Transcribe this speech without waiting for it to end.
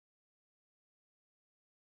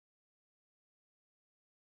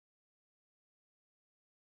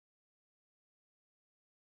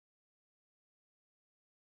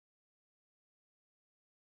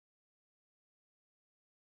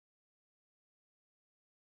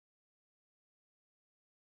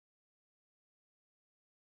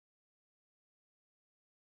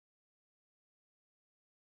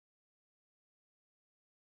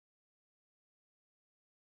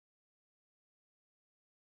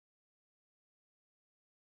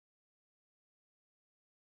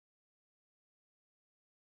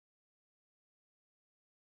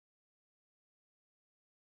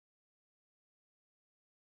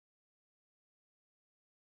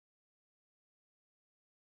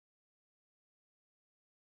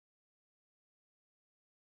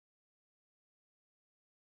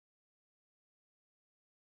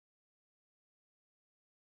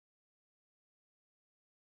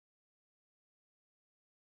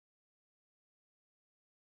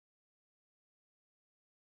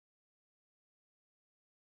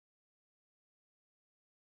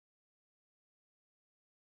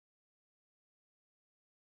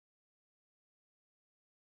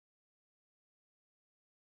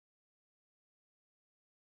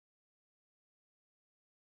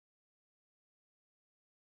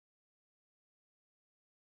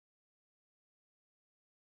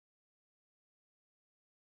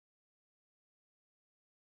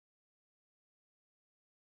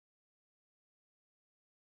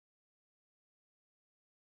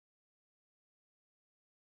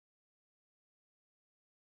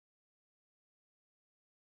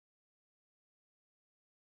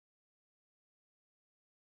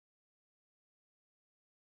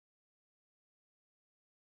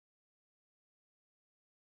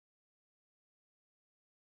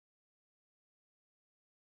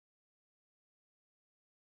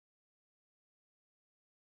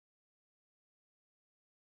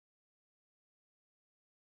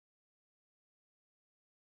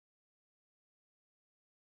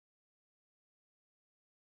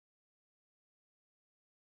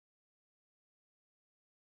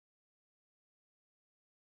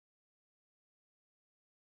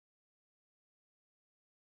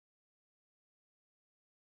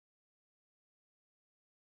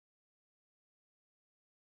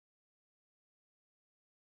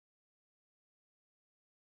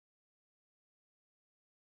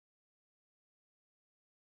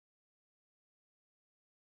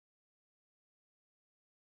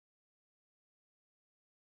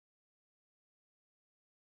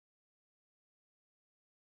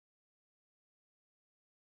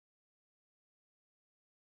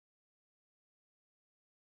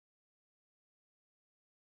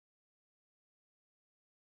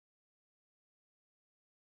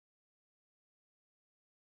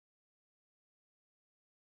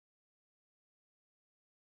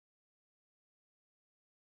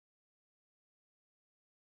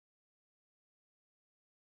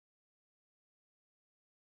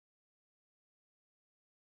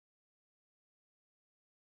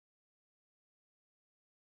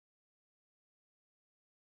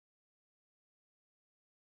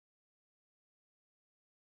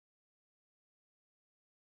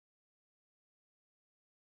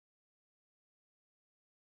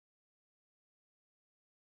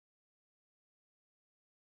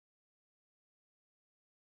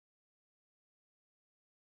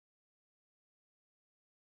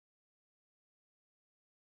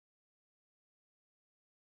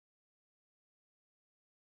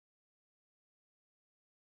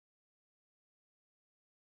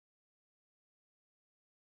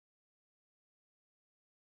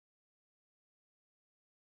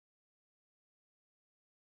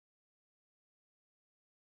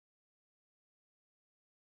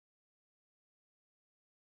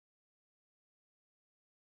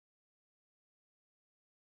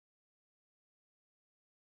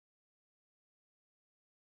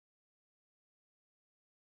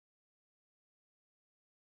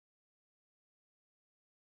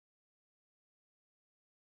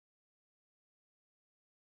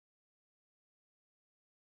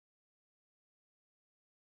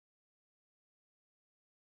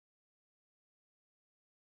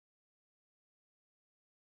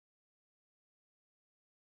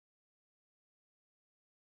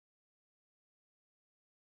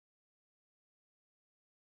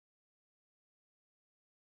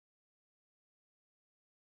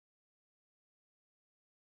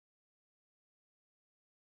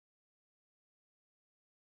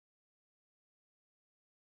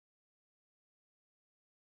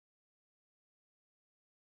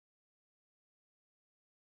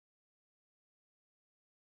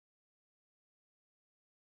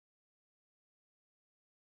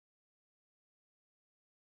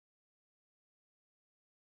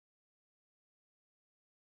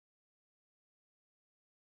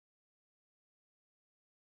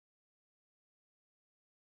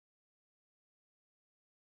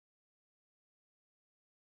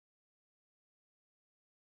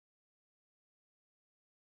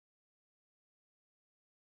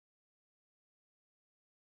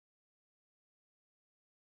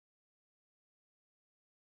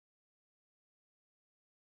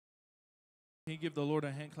Can you give the Lord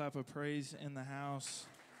a hand clap of praise in the house?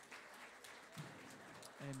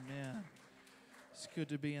 Amen. It's good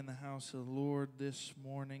to be in the house of the Lord this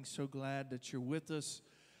morning. So glad that you're with us.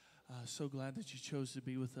 So glad that you chose to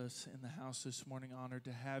be with us in the house this morning. Honored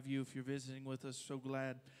to have you. If you're visiting with us, so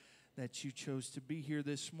glad that you chose to be here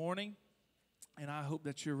this morning. And I hope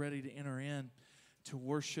that you're ready to enter in to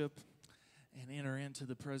worship and enter into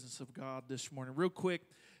the presence of God this morning. Real quick,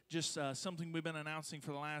 just something we've been announcing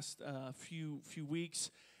for the last few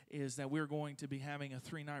weeks is that we're going to be having a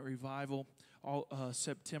 3-night revival all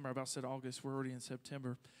September. I about said August. We're already in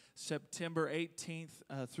September. September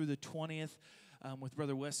 18th through the 20th with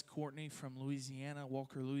Brother Wes Courtney from Louisiana,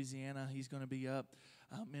 Walker, Louisiana. He's going to be up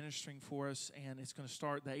ministering for us, and it's going to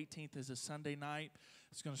start. The 18th is a Sunday night.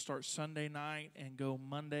 It's going to start Sunday night and go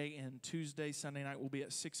Monday and Tuesday. Sunday night will be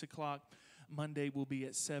at 6 o'clock. Monday will be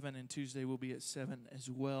at 7, and Tuesday will be at 7 as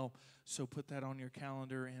well. So put that on your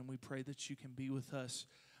calendar, and we pray that you can be with us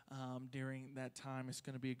during that time. It's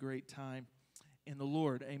going to be a great time in the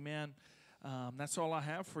Lord. Amen. That's all I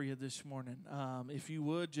have for you this morning. If you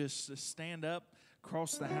would, just stand up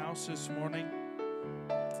across the house this morning.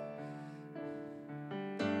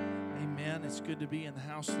 Amen. It's good to be in the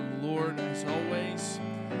house of the Lord, as always.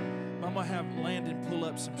 I'm going to have Landon pull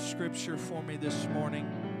up some scripture for me this morning.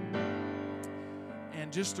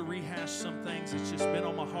 And just to rehash some things, it's just been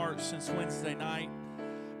on my heart since Wednesday night.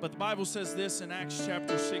 But the Bible says this in Acts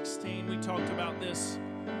chapter 16. We talked about this.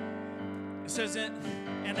 It says, and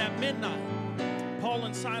at midnight, Paul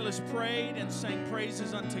and Silas prayed and sang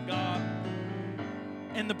praises unto God,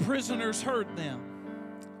 and the prisoners heard them.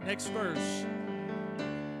 Next verse.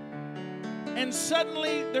 And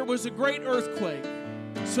suddenly there was a great earthquake,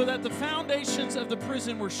 so that the foundations of the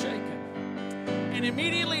prison were shaken. And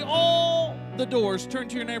immediately all the doors, turn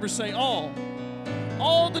to your neighbor, say all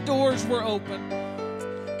the doors were open.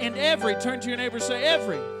 And turn to your neighbor, say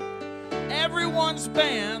everyone's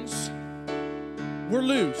bands were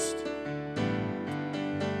loosed.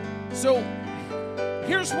 So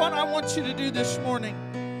here's what I want you to do this morning.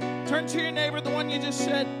 Turn to your neighbor, the one you just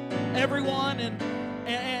said everyone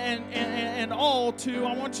and all to.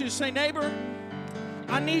 I want you to say, neighbor,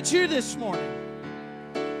 I need you this morning.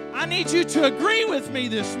 I need you to agree with me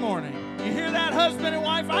this morning. You hear that, husband and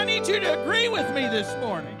wife? I need you to agree with me this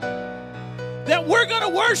morning that we're going to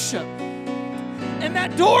worship and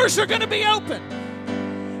that doors are going to be open,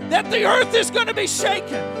 that the earth is going to be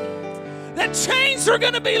shaken, that chains are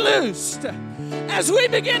going to be loosed as we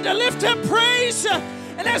begin to lift up praise.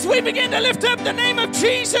 And as we begin to lift up the name of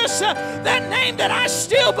Jesus, that name that I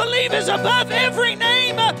still believe is above every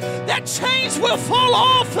name, that chains will fall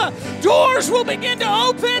off, doors will begin to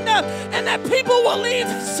open, and that people will leave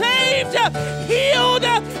saved, healed,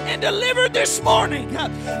 and delivered this morning.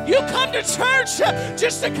 You come to church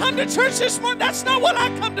just to come to church this morning. That's not what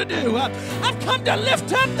I come to do. I've come to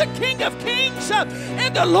lift up the King of Kings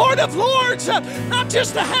and the Lord of Lords, not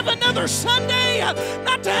just to have another Sunday,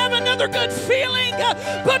 not to have another good feeling,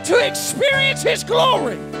 but to experience His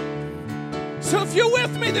glory. So if you're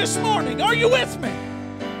with me this morning, are you with me?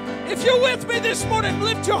 If you're with me this morning,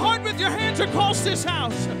 lift your heart with your hands across this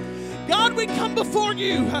house. God, we come before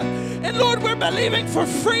you, and Lord, we're believing for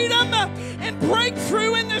freedom and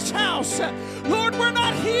breakthrough in this house. Lord, we're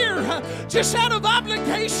not here just out of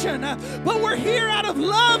obligation, but we're here out of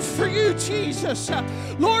love for you, Jesus.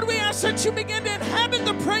 Lord, we ask that you begin to inhabit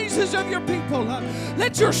the praises of your people.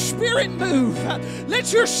 Let your spirit move.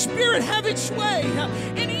 Let your spirit have its way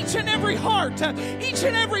in each and every heart, each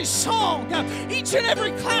and every song, each and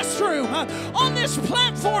every classroom on this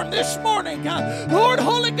platform this morning. Lord,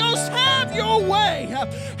 Holy Ghost, have your way.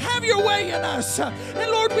 Have your way in us.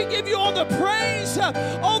 And Lord, we give you all the praise,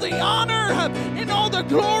 all the honor, and all the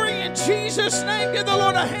glory in Jesus' name. Give the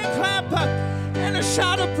Lord a hand clap and a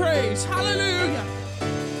shout of praise. Hallelujah.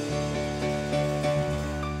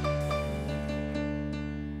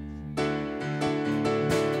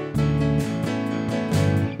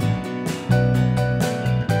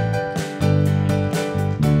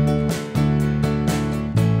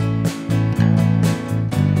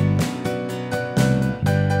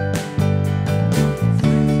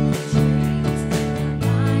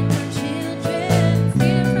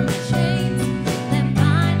 Chains that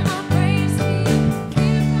bind our praise,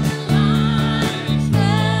 keep our lives.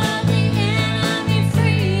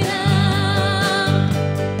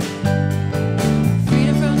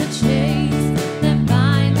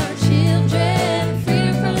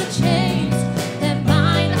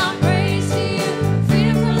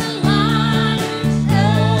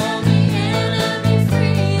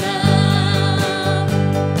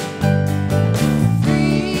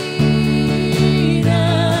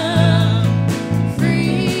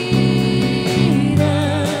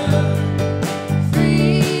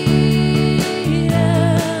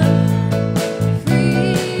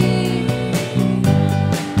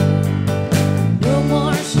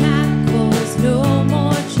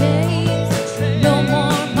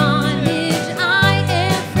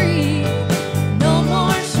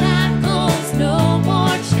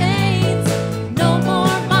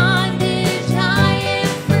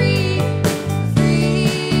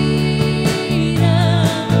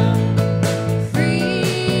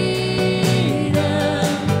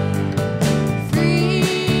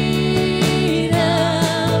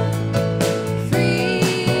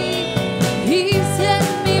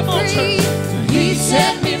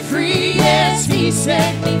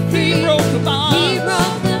 set me free. He broke the bonds. He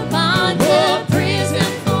broke the bonds of prison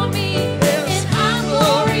for me. And I'm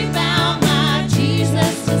glory bound, my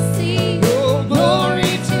Jesus to see. Oh,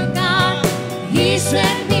 Glory to God. He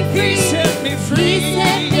set me free. He set me free. He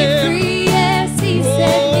set me free. Yes, He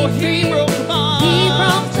set me free. He broke the bonds. He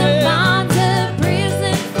broke the bonds of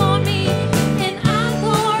prison for me. And I'm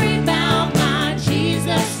glory bound, my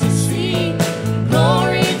Jesus to see.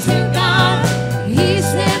 Glory to God. He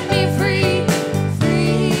set me free.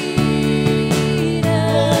 Free.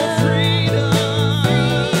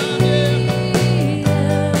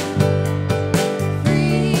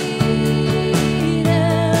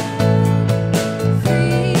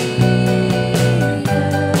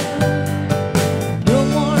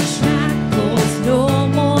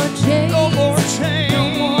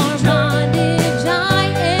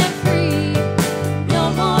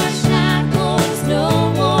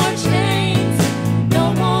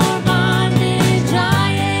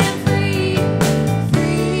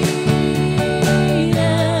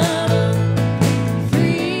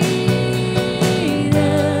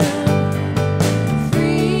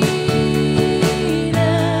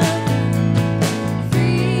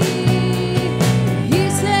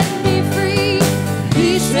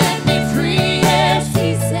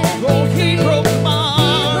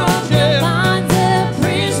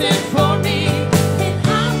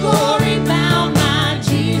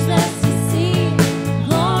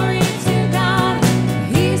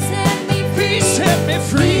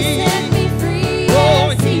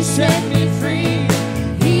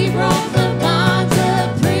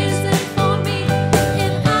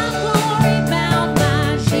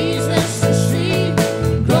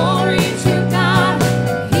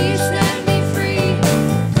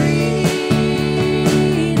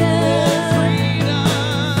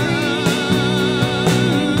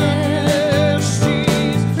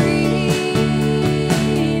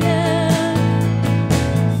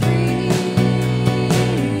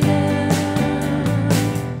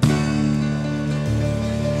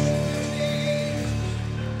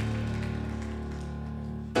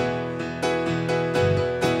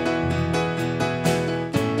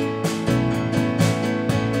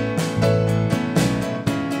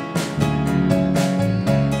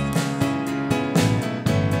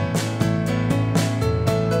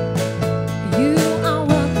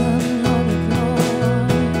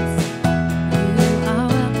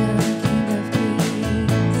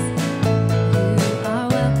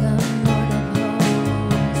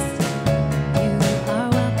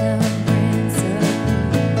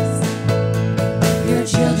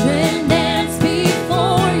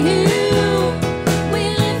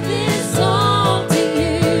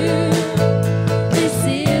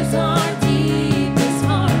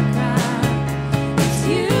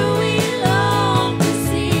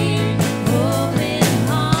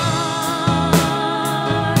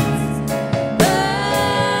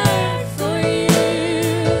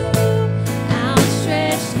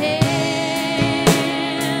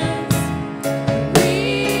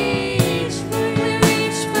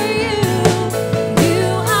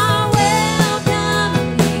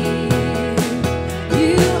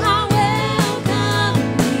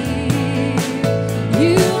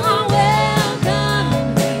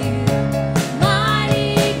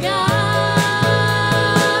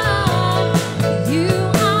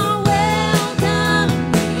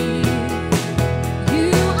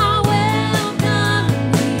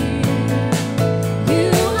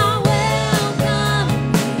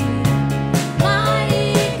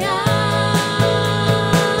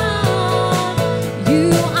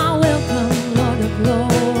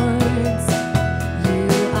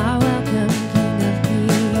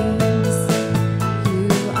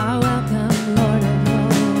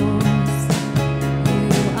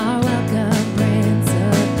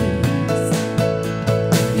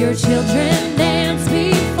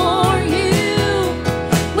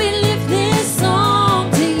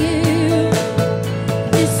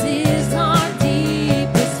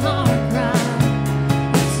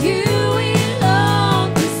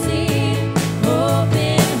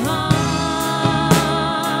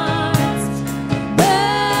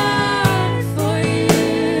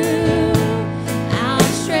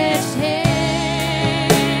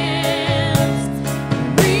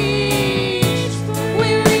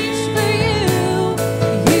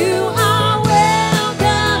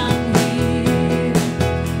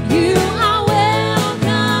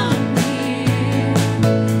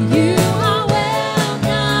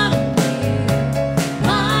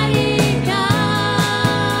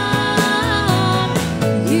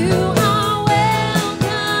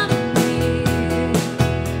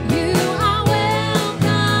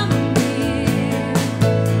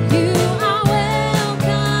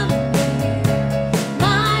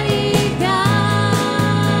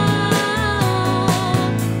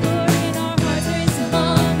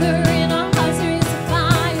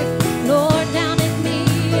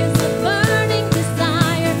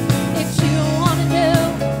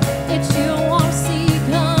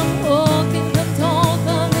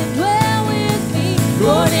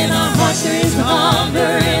 is a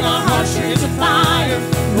hunger, in our hearts there is a fire.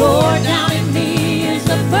 Lord, down in me is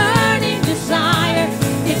a burning desire.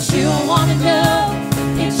 It's you I want to know,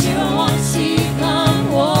 it's you I want to see.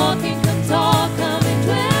 Come walk and come talk, come and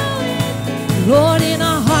dwell with me. Lord, in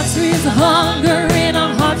our hearts there is a hunger, in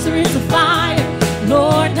our hearts there is a fire.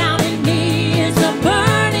 Lord, down in me is a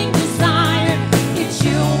burning desire. It's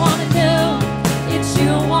you I want to know, it's you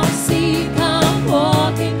I want to see. Come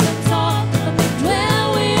walk and come talk, come and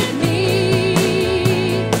dwell with me.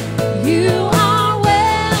 You are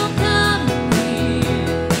welcome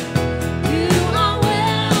here. You are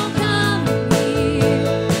welcome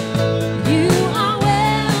here. You are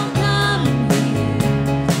welcome here,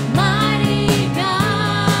 mighty God.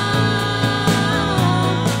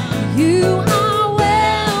 You are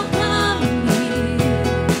welcome here.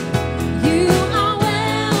 You are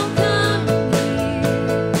welcome here.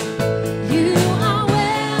 You are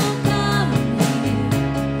welcome here,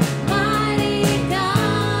 mighty God.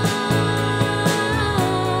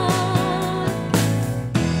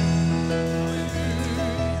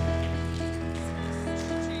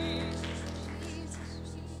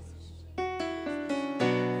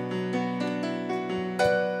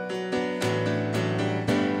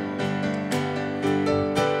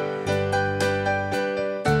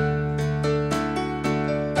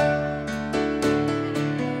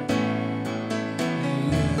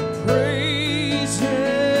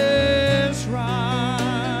 Praises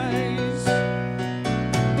rise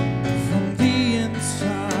from the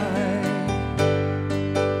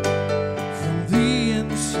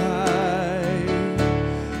inside,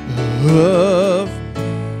 of me.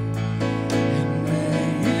 And may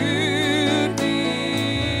you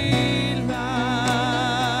delight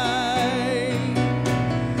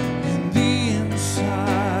in the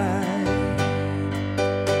inside,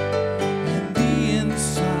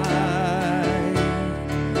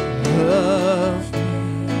 of me.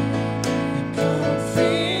 And come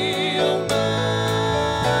fill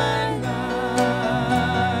my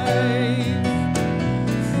life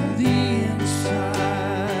from the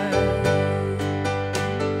inside,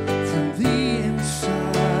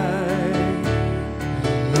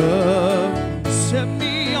 of set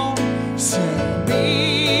me on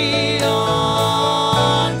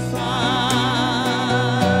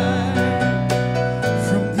fire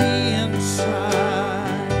from the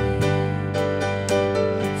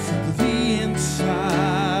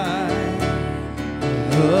inside,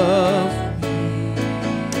 of me.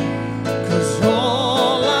 'Cause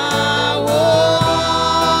all I want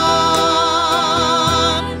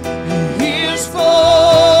is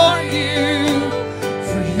for you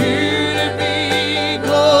to be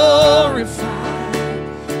glorified,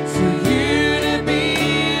 for you to be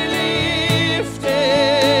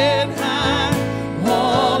lifted high.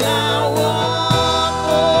 All I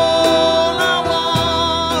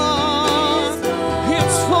want,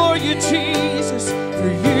 it's for you, Jesus,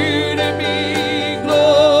 for you to be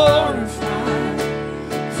glorified,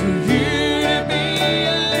 for you to be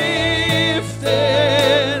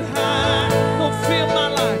lifted high. Oh, fill my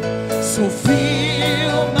life, so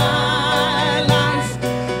fill my life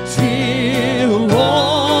till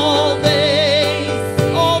all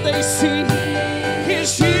they see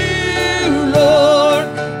is you, Lord.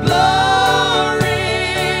 Glorify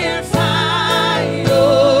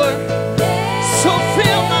your so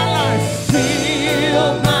fill my life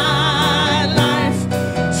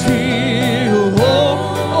till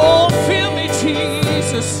oh, fill me,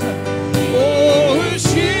 Jesus. Oh, it's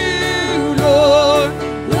you, Lord.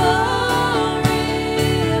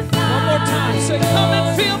 One more time, say, come and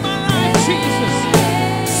fill my life, Jesus.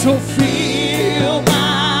 So fill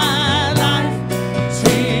my life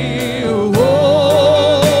till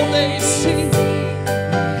all they see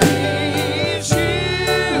is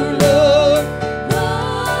you, Lord.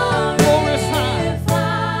 Glorify.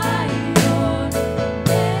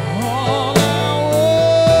 All I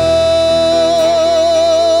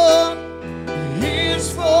want is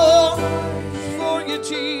for you,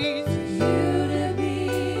 Jesus.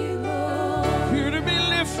 You to be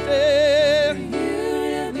lifted.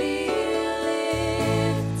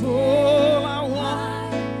 All I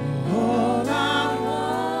want,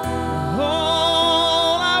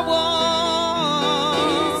 all I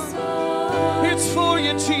want, it's for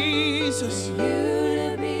you, Jesus.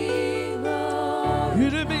 You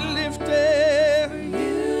to be lifted.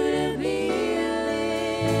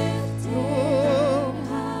 Oh,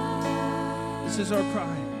 this is our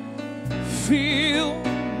cry. Fill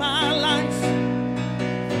my life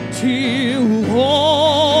till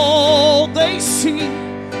all they see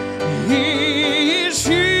is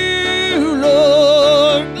you,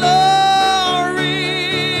 Lord. Glorify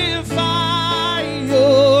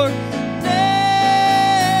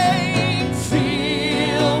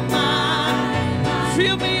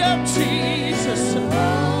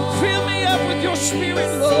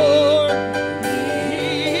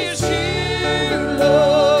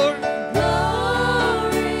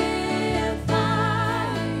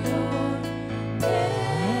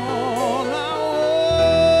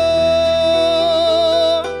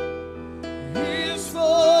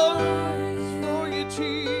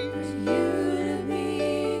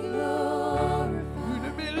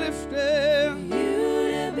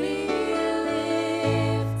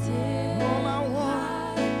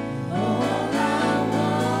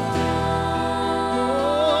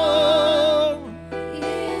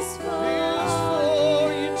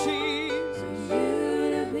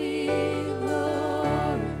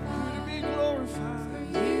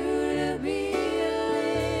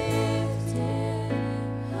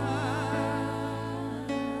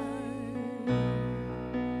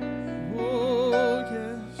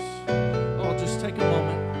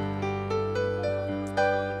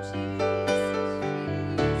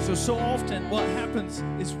happens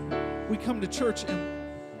is we come to church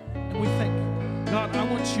and we think, God, I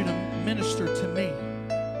want you to minister to me.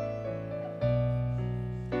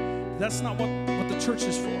 That's not what the church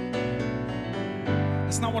is for.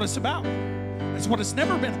 That's not what it's about. That's what it's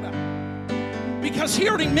never been about. Because he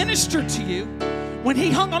already ministered to you when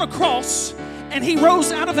he hung on a cross and he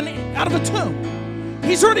rose out of a tomb.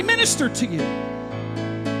 He's already ministered to you.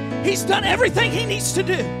 He's done everything he needs to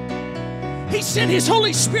do. He sent his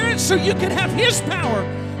Holy Spirit so you can have his power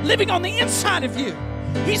living on the inside of you.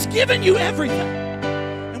 He's given you everything.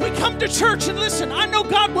 And we come to church and listen, I know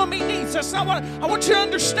God will meet needs. That's not what I want you to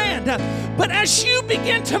understand. But as you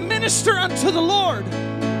begin to minister unto the Lord,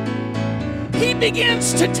 he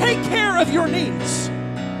begins to take care of your needs.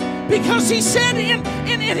 Because he said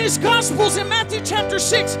in his Gospels in Matthew chapter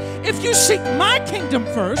 6, if you seek my kingdom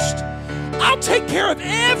first, I'll take care of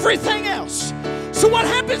everything else. So what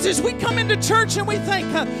happens is we come into church and we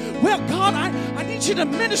think, well, God, I need you to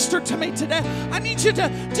minister to me today. I need you to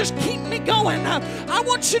just keep me going. I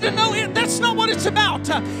want you to know that's not what it's about.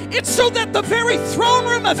 It's so that the very throne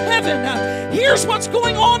room of heaven hears what's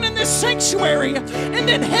going on in this sanctuary. And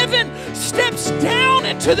then heaven steps down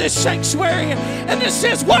into this sanctuary and it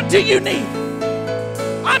says, what do you need?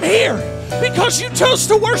 I'm here because you chose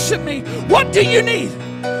to worship me. What do you need?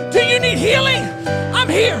 Do you need healing? I'm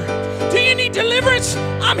here. Do you need deliverance?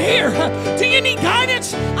 I'm here. Do you need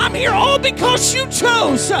guidance? I'm here. All because you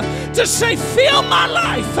chose to say, fill my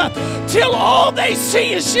life till all they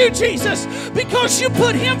see is you, Jesus. Because you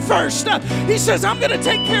put him first. He says, I'm going to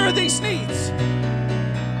take care of these needs.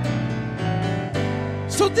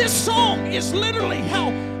 So this song is literally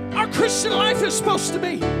how our Christian life is supposed to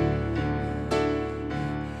be.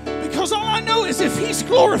 Because all I know is if he's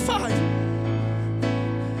glorified.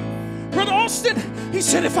 Brother Austin, he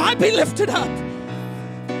said, if I be lifted up.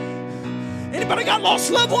 Anybody got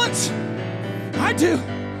lost loved ones? I do.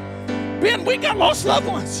 Ben, we got lost loved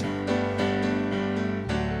ones.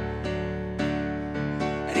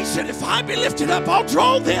 And he said, if I be lifted up, I'll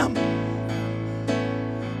draw them.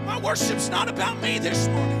 My worship's not about me this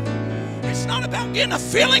morning. It's not about getting a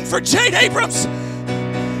feeling for Jade Abrams.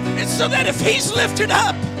 It's so that if he's lifted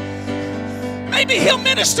up, maybe he'll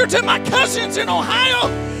minister to my cousins in Ohio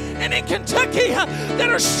and in Kentucky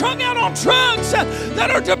that are strung out on drugs,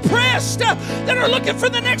 that are depressed, that are looking for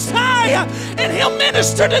the next high, and he'll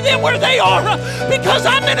minister to them where they are because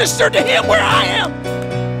I ministered to him where I am.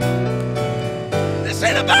 This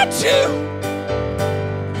ain't about you.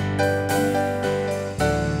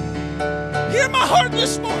 Hear my heart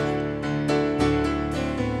this morning.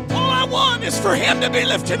 All I want is for him to be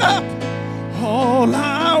lifted up. All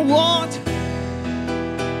I want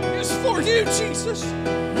is for you, Jesus.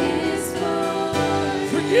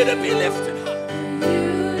 You to be lifted up.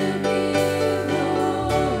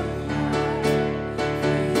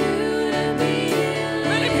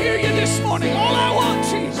 Let him hear you this morning. All I want,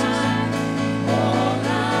 Jesus. All I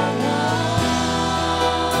want,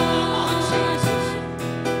 Jesus,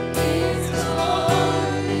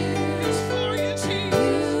 is for you, Jesus.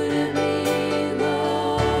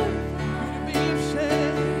 You to be lifted.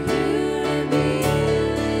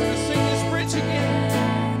 Let's sing this bridge again.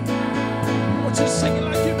 Won't you sing it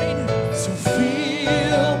like you mean it? So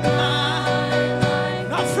feel my life.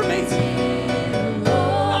 Not for me.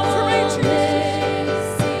 Not for me, Jesus.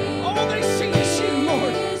 All they see is you,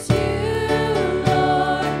 Lord.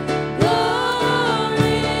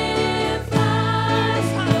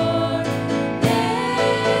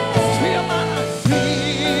 Feel my life.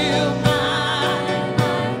 Feel my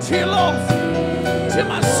life. Till Lord, till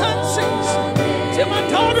my son sees, till my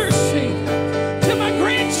daughters see, till my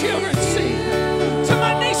grandchildren see, till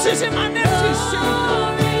my nieces and my nephews see,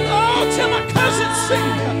 oh, till my cousins see,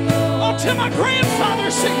 oh, till my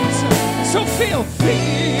grandfather sees. So feel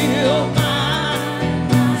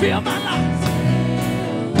my life.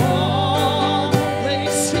 All they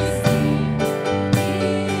see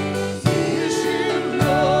is you,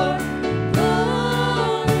 Lord.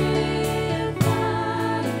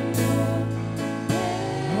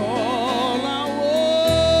 All I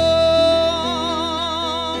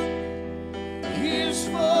want is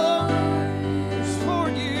for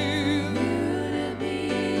you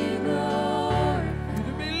to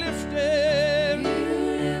be lifted.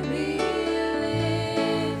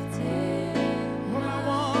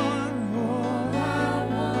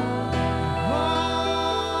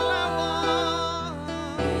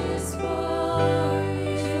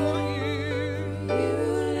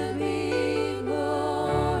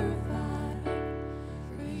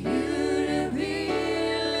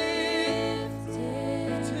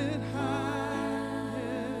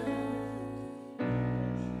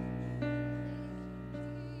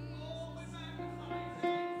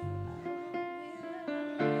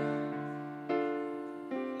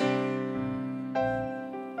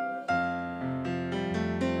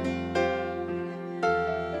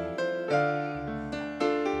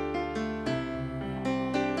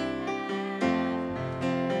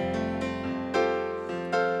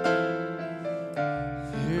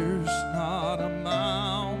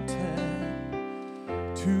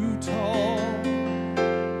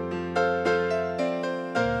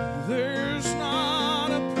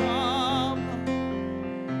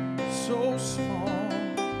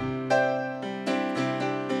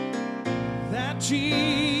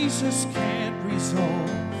 Jesus can't resolve,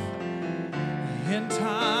 in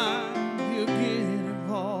time He'll get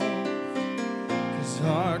involved, 'cause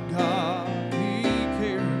our God, He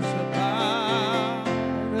cares about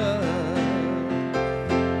us.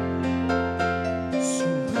 So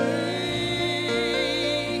wait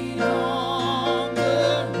on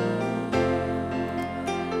the Lord.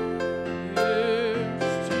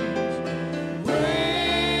 Yes, Jesus.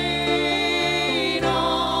 Wait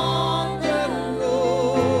on the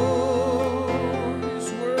Lord. His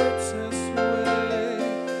word says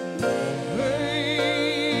wait.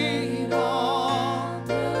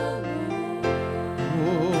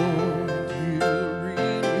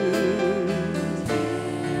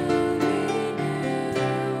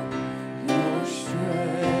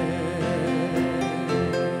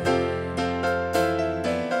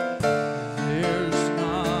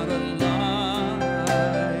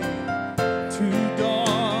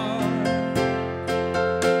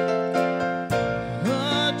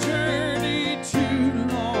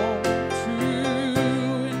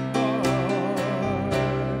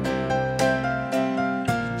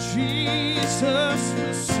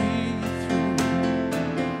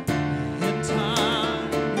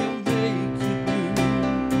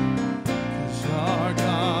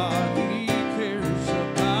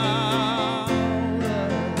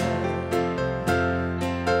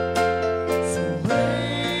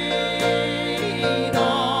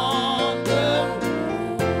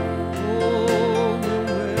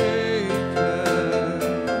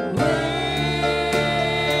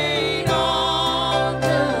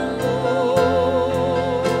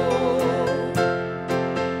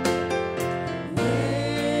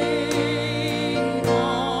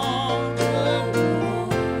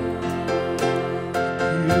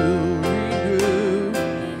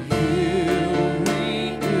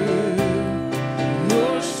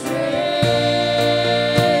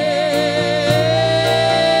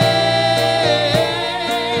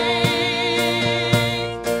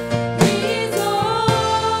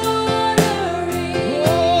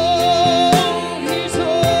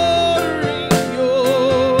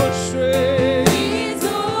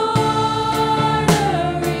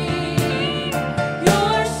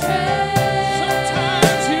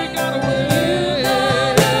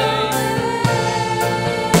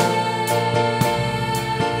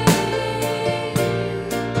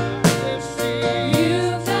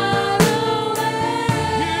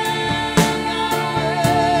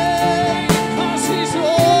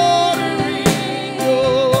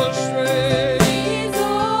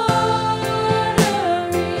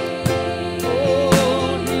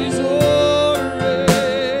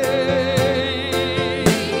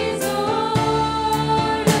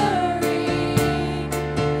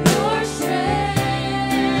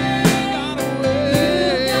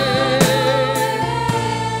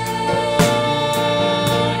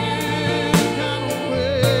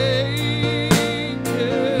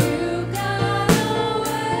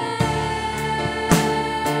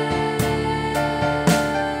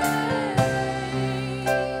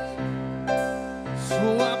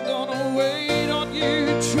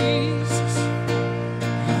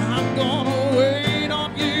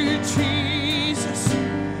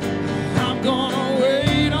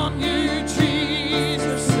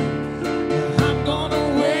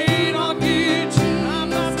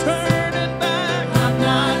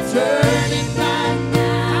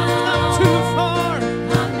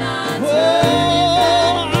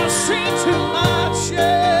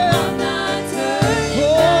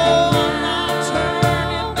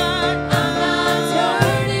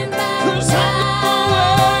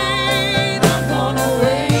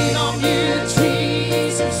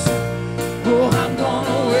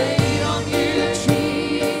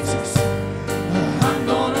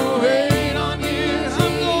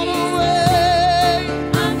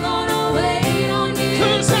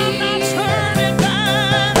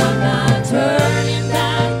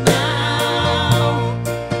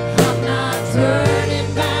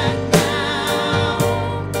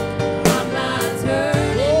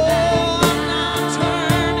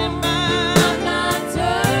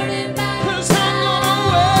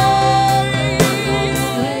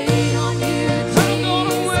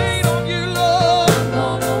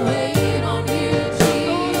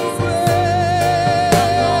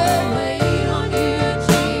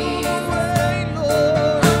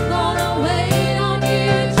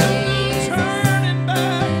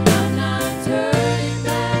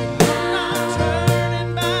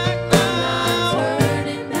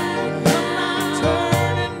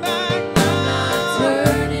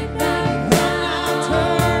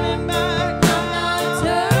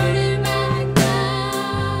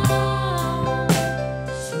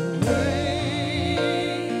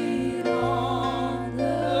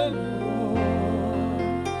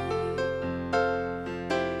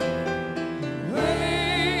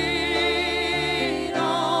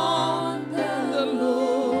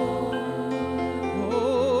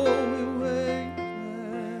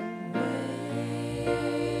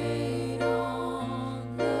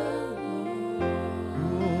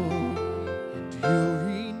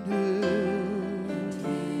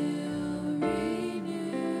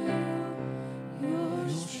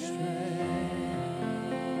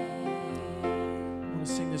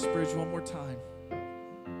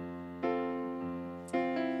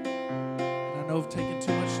 know I've taken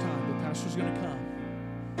too much time, but Pastor's going to come.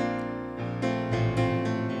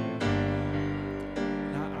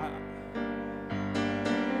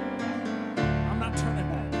 I'm not turning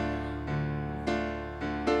back.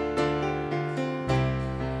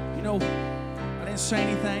 You know, I didn't say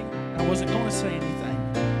anything. I wasn't going to say anything.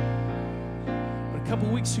 But a couple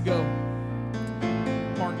weeks ago,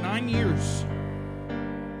 marked 9 years,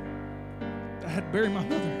 I had to bury my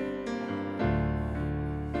mother.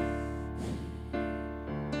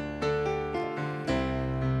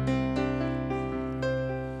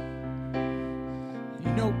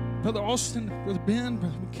 You know, Brother Austin, Brother Ben,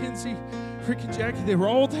 Brother McKenzie, Rick and Jackie, they were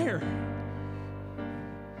all there.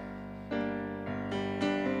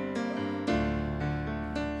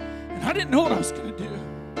 And I didn't know what I was going to do.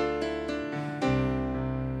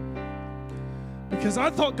 Because I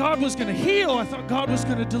thought God was going to heal. I thought God was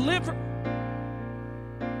going to deliver.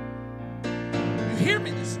 You hear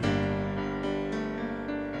me this morning?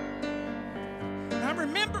 And I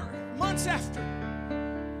remember months after,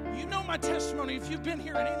 you know my testimony, if you've been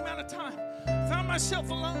here any amount of time, I found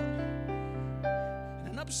myself alone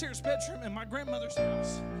in an upstairs bedroom in my grandmother's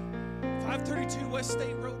house, 532 West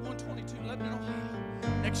State Road, 122, Lebanon,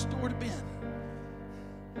 Ohio, next door to Ben.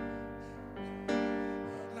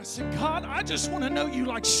 I said, God, I just want to know you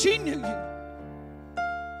like she knew you.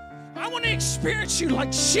 I want to experience you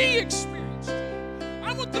like she experienced you.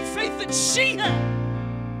 I want the faith that she had.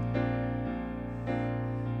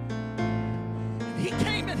 And he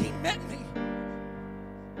came and he met me.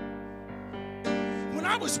 When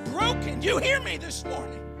I was broken, you hear me this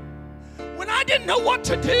morning. When I didn't know what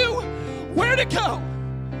to do, where to go,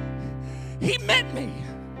 he met me.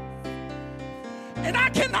 And I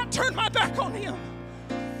cannot turn my back on him.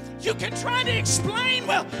 You can try to explain,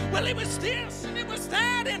 well, it was this and it was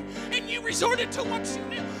that, and you resorted to what you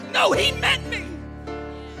knew. No, he met me.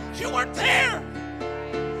 You weren't there,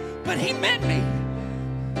 but he met me.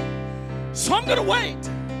 So I'm going to wait.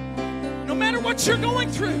 No matter what you're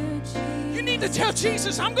going through, you need to tell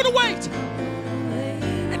Jesus, I'm going to wait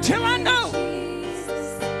until I know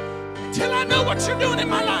what you're doing in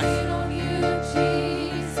my life.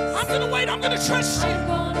 I'm going to wait. I'm going to trust you.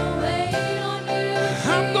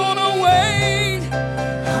 I'm gonna wait.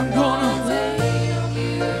 I'm gonna wait on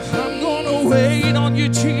you. I'm gonna wait on you,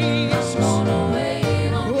 Jesus. Oh,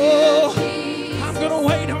 I'm gonna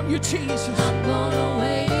wait on you, Jesus. I'm gonna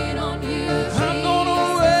wait on you. I'm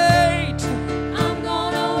gonna wait. I'm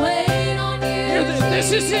gonna wait on you. Hear this.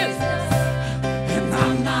 This is it. And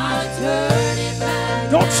I'm not turning back.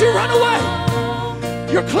 Don't you run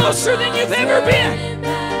away. You're closer than you've ever been.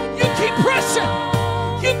 You keep pressing.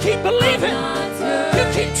 You keep believing. You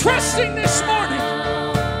keep trusting this morning.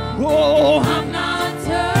 Oh, I'm not turning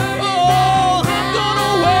back. I'm gonna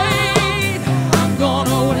wait. I'm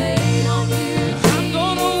gonna wait on you. I'm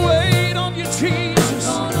gonna wait on you, Jesus.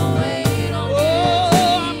 I'm gonna wait on you. Oh,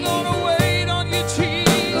 I'm gonna wait on you,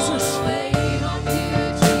 Jesus. I'm gonna wait on you,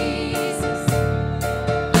 Jesus.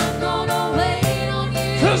 I'm gonna wait on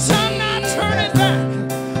you. 'Cause I'm not turning back.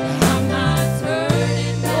 I'm not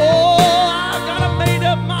turning back. Oh, I've got a made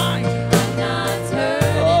up mind.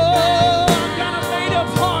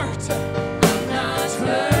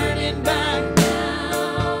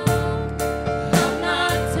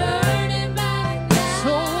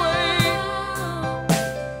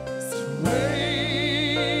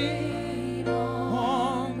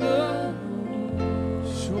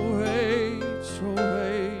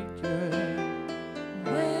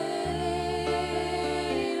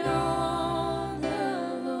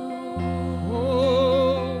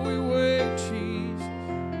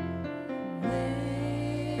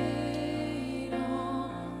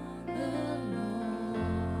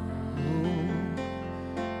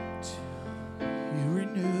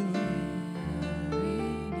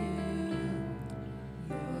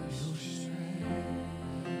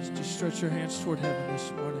 Stretch your hands toward heaven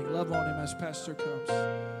this morning. Love on him as Pastor comes.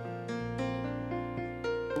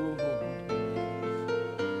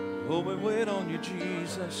 Oh, we wait on you,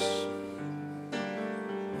 Jesus.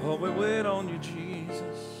 Oh, we wait on you,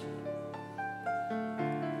 Jesus.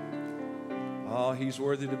 Oh, he's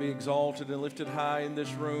worthy to be exalted and lifted high in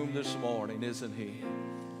this room this morning, isn't he?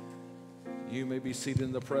 You may be seated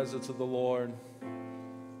in the presence of the Lord.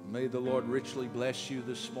 May the Lord richly bless you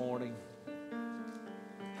this morning.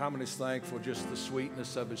 How many is thankful just the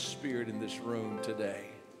sweetness of his spirit in this room today?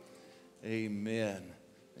 Amen.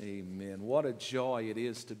 Amen. What a joy it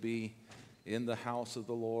is to be in the house of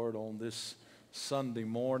the Lord on this Sunday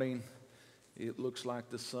morning. It looks like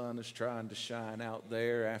the sun is trying to shine out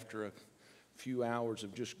there after a few hours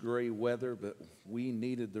of just gray weather, but we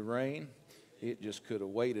needed the rain. It just could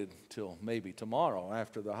have waited till maybe tomorrow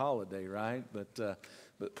after the holiday, right?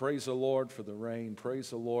 But praise the Lord for the rain.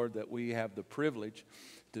 Praise the Lord that we have the privilege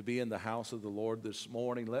to be in the house of the Lord this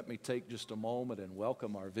morning. Let me take just a moment and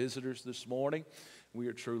welcome our visitors this morning. We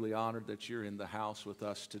are truly honored that you're in the house with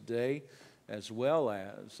us today, as well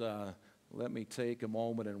as let me take a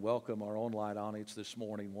moment and welcome our online audience this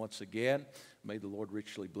morning once again. May the Lord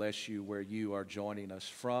richly bless you where you are joining us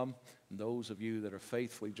from. And those of you that are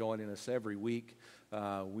faithfully joining us every week,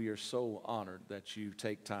 we are so honored that you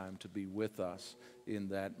take time to be with us in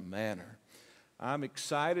that manner. I'm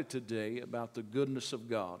excited today about the goodness of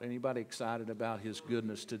God. Anybody excited about His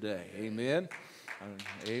goodness today? Amen?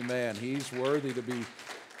 Amen. He's worthy to be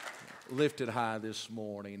lifted high this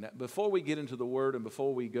morning. Before we get into the Word and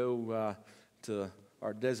before we go to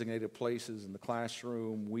our designated places in the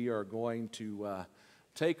classroom, we are going to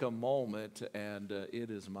take a moment, and it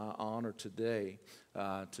is my honor today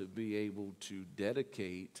to be able to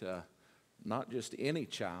dedicate not just any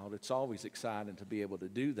child. It's always exciting to be able to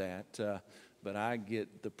do that, but I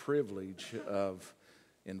get the privilege of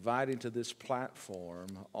inviting to this platform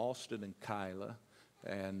Austin and Kyla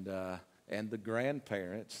and the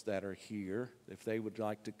grandparents that are here, if they would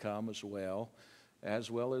like to come as well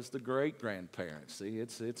as the great-grandparents. See,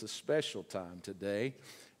 it's a special time today,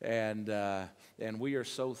 and we are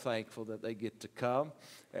so thankful that they get to come,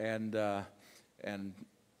 and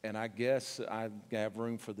I guess I have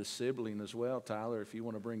room for the sibling as well. Tyler, if you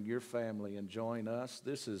want to bring your family and join us,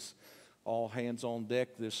 this is all hands on deck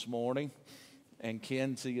this morning, and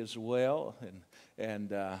Kenzie as well,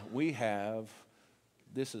 and we have.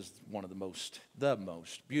 This is one of the most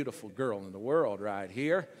beautiful girl in the world right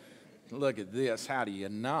here. Look at this. How do you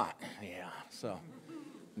not? Yeah. So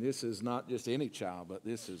this is not just any child, but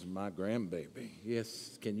this is my grandbaby.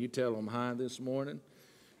 Yes. Can you tell them hi this morning?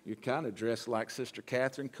 You're kind of dressed like Sister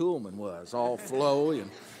Catherine Kuhlman was, all flowy.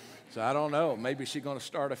 And so I don't know. Maybe she's going to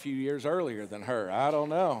start a few years earlier than her. I don't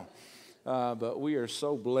know. But we are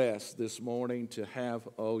so blessed this morning to have,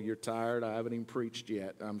 oh, you're tired? I haven't even preached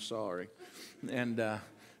yet. I'm sorry.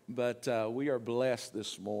 But we are blessed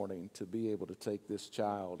this morning to be able to take this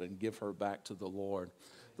child and give her back to the Lord.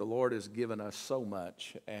 The Lord has given us so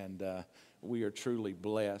much, and we are truly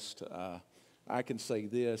blessed. I can say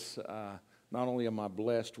this, not only am I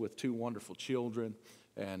blessed with two wonderful children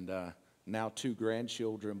and now two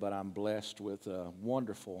grandchildren, but I'm blessed with a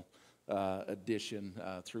wonderful addition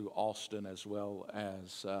through Austin, as well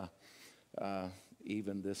as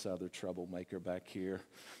even this other troublemaker back here.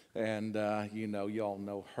 And, you all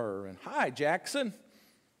know her. And hi, Jackson.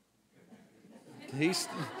 He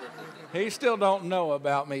still don't know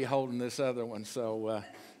about me holding this other one. So,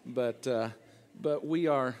 but we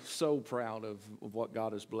are so proud of what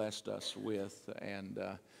God has blessed us with. And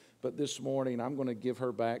but this morning, I'm going to give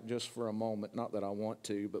her back just for a moment. Not that I want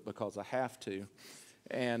to, but because I have to.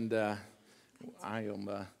 And I am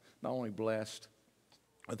not only blessed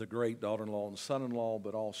with a great daughter-in-law and son-in-law,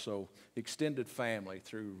 but also extended family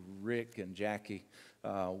through Rick and Jackie,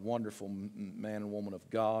 wonderful man and woman of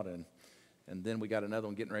God, and then we got another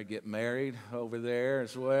one getting ready to get married over there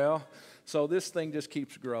as well. So this thing just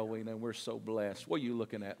keeps growing, and we're so blessed. What are you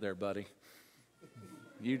looking at there, buddy?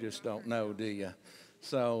 You just don't know, do you?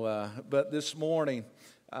 So, but this morning,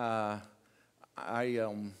 I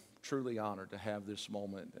am truly honored to have this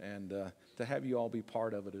moment and to have you all be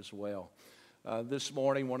part of it as well. This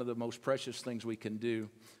morning, one of the most precious things we can do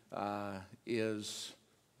is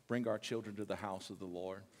bring our children to the house of the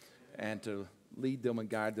Lord and to lead them and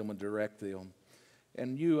guide them and direct them.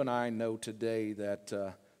 And you and I know today that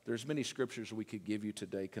there's many scriptures we could give you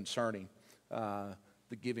today concerning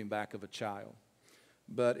the giving back of a child.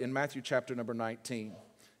 But in Matthew chapter number 19,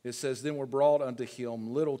 it says, "Then were brought unto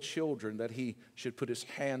him little children, that he should put his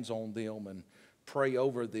hands on them and pray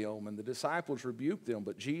over them. And the disciples rebuked them,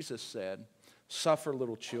 but Jesus said, Suffer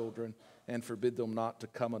little children, and forbid them not to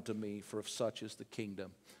come unto me, for of such is the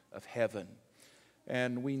kingdom of heaven."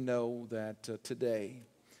 And we know that today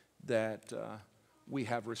that we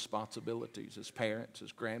have responsibilities as parents,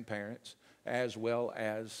 as grandparents, as well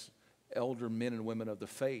as elder men and women of the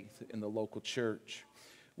faith in the local church.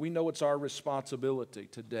 We know it's our responsibility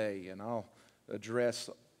today, and I'll address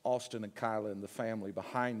Austin and Kyla and the family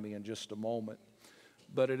behind me in just a moment.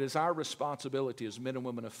 But it is our responsibility as men and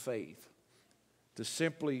women of faith to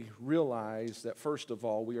simply realize that, first of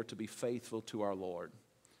all, we are to be faithful to our Lord.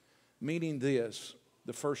 Meaning this,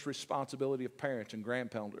 the first responsibility of parents and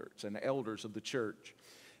grandparents and elders of the church,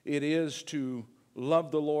 it is to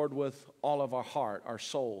love the Lord with all of our heart, our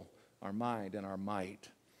soul, our mind, and our might,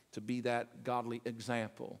 to be that godly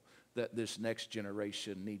example that this next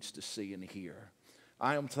generation needs to see and hear.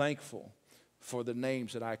 I am thankful for the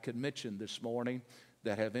names that I could mention this morning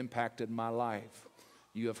that have impacted my life.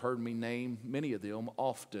 You have heard me name many of them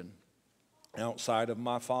often. Outside of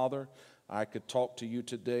my father, I could talk to you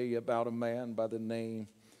today about a man by the name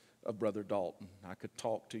of Brother Dalton. I could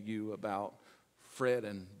talk to you about Fred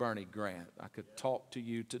and Bernie Grant. I could talk to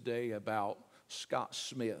you today about Scott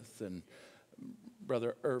Smith and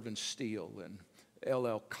Brother Irvin Steele and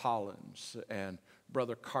L.L. Collins and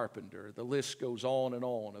Brother Carpenter. The list goes on and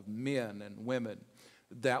on of men and women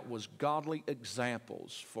that was godly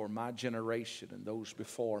examples for my generation and those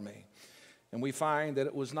before me. And we find that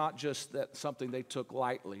it was not just that something they took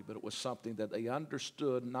lightly, but it was something that they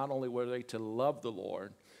understood. Not only were they to love the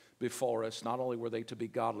Lord before us, not only were they to be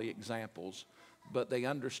godly examples, but they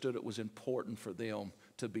understood it was important for them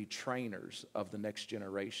to be trainers of the next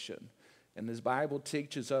generation. And this Bible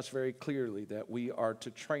teaches us very clearly that we are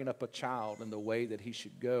to train up a child in the way that he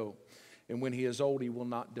should go. And when he is old, he will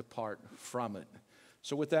not depart from it.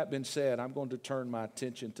 So with that being said, I'm going to turn my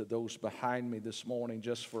attention to those behind me this morning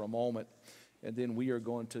just for a moment. And then we are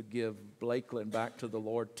going to give Blakeland back to the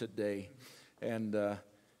Lord today. And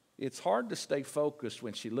it's hard to stay focused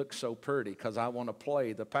when she looks so pretty because I want to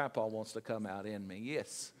play. The papa wants to come out in me,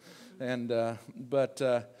 yes. But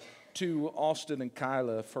to Austin and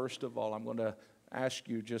Kyla, first of all, I'm going to ask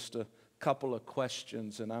you just a couple of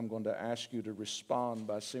questions, and I'm going to ask you to respond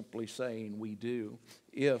by simply saying, we do,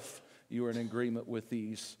 if you are in agreement with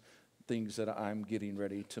these things that I'm getting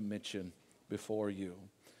ready to mention before you.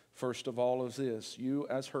 First of all is this: you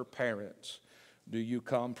as her parents, do you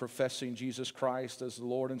come professing Jesus Christ as the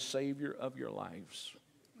Lord and Savior of your lives?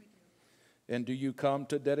 We do. And do you come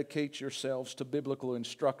to dedicate yourselves to biblical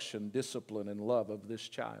instruction, discipline, and love of this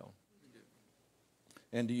child? We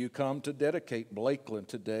do. And do you come to dedicate Blakeland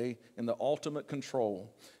today in the ultimate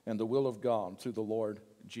control and the will of God through the Lord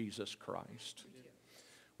Jesus Christ?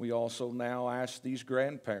 We also now ask these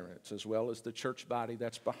grandparents, as well as the church body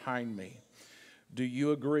that's behind me, do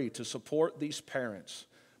you agree to support these parents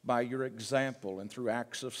by your example and through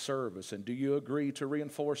acts of service? And do you agree to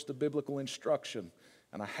reinforce the biblical instruction,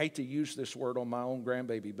 and I hate to use this word on my own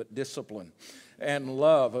grandbaby, but discipline and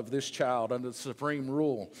love of this child under the supreme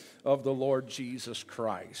rule of the Lord Jesus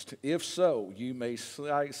Christ? If so, you may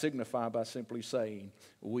signify by simply saying,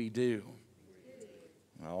 we do.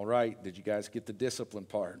 All right, did you guys get the discipline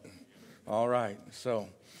part? All right, so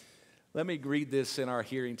let me read this in our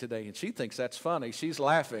hearing today. And she thinks that's funny. She's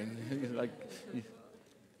laughing. Like,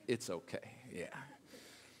 it's okay, yeah.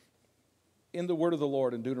 In the word of the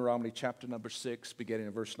Lord in Deuteronomy chapter number 6, beginning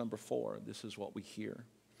in verse number 4, this is what we hear.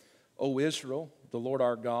 O Israel, the Lord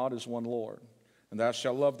our God is one Lord. And thou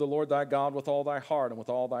shalt love the Lord thy God with all thy heart and with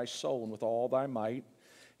all thy soul and with all thy might.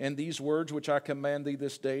 And these words which I command thee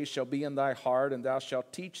this day shall be in thy heart, and thou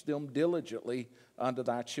shalt teach them diligently unto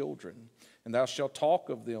thy children. And thou shalt talk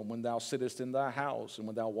of them when thou sittest in thy house, and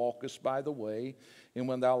when thou walkest by the way, and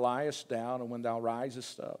when thou liest down, and when thou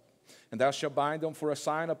risest up. And thou shalt bind them for a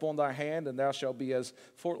sign upon thy hand, and thou shalt be as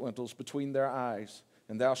fortlintels between their eyes.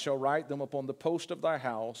 And thou shalt write them upon the post of thy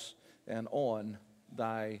house and on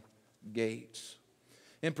thy gates.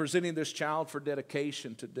 In presenting this child for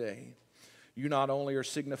dedication today, you not only are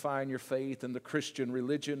signifying your faith in the Christian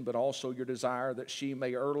religion, but also your desire that she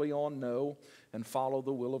may early on know and follow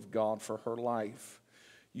the will of God for her life.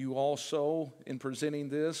 You also, in presenting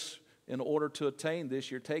this, in order to attain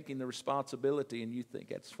this, you're taking the responsibility, and you think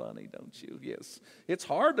that's funny, don't you? Yes. It's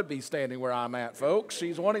hard to be standing where I'm at, folks.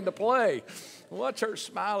 She's wanting to play. Watch her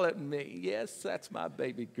smile at me. Yes, that's my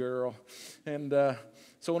baby girl. And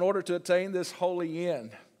so in order to attain this holy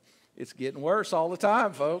end, it's getting worse all the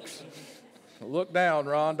time, folks. Look down,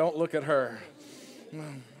 Ron. Don't look at her.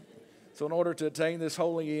 So in order to attain this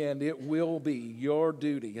holy end, it will be your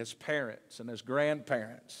duty as parents and as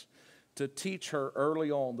grandparents to teach her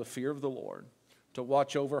early on the fear of the Lord, to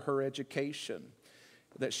watch over her education,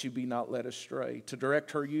 that she be not led astray, to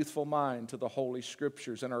direct her youthful mind to the Holy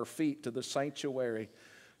Scriptures and her feet to the sanctuary,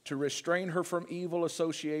 to restrain her from evil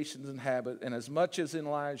associations and habit, and as much as in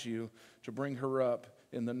lies you, to bring her up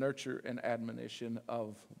in the nurture and admonition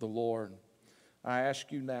of the Lord. I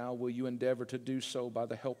ask you now, will you endeavor to do so by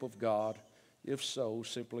the help of God? If so,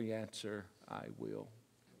 simply answer, I will.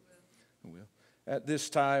 I will. At this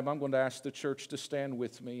time, I'm going to ask the church to stand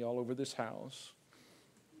with me all over this house.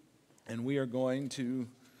 And we are going to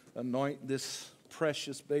anoint this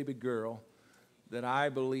precious baby girl that I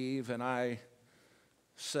believe and I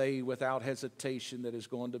say without hesitation that is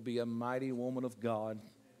going to be a mighty woman of God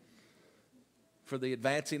for the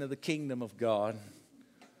advancing of the kingdom of God.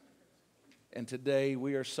 And today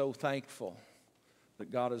we are so thankful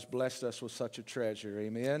that God has blessed us with such a treasure.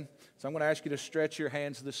 Amen. So I'm going to ask you to stretch your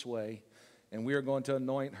hands this way. and we are going to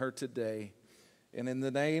anoint her today. And in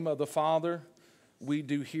the name of the Father, we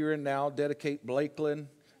do here and now dedicate Blakeland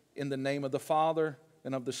in the name of the Father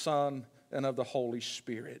and of the Son and of the Holy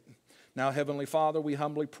Spirit. Now, Heavenly Father, we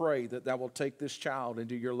humbly pray that thou will take this child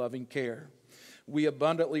into your loving care. We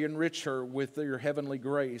abundantly enrich her with your heavenly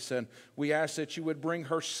grace, and we ask that you would bring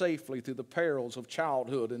her safely through the perils of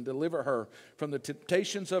childhood and deliver her from the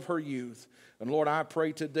temptations of her youth. And Lord, I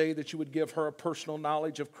pray today that you would give her a personal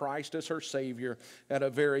knowledge of Christ as her Savior at a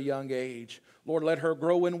very young age. Lord, let her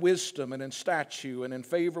grow in wisdom and in stature and in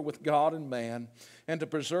favor with God and man, and to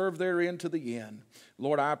preserve therein to the end.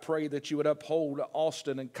 Lord, I pray that you would uphold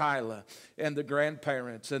Austin and Kyla and the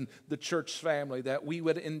grandparents and the church family, that we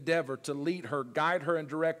would endeavor to lead her, guide her, and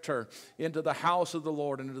direct her into the house of the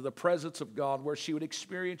Lord and into the presence of God, where she would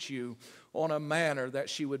experience you on a manner that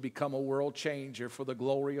she would become a world changer for the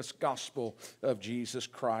glorious gospel of Jesus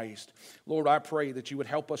Christ. Lord, I pray that you would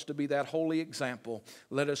help us to be that holy example.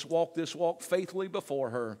 Let us walk this walk faithfully before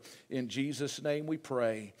her. In Jesus' name we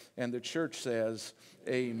pray. And the church says,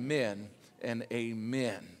 amen and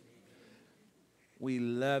amen. We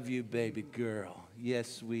love you, baby girl.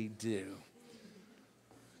 Yes, we do.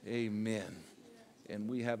 Amen. And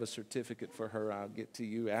we have a certificate for her. I'll get to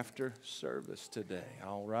you after service today.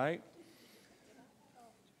 All right?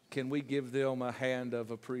 Can we give them a hand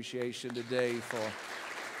of appreciation today for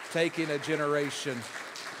taking a generation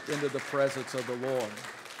into the presence of the Lord?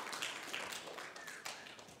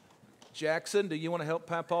 Jackson, do you want to help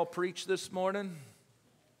Papa preach this morning?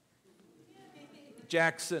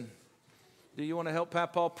 Jackson, do you want to help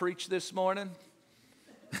Papa preach this morning?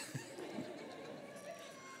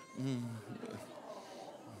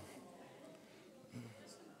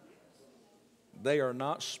 They are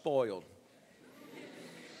not spoiled.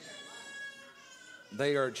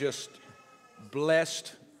 They are just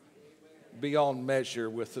blessed beyond measure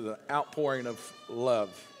with the outpouring of love.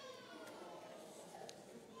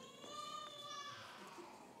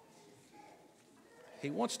 He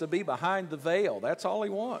wants to be behind the veil. That's all he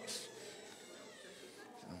wants.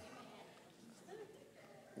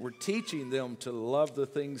 We're teaching them to love the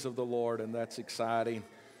things of the Lord, and that's exciting.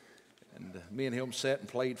 And me and him sat and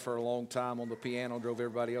played for a long time on the piano, drove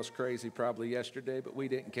everybody else crazy probably yesterday, but we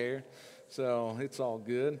didn't care. So it's all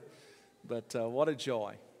good. But what a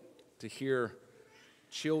joy to hear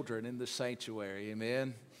children in the sanctuary,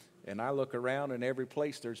 amen. And I look around, and every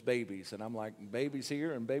place there's babies. And I'm like, babies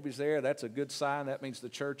here and babies there, that's a good sign. That means the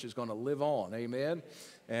church is going to live on, amen.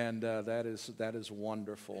 And that is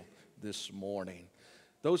wonderful this morning.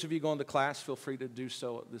 Those of you going to class, feel free to do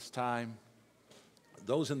so at this time.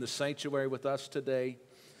 Those in the sanctuary with us today,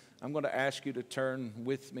 I'm going to ask you to turn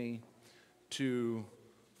with me to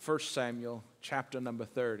 1 Samuel chapter number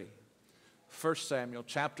 30. 1 Samuel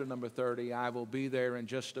chapter number 30. I will be there in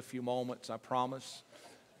just a few moments, I promise.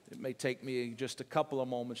 It may take me just a couple of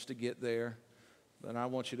moments to get there, but I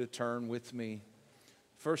want you to turn with me.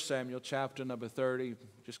 1 Samuel chapter number 30.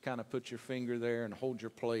 Just kind of put your finger there and hold your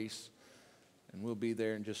place, and we'll be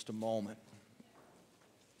there in just a moment.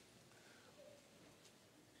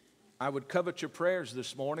 I would covet your prayers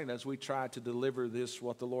this morning as we try to deliver this,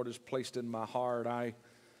 what the Lord has placed in my heart. I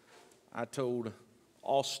told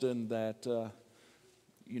Austin that,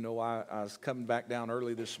 I was coming back down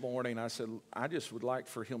early this morning. I said, I just would like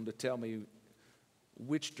for him to tell me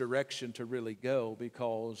which direction to really go,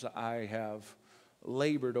 because I have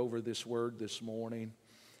labored over this word this morning,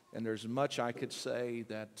 and there's much I could say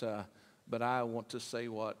but I want to say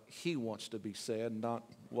what he wants to be said, not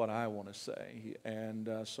what I want to say. And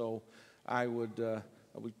so I would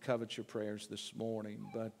covet your prayers this morning.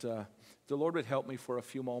 But the Lord would help me for a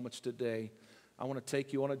few moments today. I want to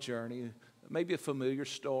take you on a journey, maybe a familiar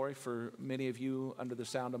story for many of you under the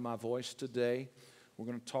sound of my voice today. We're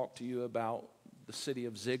going to talk to you about the city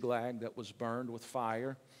of Ziklag that was burned with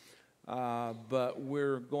fire. But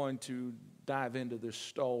we're going to dive into this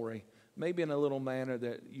story, maybe in a little manner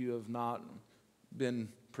that you have not been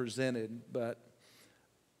presented. But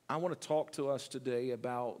I want to talk to us today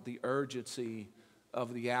about the urgency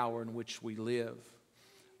of the hour in which we live.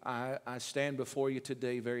 I stand before you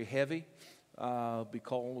today very heavy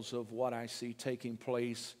because of what I see taking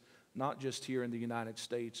place, not just here in the United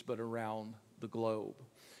States, but around the globe.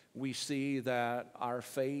 We see that our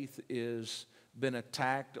faith is been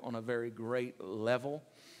attacked on a very great level.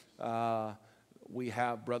 We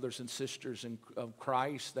have brothers and sisters of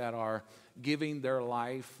Christ that are giving their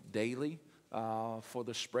life daily for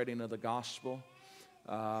the spreading of the gospel.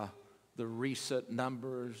 The recent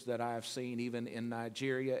numbers that I have seen, even in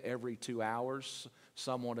Nigeria, every 2 hours,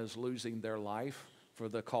 someone is losing their life for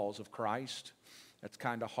the cause of Christ. That's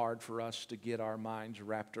kind of hard for us to get our minds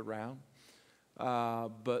wrapped around.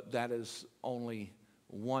 but that is only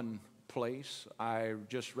one place. I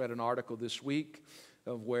just read an article this week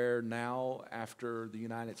of where now, after the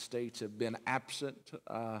United States have been absent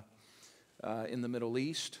in the Middle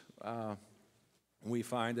East, we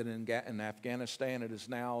find that in Afghanistan it is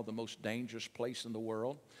now the most dangerous place in the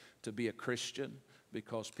world to be a Christian,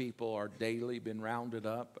 because people are daily being rounded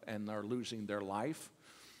up and are losing their life.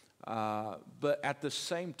 But at the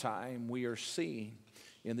same time, we are seeing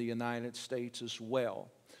in the United States as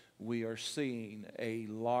well, we are seeing a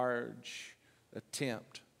large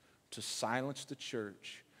attempt to silence the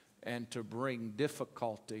church and to bring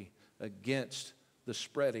difficulty against the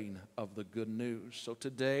spreading of the good news. So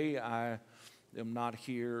today I am not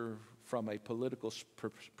here from a political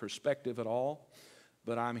perspective at all,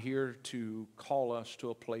 but I'm here to call us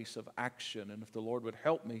to a place of action. And if the Lord would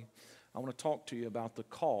help me, I want to talk to you about the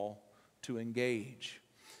call to engage.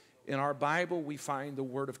 In our Bible, we find the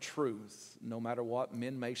word of truth, no matter what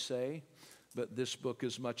men may say, but this book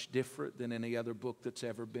is much different than any other book that's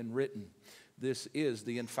ever been written. This is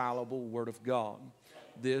the infallible word of God.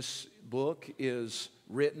 This book is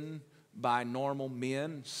written by normal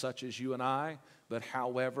men such as you and I, but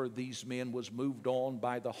however, these men was moved on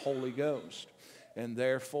by the Holy Ghost. And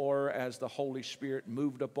therefore, as the Holy Spirit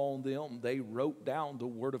moved upon them, they wrote down the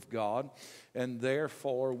Word of God. And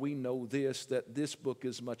therefore, we know this, that this book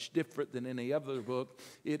is much different than any other book.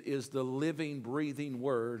 It is the living, breathing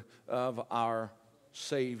Word of our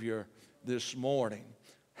Savior this morning.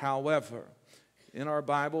 However, in our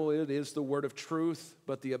Bible, it is the word of truth,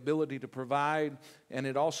 but the ability to provide, and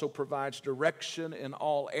it also provides direction in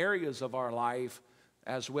all areas of our life,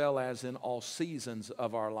 as well as in all seasons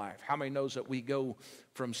of our life. How many knows that we go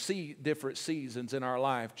from different seasons in our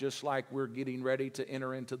life, just like we're getting ready to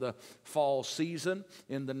enter into the fall season?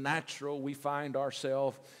 In the natural, we find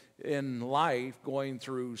ourselves in life going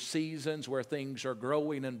through seasons where things are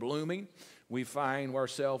growing and blooming. We find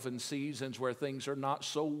ourselves in seasons where things are not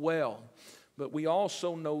so well. But we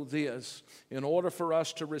also know this: in order for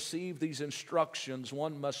us to receive these instructions,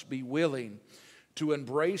 one must be willing to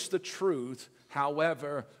embrace the truth.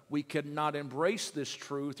 However, we cannot embrace this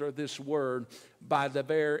truth or this word by the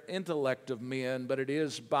bare intellect of men, but it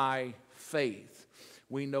is by faith.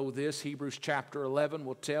 We know this. Hebrews chapter 11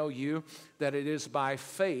 will tell you that it is by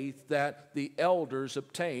faith that the elders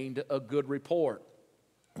obtained a good report.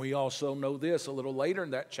 We also know this a little later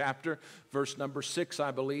in that chapter, verse number 6,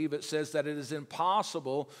 I believe, it says that it is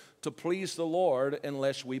impossible to please the Lord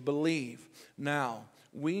unless we believe. Now,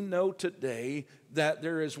 we know today that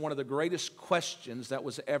there is one of the greatest questions that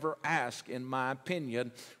was ever asked, in my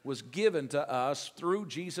opinion, was given to us through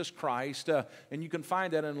Jesus Christ. And you can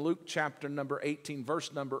find that in Luke chapter number 18,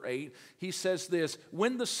 verse number 8. He says this: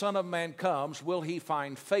 when the Son of Man comes, will he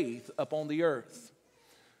find faith upon the earth?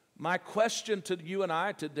 My question to you and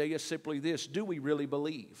I today is simply this: do we really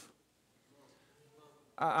believe?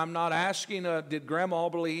 I'm not asking, did grandma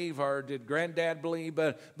believe or did granddad believe,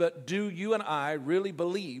 but do you and I really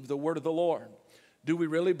believe the word of the Lord? Do we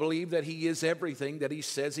really believe that he is everything that he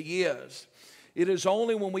says he is? It is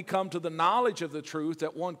only when we come to the knowledge of the truth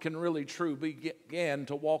that one can really truly begin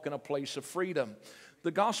to walk in a place of freedom.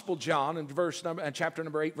 The Gospel John in chapter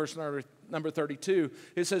number 8, verse number 32,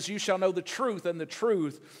 it says, you shall know the truth, and the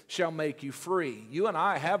truth shall make you free. You and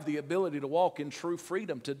I have the ability to walk in true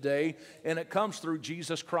freedom today, and it comes through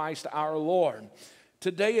Jesus Christ our Lord.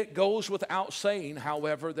 Today it goes without saying,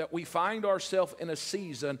 however, that we find ourselves in a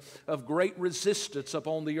season of great resistance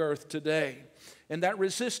upon the earth today. And that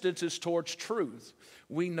resistance is towards truth.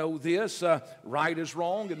 We know this, right is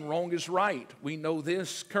wrong and wrong is right. We know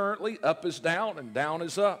this currently, up is down and down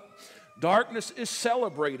is up. Darkness is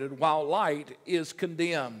celebrated while light is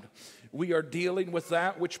condemned. We are dealing with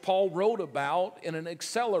that which Paul wrote about in an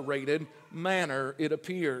accelerated manner, it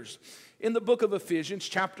appears. In the book of Ephesians,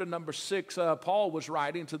 chapter number 6, Paul was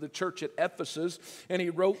writing to the church at Ephesus, and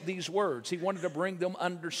he wrote these words. He wanted to bring them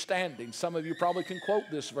understanding. Some of you probably can quote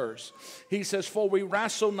this verse. He says, for we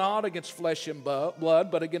wrestle not against flesh and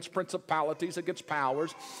blood, but against principalities, against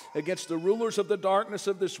powers, against the rulers of the darkness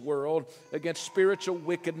of this world, against spiritual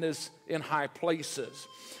wickedness in high places.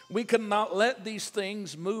 We cannot let these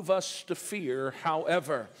things move us to fear.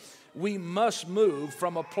 However, we must move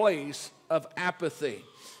from a place of apathy.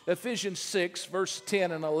 Ephesians 6, verse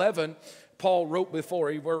 10 and 11, Paul wrote before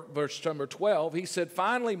he wrote verse number 12, he said,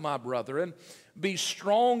 finally, my brethren, be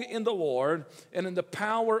strong in the Lord and in the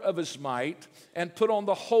power of his might, and put on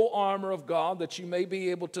the whole armor of God, that you may be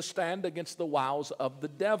able to stand against the wiles of the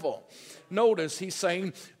devil. Notice he's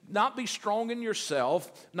saying, not be strong in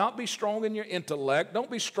yourself, not be strong in your intellect,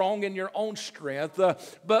 don't be strong in your own strength,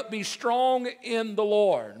 but be strong in the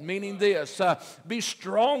Lord. Meaning this, be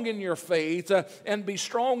strong in your faith and be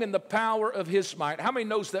strong in the power of His might. How many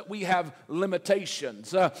knows that we have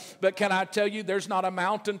limitations? But can I tell you, there's not a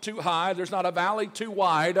mountain too high, there's not a valley too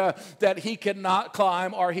wide that He cannot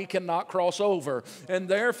climb or He cannot cross over. And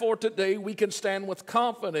therefore today we can stand with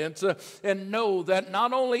confidence and know that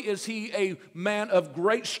not only is He a man of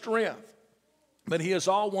great strength, but He is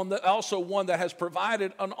also one that has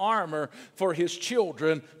provided an armor for His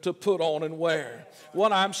children to put on and wear.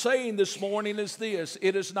 What I'm saying this morning is this: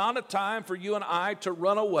 it is not a time for you and I to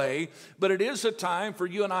run away, but it is a time for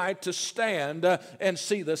you and I to stand and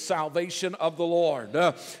see the salvation of the Lord.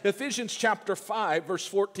 Ephesians chapter 5, verse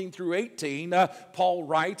 14 through 18, Paul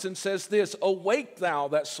writes and says this: Awake thou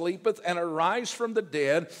that sleepeth, and arise from the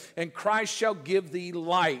dead, and Christ shall give thee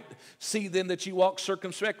light. See then that ye walk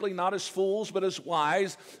circumspectly, not as fools, but as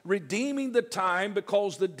wise, redeeming the time,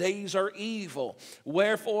 because the days are evil.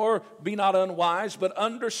 Wherefore be not unwise, but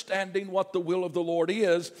understanding what the will of the Lord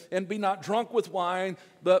is, and be not drunk with wine,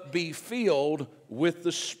 but be filled with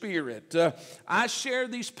the Spirit. I share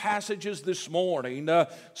these passages this morning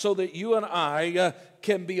so that you and I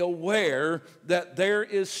can be aware that there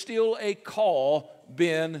is still a call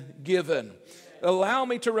been given. Allow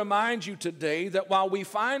me to remind you today that while we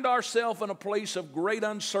find ourselves in a place of great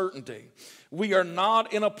uncertainty, we are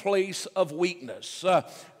not in a place of weakness.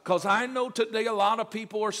 Because I know today a lot of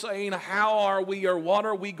people are saying, how are we, or what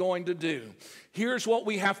are we going to do? Here's what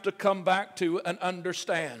we have to come back to and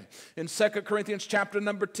understand. In 2 Corinthians chapter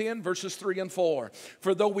number 10, verses 3 and 4.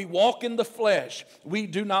 For though we walk in the flesh, we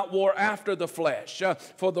do not war after the flesh.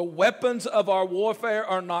 For the weapons of our warfare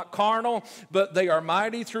are not carnal, but they are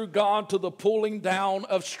mighty through God to the pulling down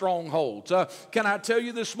of strongholds. Can I tell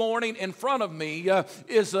you this morning, in front of me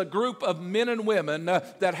is a group of men and women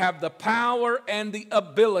that have the power and the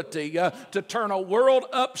ability to turn a world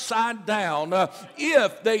upside down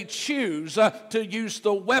if they choose to use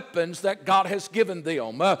the weapons that God has given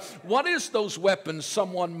them. What is those weapons,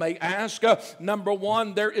 someone may ask? Number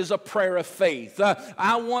one, there is a prayer of faith.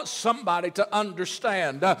 I want somebody to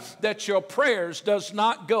understand that your prayers does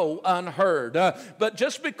not go unheard. But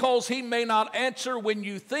just because He may not answer when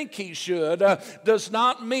you think He should does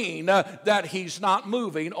not mean that He's not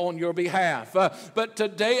moving on your behalf. But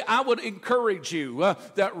today I would encourage you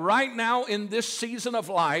that right now in this season of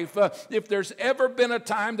life, if there's ever been a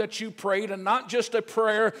time that you prayed, and not just a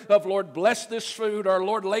prayer of Lord bless this food, or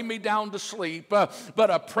Lord lay me down to sleep, but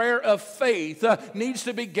a prayer of faith needs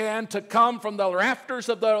to begin to come from the rafters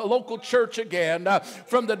of the local church again,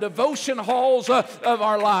 from the devotion halls of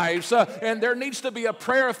our lives, and there needs to be a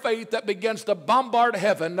prayer of faith that begins to bombard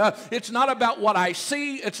heaven. It's not about what I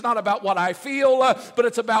see, it's not about what I feel, but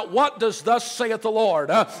it's about what does thus saith the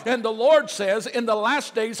Lord. And the Lord says, in the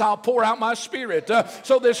last days I'll pour out my Spirit.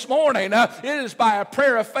 So this morning, it is by a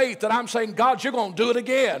prayer of faith that I'm saying, God, you're going to do it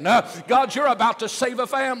again. God, you're about to save a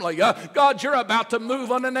family. God, you're about to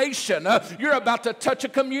move on a nation. You're about to touch a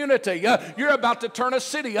community. You're about to turn a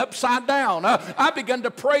city upside down. I begin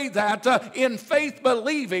to pray that in faith,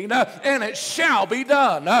 believing, and it shall be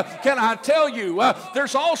done. Can I tell you,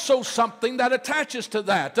 there's also something that attaches to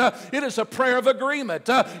that. It is a prayer of agreement.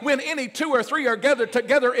 When any two or three are gathered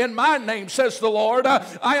together in my name, says the Lord,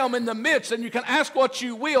 I am in the midst, and you can ask what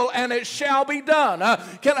you will, and it shall be done.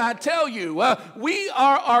 Can I tell you, we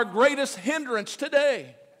are our greatest hindrance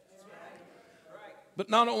today. But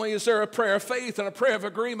not only is there a prayer of faith and a prayer of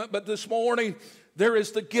agreement, but this morning there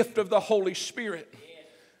is the gift of the Holy Spirit.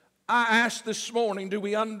 I asked this morning, do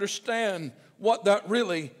we understand what that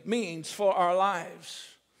really means for our lives?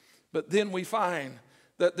 But then we find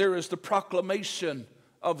that there is the proclamation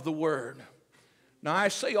of the Word. Now I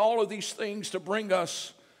say all of these things to bring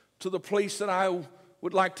us to the place that I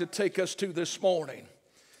would like to take us to this morning.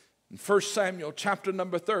 In 1 Samuel chapter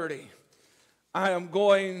number 30, I am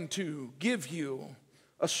going to give you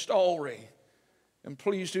a story. And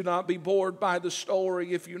please do not be bored by the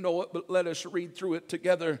story if you know it, but let us read through it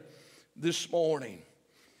together this morning.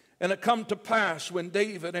 And it come to pass when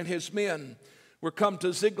David and his men were come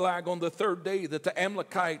to Ziklag on the third day that the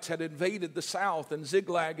Amalekites had invaded the south and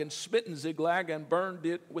Ziklag, and smitten Ziklag and burned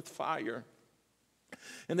it with fire.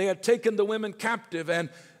 And they had taken the women captive and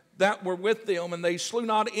that were with them, and they slew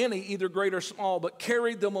not any, either great or small, but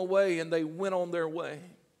carried them away, and they went on their way.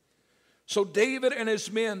 So David and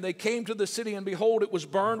his men, they came to the city, and behold, it was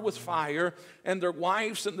burned with fire, and their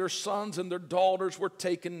wives and their sons and their daughters were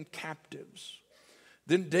taken captives.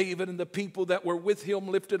 Then David and the people that were with him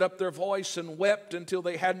lifted up their voice and wept until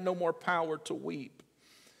they had no more power to weep.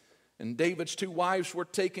 And David's 2 wives were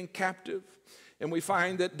taken captive. And we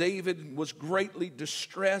find that David was greatly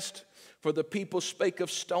distressed, for the people spake of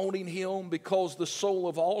stoning him, because the soul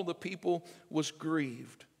of all the people was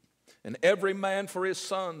grieved. And every man for his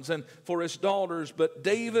sons and for his daughters. But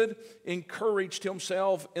David encouraged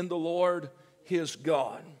himself in the Lord his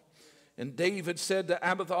God. And David said to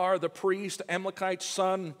Abiathar the priest, Amalekite's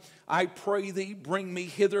son, I pray thee, bring me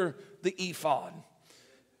hither the ephod.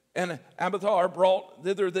 And Abiathar brought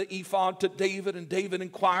thither the ephod to David, and David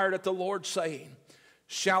inquired at the Lord, saying,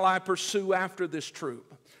 shall I pursue after this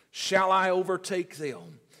troop? Shall I overtake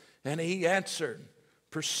them? And he answered,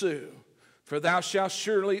 pursue, for thou shalt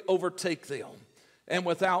surely overtake them, and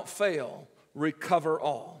without fail recover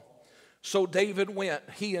all. So David went,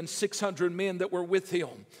 he and 600 men that were with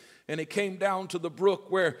him, and he came down to the brook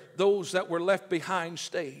where those that were left behind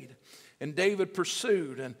stayed. And David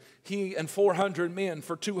pursued, and he and 400 men,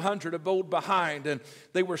 for 200 abode behind, and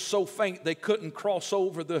they were so faint they couldn't cross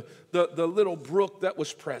over the little brook that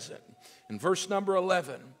was present. In verse number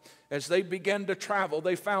 11, as they began to travel,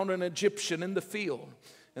 they found an Egyptian in the field,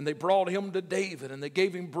 and they brought him to David, and they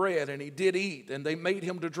gave him bread, and he did eat, and they made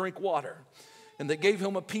him to drink water. And they gave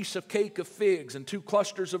him a piece of cake of figs and 2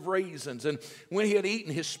 clusters of raisins. And when he had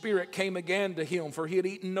eaten, his spirit came again to him, for he had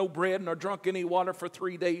eaten no bread nor drunk any water for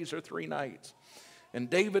 3 days or 3 nights. And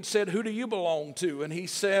David said, who do you belong to? And he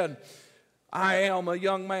said, I am a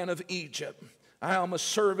young man of Egypt. I am a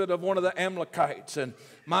servant of one of the Amalekites. And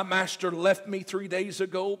my master left me 3 days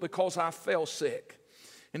ago because I fell sick.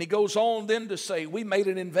 And he goes on then to say, we made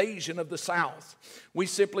an invasion of the south. We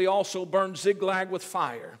simply also burned Ziklag with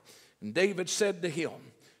fire. And David said to him,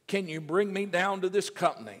 can you bring me down to this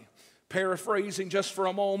company? Paraphrasing just for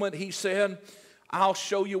a moment, he said, I'll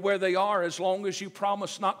show you where they are as long as you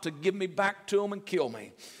promise not to give me back to them and kill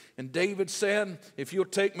me. And David said, if you'll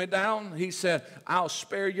take me down, he said, I'll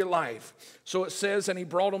spare your life. So it says, and he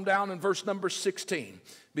brought them down in verse number 16.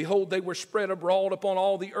 Behold, they were spread abroad upon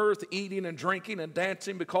all the earth, eating and drinking and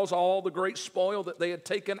dancing, because of all the great spoil that they had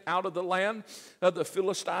taken out of the land of the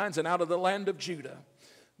Philistines and out of the land of Judah.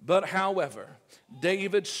 But however,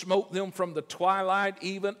 David smote them from the twilight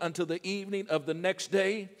even until the evening of the next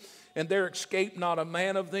day, and there escaped not a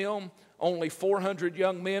man of them, only 400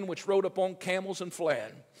 young men which rode upon camels and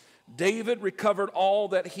fled. David recovered all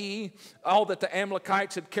that the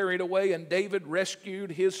Amalekites had carried away, and David rescued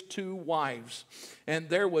his 2 wives. And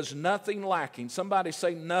there was nothing lacking. Somebody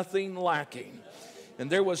say nothing lacking. And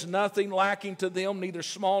there was nothing lacking to them, neither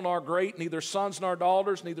small nor great, neither sons nor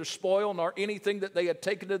daughters, neither spoil nor anything that they had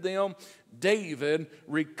taken to them. David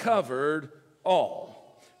recovered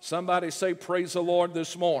all. Somebody say praise the Lord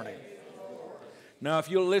this morning. Now, if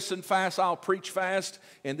you'll listen fast, I'll preach fast,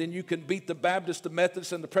 and then you can beat the Baptist, the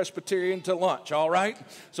Methodist, and the Presbyterian to lunch, all right?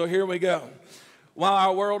 So here we go. While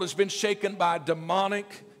our world has been shaken by demonic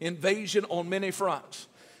invasion on many fronts,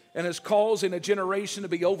 and is causing a generation to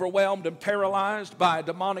be overwhelmed and paralyzed by a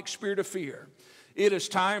demonic spirit of fear, it is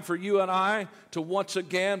time for you and I to once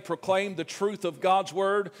again proclaim the truth of God's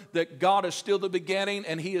word, that God is still the beginning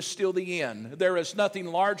and he is still the end. There is nothing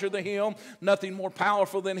larger than him, nothing more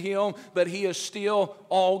powerful than him, but he is still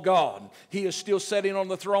all God. He is still sitting on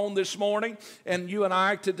the throne this morning, and you and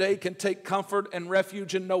I today can take comfort and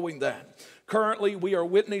refuge in knowing that. Currently, we are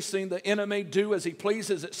witnessing the enemy do as he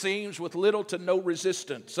pleases, it seems, with little to no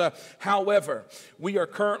resistance. However, we are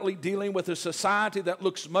currently dealing with a society that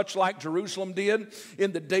looks much like Jerusalem did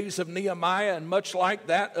in the days of Nehemiah, and much like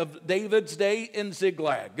that of David's day in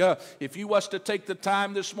Ziklag. If you was to take the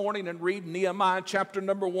time this morning and read Nehemiah chapter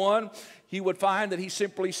number 1, he would find that he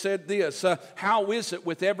simply said this, how is it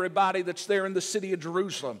with everybody that's there in the city of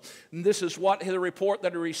Jerusalem? And this is what the report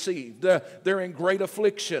that he received. They're in great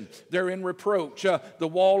affliction. They're in reproach. The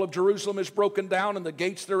wall of Jerusalem is broken down, and the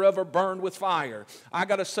gates thereof are burned with fire. I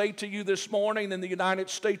got to say to you this morning, in the United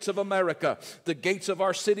States of America, the gates of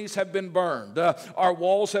our cities have been burned. Our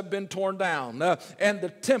walls have been torn down. And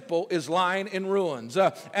the temple is lying in ruins.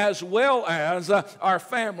 As well as our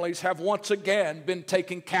families have once again been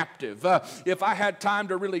taken captive. If I had time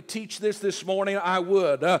to really teach this morning, I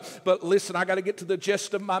would. But listen, I got to get to the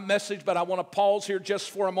gist of my message, but I want to pause here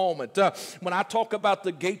just for a moment. When I talk about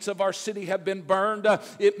the gates of our city have been burned,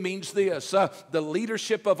 it means this. The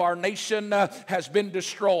leadership of our nation has been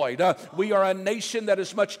destroyed. We are a nation that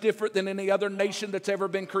is much different than any other nation that's ever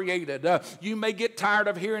been created. You may get tired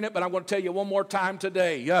of hearing it, but I'm going to tell you one more time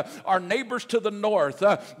today. Our neighbors to the north,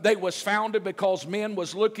 they was founded because men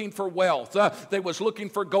was looking for wealth. They was looking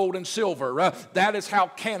for gold and silver. silver. That is how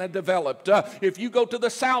Canada developed. If you go to the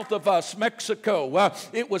south of us, Mexico,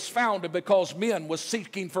 it was founded because men was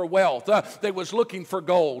seeking for wealth. They was looking for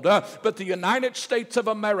gold. But the United States of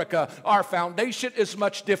America, our foundation is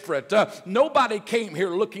much different. Nobody came here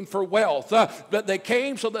looking for wealth, but they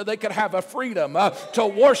came so that they could have a freedom to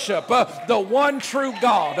worship the one true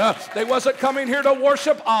God. They wasn't coming here to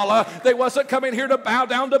worship Allah. They wasn't coming here to bow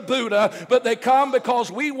down to Buddha, but they come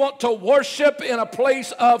because we want to worship in a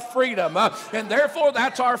place of freedom. And therefore,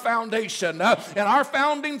 that's our foundation. And our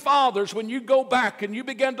founding fathers, when you go back and you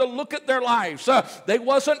begin to look at their lives, they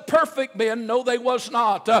wasn't perfect men. No, they was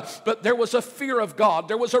not. But there was a fear of God.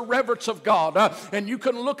 There was a reverence of God. And you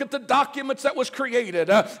can look at the documents that was created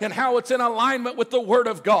and how it's in alignment with the Word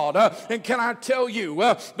of God. And can I tell you,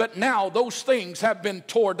 but now those things have been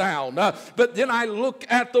torn down. But then I look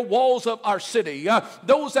at the walls of our city.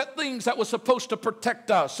 Those things that were supposed to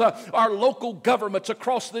protect us, our local governments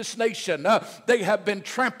across this nation, they have been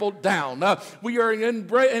trampled down. We are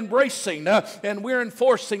embracing and we're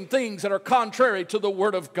enforcing things that are contrary to the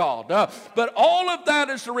Word of God. But all of that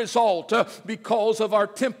is the result because of our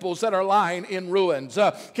temples that are lying in ruins.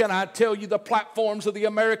 Can I tell you, the platforms of the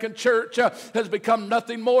American church has become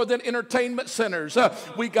nothing more than entertainment centers.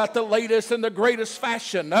 We got the latest and the greatest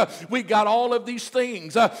fashion. We got all of these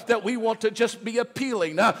things that we want to just be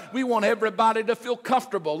appealing. We want everybody to feel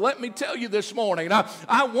comfortable. Let me tell you this morning,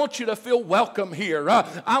 I want you to feel welcome here.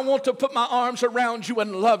 I want to put my arms around you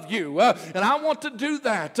and love you. And I want to do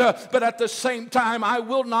that. But at the same time, I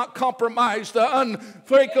will not compromise the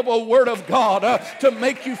unbreakable Word of God to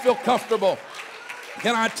make you feel comfortable.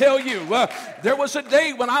 Can I tell you, there was a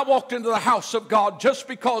day when I walked into the house of God. Just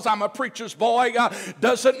because I'm a preacher's boy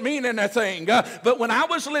doesn't mean anything. But when I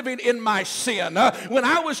was living in my sin, when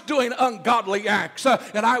I was doing ungodly acts,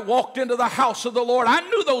 and I walked into the house of the Lord, I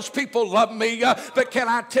knew those people loved me. But can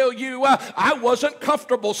I tell you, I wasn't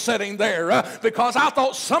comfortable sitting there because I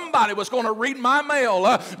thought somebody was going to read my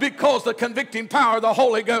mail because the convicting power of the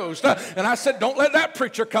Holy Ghost. And I said, don't let that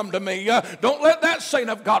preacher come to me. Don't let that saint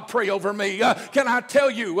of God pray over me. Can I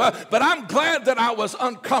tell you, but I'm glad that I was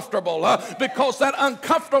uncomfortable because that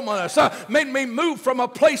uncomfortableness made me move from a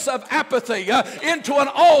place of apathy into an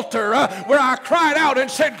altar where I cried out and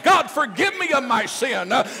said, God, forgive me of my sin.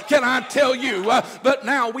 Can I tell you, but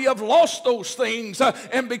now we have lost those things,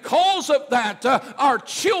 and because of that, our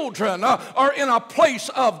children are in a place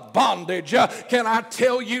of bondage. Can I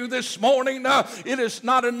tell you this morning, it is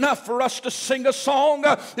not enough for us to sing a song.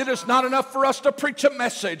 It is not enough for us to preach a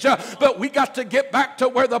message, but we got to get back to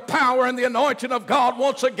where the power and the anointing of God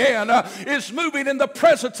once again is moving in the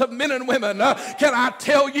presence of men and women. Can I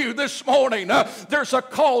tell you this morning, there's a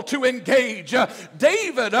call to engage.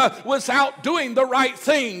 David was out doing the right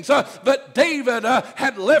things, but David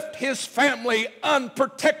had left his family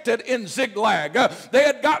unprotected in Ziklag. They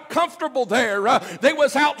had got comfortable there. They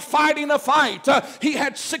was out fighting a fight. He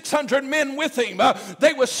had 600 men with him.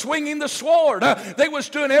 They was swinging the sword. They was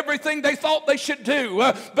doing everything they thought they should do,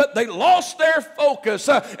 but they lost their focus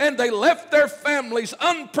and they left their families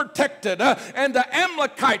unprotected, and the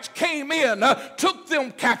Amalekites came in, took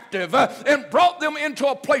them captive, and brought them into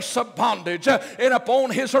a place of bondage. And upon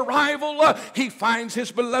his arrival, he finds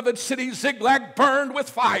his beloved city Ziklag burned with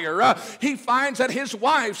fire. He finds that his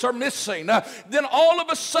wives are missing. Then all of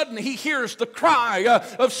a sudden he hears the cry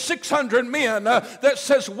of 600 men that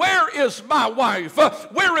says, where is my wife?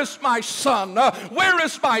 Where is my son? Where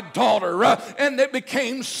is my daughter? And it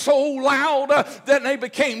became so loud that they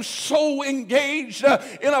became so engaged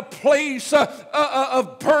in a place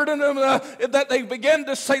of burden that they began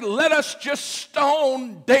to say, let us just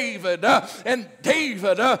stone David. And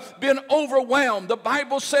David been overwhelmed. The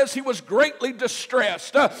Bible says he was greatly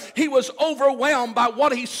distressed. He was overwhelmed by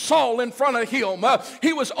what he saw in front of him.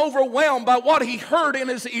 He was overwhelmed by what he heard in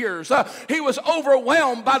his ears. He was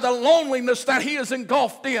overwhelmed by the loneliness that he is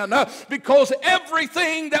engulfed in because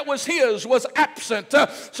everything that was his was absent.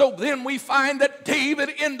 So then we find that David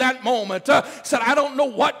in that moment said, I don't know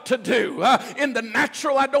what to do. In the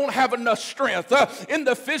natural, I don't have enough strength. In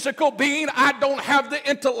the physical being, I don't have the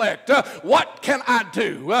intellect. What can I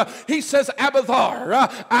do? He says, Abiathar,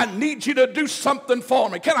 I need you to do something for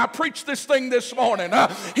me. Can I preach this thing this morning?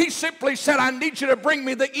 He simply said, I need you to bring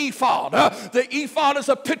me the ephod. The ephod is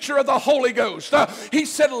a picture of the Holy Ghost. He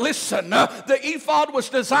said, listen, the ephod was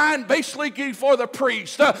designed basically for the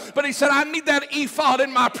priest, but he said, I need that ephod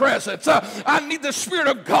in my presence. I need the Spirit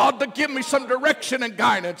of God to give me some direction and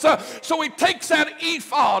guidance. So he takes that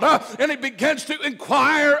ephod and he begins to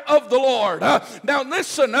inquire of the Lord. Now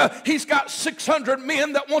listen, he's got 600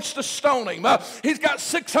 men that wants to stone him. He's got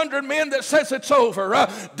 600 men that says it's over.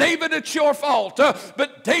 David, it's your fault.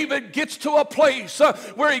 But David gets to a place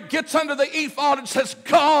where he gets under the ephod and says,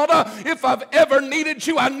 God, if I've ever needed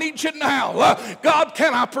you, I need you now. God,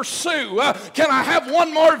 can I pursue? Can I have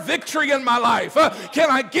one more victory in my life?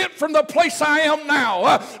 Can I get from the place I am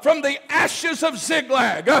now, from the ashes of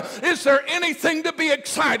Ziklag? Is there anything to be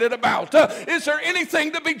excited about? Is there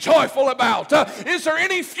anything to be joyful about? Is there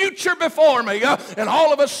any future before me? And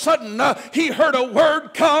all of a sudden, he heard a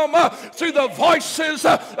word come through the voices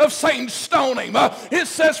of saying, stone him. It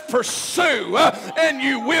says, pursue, and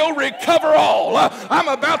you will recover all. I'm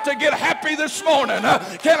about to get happy this morning.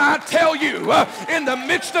 Can I tell you, in the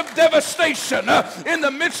midst of devastation, in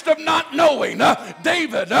the midst of not knowing,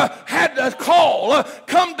 David had a call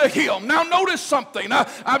come to him. Now notice something.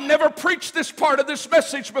 I've never preached this part of this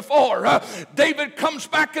message before. David comes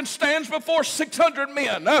back and stands before 600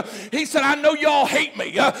 men. He said, I know y'all hate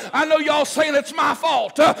me. I know y'all saying it's my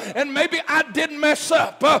fault. And maybe I did mess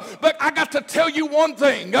up. But I got to tell you one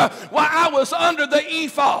thing. While I was under the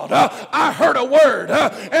ephod, I heard a word.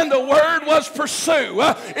 And the word was pursue.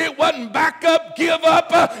 It wasn't back up, give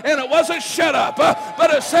up, and it wasn't shut up.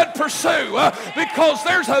 But it said pursue. Because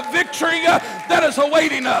there's a victory that is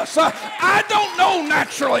awaiting us. I don't know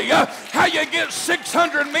naturally how you get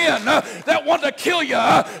 600 men that want to kill you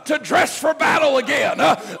to dress for battle again,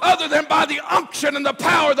 other than by the unction and the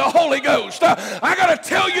power of the Holy Ghost. I got to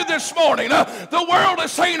tell you this morning, the world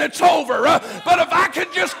is saying it's over, but if I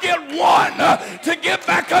could just get one to get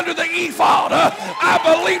back under the ephod, I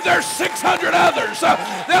believe there's 600 others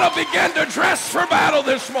that'll begin to dress for battle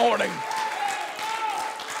this morning.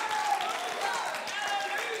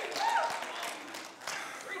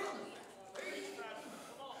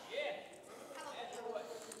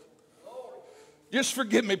 Just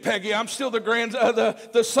forgive me, Peggy. I'm still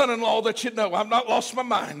the son-in-law that you know. I've not lost my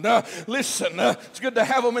mind. Listen, it's good to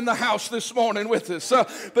have them in the house this morning with us.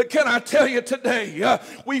 But can I tell you today,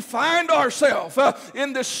 we find ourselves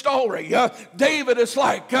in this story. David is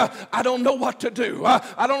like, I don't know what to do.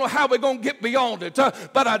 I don't know how we're going to get beyond it.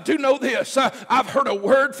 But I do know this. I've heard a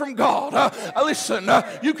word from God. Listen,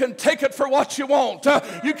 you can take it for what you want.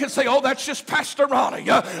 You can say, oh, that's just Pastor Ronnie.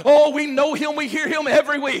 Oh, we know him. We hear him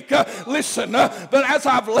every week. Listen, but as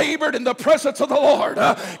I've labored in the presence of the Lord,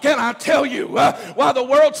 can I tell you, while the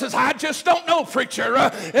world says, I just don't know, preacher,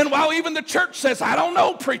 and while even the church says, I don't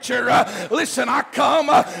know, preacher, listen, I come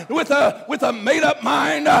with a made-up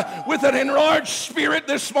mind, with an enlarged spirit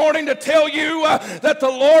this morning to tell you that the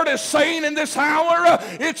Lord is saying in this hour,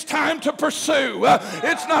 it's time to pursue.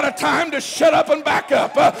 It's not a time to shut up and back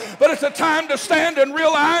up, but it's a time to stand and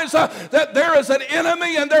realize that there is an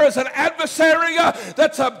enemy and there is an adversary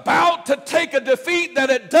that's about to take a defeat that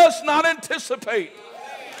it does not anticipate.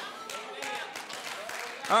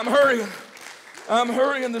 I'm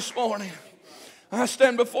hurrying this morning. I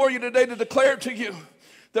stand before you today to declare to you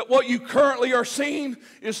that what you currently are seeing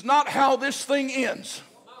is not how this thing ends.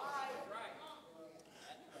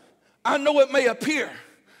 I know it may appear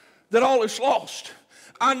that all is lost.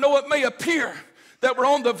 I know it may appear that we're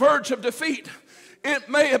on the verge of defeat. It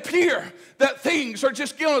may appear that things are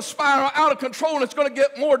just going to spiral out of control and it's going to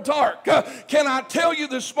get more dark. Can I tell you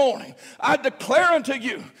this morning, I declare unto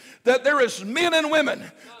you that there is men and women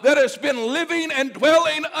that has been living and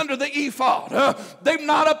dwelling under the ephod. They're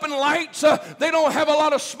not up in lights. They don't have a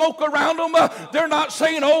lot of smoke around them. They're not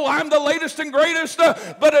saying, oh, I'm the latest and greatest.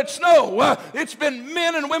 But it's been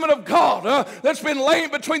men and women of God that's been laying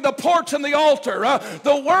between the porch and the altar.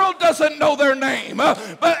 The world doesn't know their name.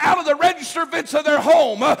 But out of the register vents of their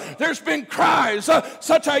home, there's been cries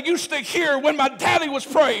such I used to hear when my daddy was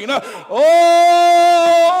praying.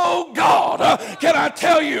 Oh, God, can I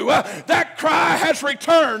tell you, that cry has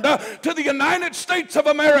returned to the United States of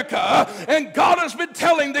America, and God has been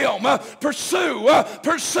telling them, pursue,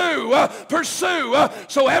 pursue, pursue.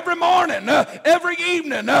 So every morning, every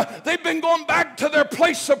evening, they've been going back to their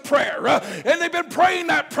place of prayer, and they've been praying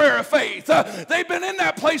that prayer of faith. They've been in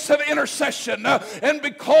that place of intercession, and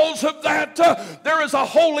because of that, there is a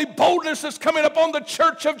holy boldness that's coming upon the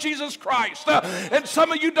church of Jesus Christ. And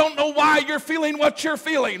some of you don't know why you're feeling what you're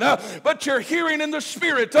feeling, but you're hearing in the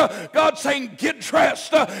Spirit God saying, get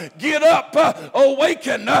dressed, get up,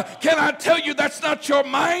 awaken. Can I tell you that's not your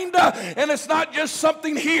mind, and it's not just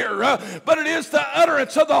something here, but it is the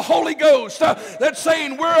utterance of the Holy Ghost that's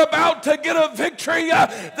saying we're about to get a victory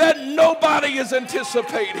that nobody is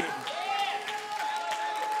anticipating.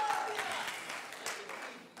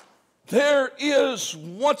 There is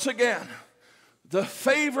once again the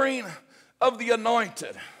favoring of the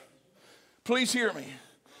anointed. Please hear me.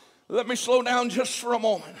 Let me slow down just for a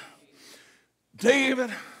moment. David,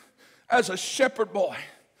 as a shepherd boy,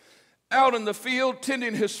 out in the field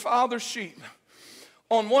tending his father's sheep,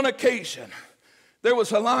 on one occasion there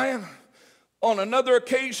was a lion, on another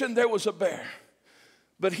occasion there was a bear.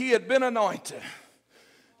 But he had been anointed,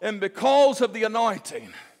 and because of the anointing,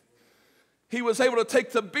 he was able to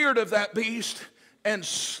take the beard of that beast and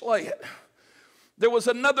slay it. There was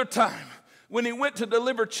another time when he went to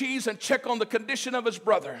deliver cheese and check on the condition of his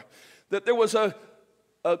brother, that there was a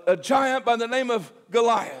giant by the name of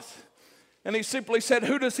Goliath. And he simply said,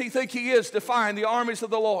 who does he think he is, defying the armies of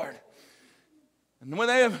the Lord? And when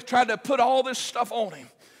they tried to put all this stuff on him,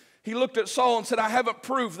 he looked at Saul and said, I haven't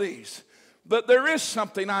proved these, but there is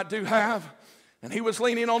something I do have. And he was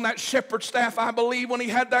leaning on that shepherd's staff, I believe, when he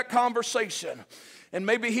had that conversation. And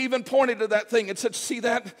maybe he even pointed to that thing and said, see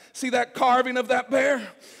that carving of that bear?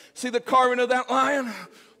 See the carving of that lion?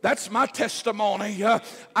 That's my testimony.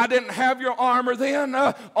 I didn't have your armor then.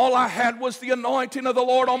 All I had was the anointing of the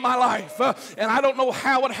Lord on my life. And I don't know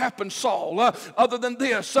how it happened, Saul, other than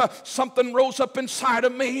this. Something rose up inside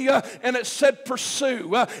of me and it said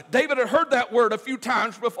pursue. David had heard that word a few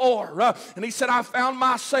times before. And he said, I found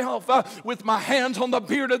myself with my hands on the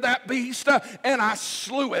beard of that beast and I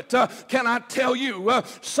slew it. Can I tell you,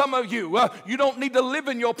 some of you, you don't need to live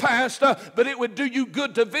in your past, but it would do you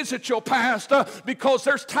good to visit your past because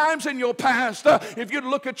there's times in your past, if you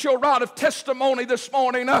look at your rod of testimony this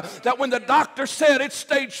morning, that when the doctor said it's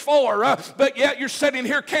stage 4, but yet you're sitting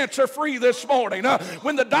here cancer-free this morning.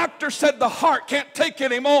 When the doctor said the heart can't take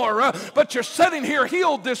anymore, but you're sitting here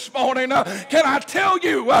healed this morning. Can I tell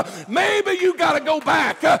you, maybe you got to go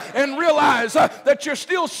back and realize that you're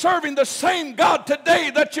still serving the same God today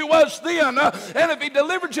that you was then. And if he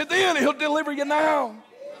delivered you then, he'll deliver you now.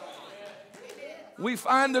 We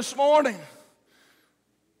find this morning,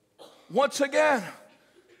 once again,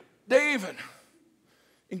 David,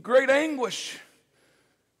 in great anguish,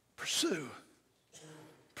 pursue.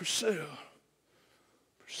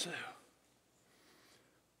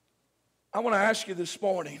 I want to ask you this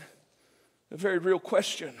morning a very real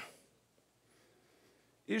question.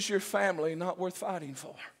 Is your family not worth fighting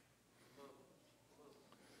for?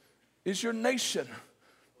 Is your nation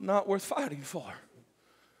not worth fighting for?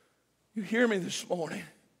 You hear me this morning?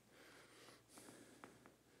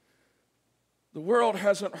 The world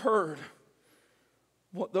hasn't heard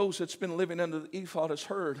what those that's been living under the ephod has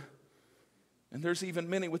heard. And there's even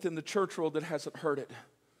many within the church world that hasn't heard it.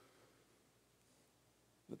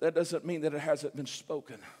 But that doesn't mean that it hasn't been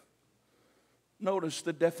spoken. Notice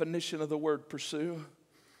the definition of the word pursue.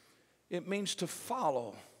 It means to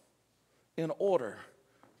follow in order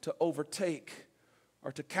to overtake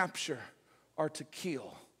or to capture or to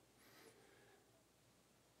kill.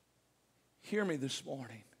 Hear me this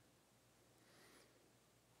morning.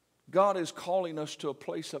 God is calling us to a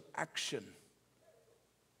place of action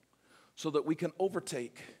so that we can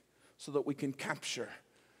overtake, so that we can capture,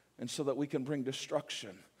 and so that we can bring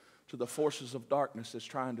destruction to the forces of darkness that's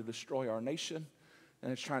trying to destroy our nation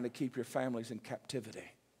and it's trying to keep your families in captivity.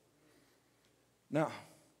 Now,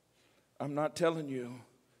 I'm not telling you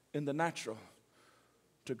in the natural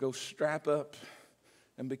to go strap up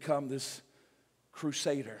and become this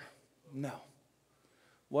crusader. No.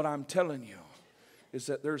 What I'm telling you is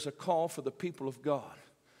that there's a call for the people of God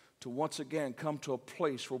to once again come to a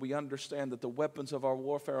place where we understand that the weapons of our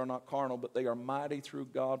warfare are not carnal, but they are mighty through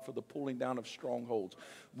God for the pulling down of strongholds.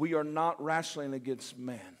 We are not wrestling against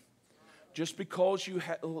man. Just because you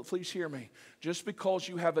please hear me, just because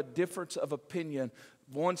you have a difference of opinion,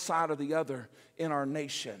 one side or the other in our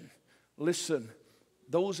nation, listen,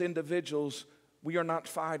 those individuals, we are not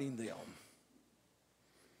fighting them.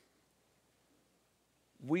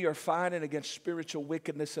 We are fighting against spiritual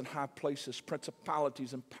wickedness in high places,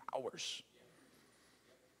 principalities and powers.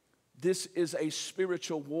 This is a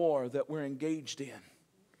spiritual war that we're engaged in.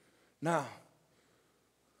 Now,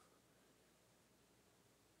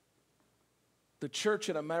 the church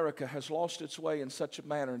in America has lost its way in such a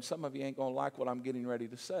manner, and some of you ain't going to like what I'm getting ready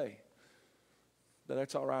to say. But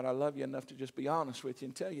that's all right. I love you enough to just be honest with you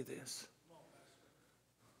and tell you this.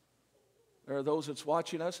 There are those that's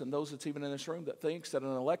watching us and those that's even in this room that thinks that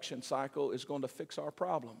an election cycle is going to fix our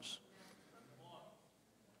problems.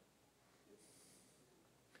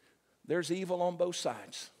 There's evil on both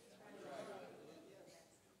sides.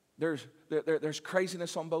 There's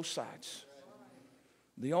craziness on both sides.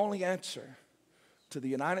 The only answer to the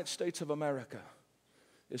United States of America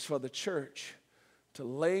is for the church to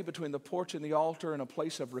lay between the porch and the altar in a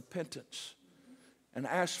place of repentance and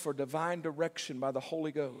ask for divine direction by the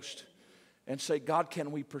Holy Ghost and say, God,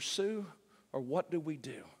 can we pursue, or what do we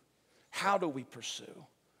do? How do we pursue?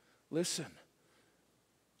 Listen,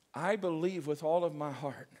 I believe with all of my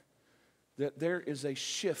heart that there is a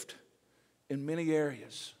shift in many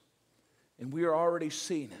areas, and we are already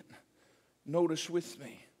seeing it. Notice with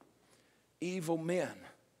me, evil men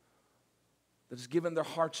that has given their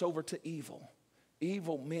hearts over to evil.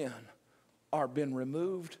 Evil men are being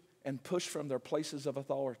removed and pushed from their places of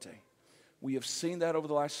authority. We have seen that over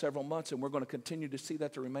the last several months, and we're going to continue to see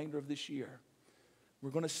that the remainder of this year.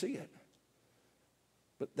 We're going to see it.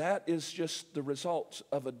 But that is just the results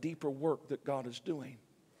of a deeper work that God is doing.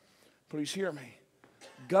 Please hear me.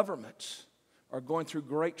 Governments are going through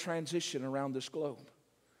great transition around this globe.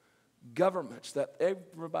 Governments that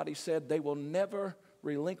everybody said they will never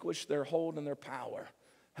relinquish their hold and their power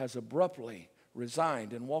has abruptly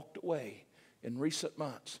resigned and walked away in recent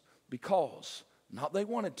months because, not they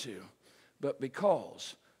wanted to, but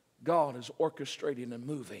because God is orchestrating and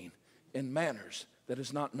moving in manners that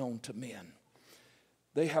is not known to men.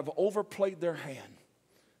 They have overplayed their hand.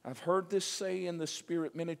 I've heard this say in the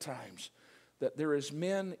Spirit many times, that there is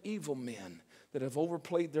men, evil men, that have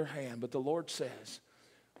overplayed their hand. But the Lord says,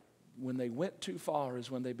 when they went too far is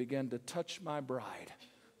when they began to touch my bride,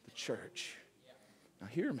 the church. Now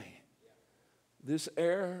hear me. This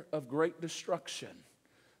era of great destruction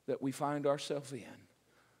that we find ourselves in,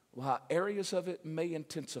 while areas of it may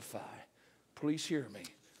intensify, please hear me.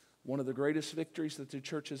 One of the greatest victories that the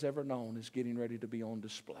church has ever known is getting ready to be on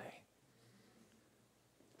display.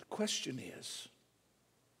 The question is,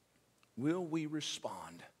 will we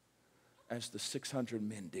respond as the 600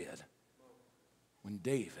 men did when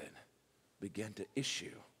David began to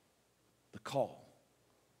issue the call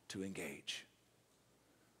to engage?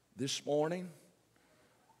 This morning,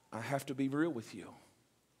 I have to be real with you.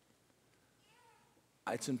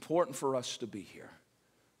 It's important for us to be here.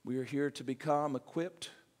 We are here to become equipped.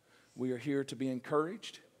 We are here to be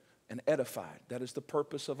encouraged and edified. That is the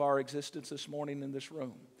purpose of our existence this morning in this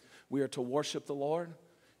room. We are to worship the Lord.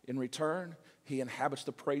 In return, He inhabits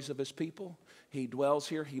the praise of His people. He dwells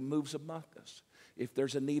here. He moves among us. If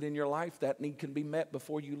there's a need in your life, that need can be met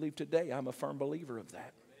before you leave today. I'm a firm believer of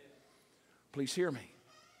that. Please hear me.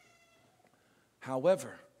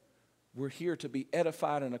 However, we're here to be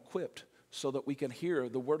edified and equipped so that we can hear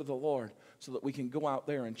the word of the Lord, so that we can go out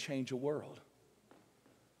there and change a world.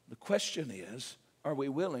 The question is, are we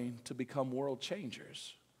willing to become world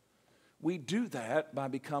changers? We do that by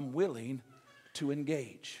becoming willing to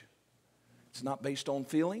engage. It's not based on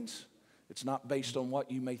feelings. It's not based on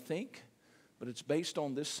what you may think, but it's based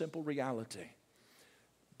on this simple reality.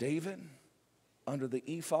 David, under the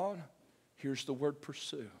ephod, here's the word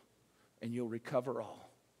pursue, and you'll recover all.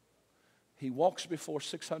 He walks before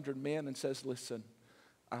 600 men and says, listen,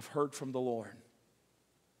 I've heard from the Lord.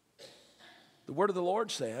 The word of the Lord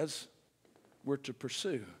says we're to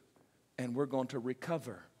pursue and we're going to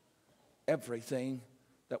recover everything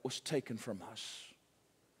that was taken from us.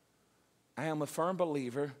 I am a firm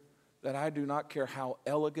believer that I do not care how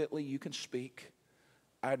elegantly you can speak.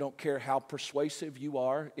 I don't care how persuasive you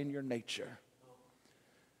are in your nature.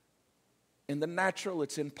 In the natural,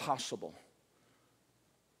 it's impossible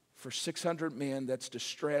for 600 men that's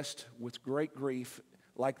distressed with great grief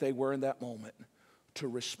like they were in that moment to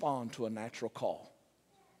respond to a natural call.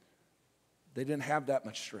 They didn't have that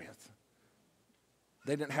much strength.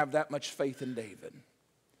 They didn't have that much faith in David.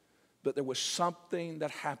 But there was something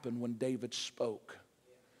that happened when David spoke.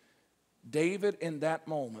 David in that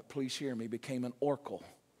moment, please hear me, became an oracle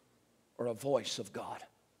or a voice of God.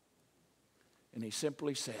 And he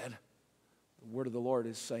simply said, the word of the Lord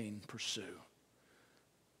is saying, pursue.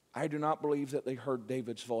 I do not believe that they heard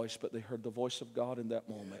David's voice, but they heard the voice of God in that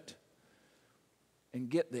moment. And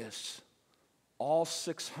get this, all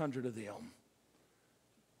 600 of them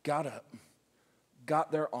got up,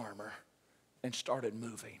 got their armor, and started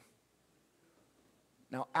moving.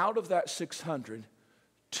 Now, out of that 600,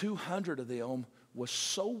 200 of them was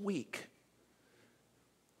so weak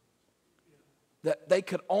that they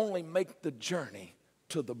could only make the journey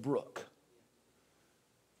to the brook.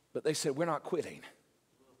 But they said, we're not quitting.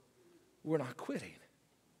 We're not quitting.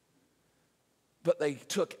 But they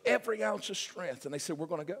took every ounce of strength and they said, we're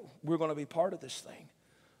going to go. We're going to be part of this thing.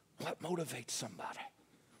 What motivates somebody?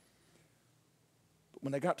 But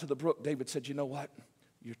when they got to the brook, David said, you know what?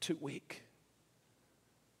 You're too weak.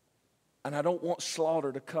 And I don't want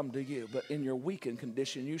slaughter to come to you, but in your weakened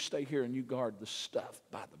condition, you stay here and you guard the stuff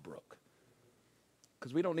by the brook.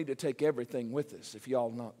 Because we don't need to take everything with us if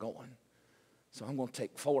y'all not going. So I'm going to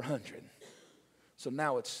take 400. So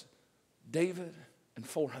now it's David and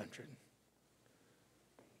 400.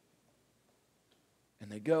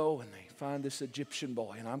 And they go and they find this Egyptian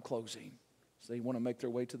boy, and I'm closing. So they want to make their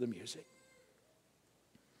way to the music.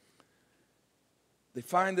 They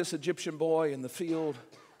find this Egyptian boy in the field.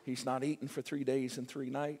 He's not eaten for 3 days and 3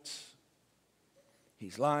 nights.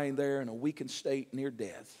 He's lying there in a weakened state near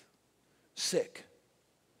death, sick.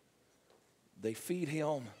 They feed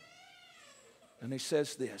him, and he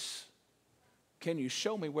says this, "Can you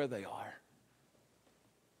show me where they are?"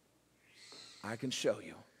 "I can show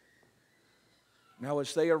you." Now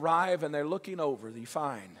as they arrive and they're looking over, they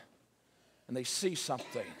find and they see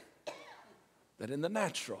something that in the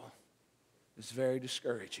natural is very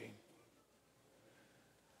discouraging.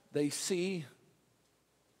 They see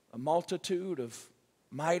a multitude of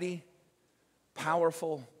mighty,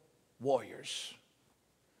 powerful warriors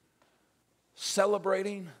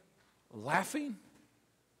celebrating, laughing,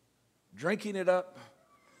 drinking it up,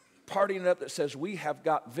 partying it up, that says, "We have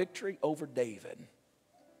got victory over David."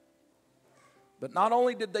 But not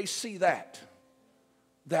only did they see that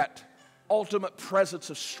ultimate presence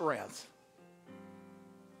of strength,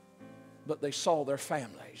 but they saw their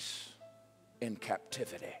families in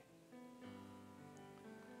captivity.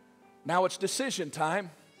 Now it's decision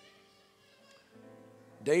time.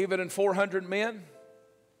 David and 400 men,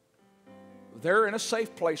 they're in a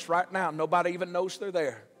safe place right now. Nobody even knows they're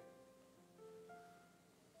there.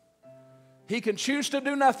 He can choose to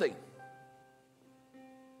do nothing.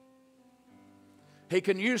 He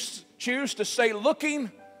can choose to stay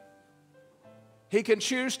looking. He can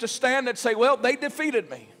choose to stand and say, "Well, they defeated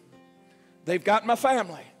me. They've got my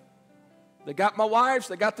family. They got my wives.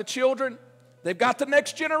 They got the children. They've got the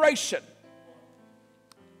next generation.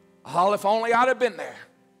 Oh, if only I'd have been there.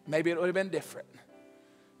 Maybe it would have been different.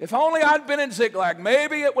 If only I'd been in Ziklag,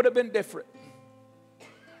 maybe it would have been different."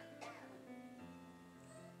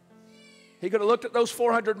 He could have looked at those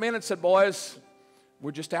 400 men and said, "Boys,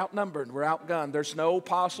 we're just outnumbered. We're outgunned. There's no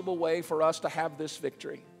possible way for us to have this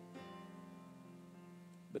victory."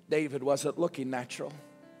 But David wasn't looking natural.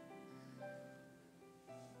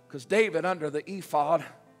 Because David, under the ephod,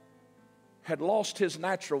 had lost his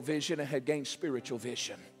natural vision and had gained spiritual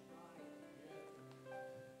vision.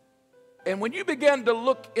 And when you begin to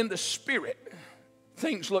look in the spirit,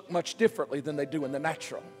 things look much differently than they do in the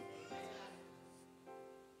natural.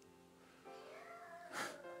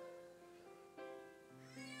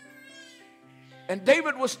 And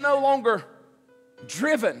David was no longer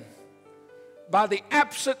driven by the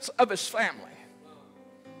absence of his family.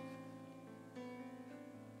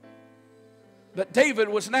 But David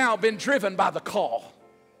was now being driven by the call.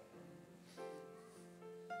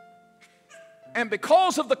 And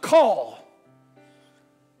because of the call,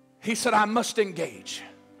 he said, "I must engage."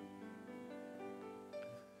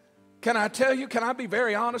 Can I tell you, can I be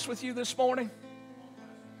very honest with you this morning?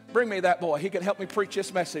 Bring me that boy. He can help me preach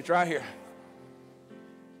this message right here.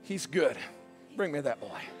 He's good. Bring me that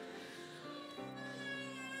boy.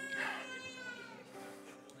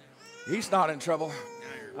 He's not in trouble.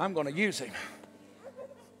 I'm going to use him.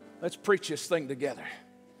 Let's preach this thing together.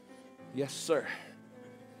 Yes, sir.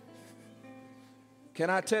 Can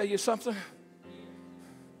I tell you something?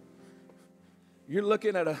 You're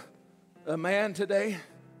looking at a man today,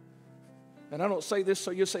 and I don't say this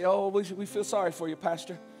so you say, "Oh, we feel sorry for you,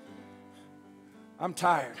 Pastor." I'm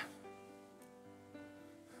tired.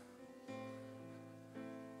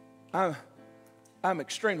 I'm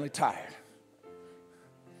extremely tired.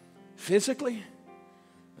 Physically,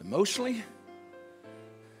 emotionally,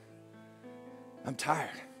 I'm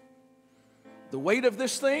tired. The weight of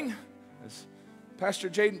this thing, as Pastor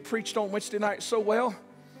Jaden preached on Wednesday night so well,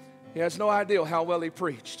 he has no idea how well he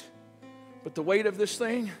preached. But the weight of this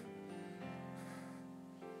thing,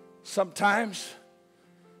 sometimes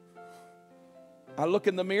I look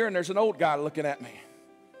in the mirror and there's an old guy looking at me.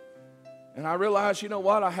 And I realize, you know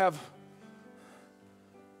what,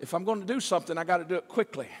 if I'm going to do something, I got to do it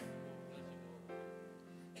quickly.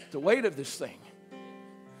 The weight of this thing.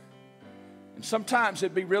 And sometimes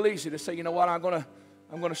it'd be real easy to say, you know what, I'm going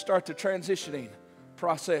to start the transitioning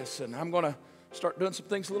process, and I'm going to start doing some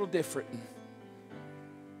things a little different.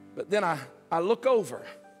 But then I look over.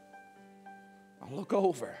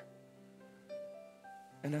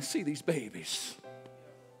 And I see these babies.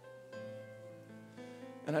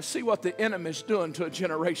 And I see what the enemy's doing to a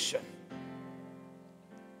generation.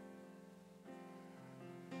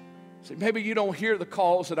 See, maybe you don't hear the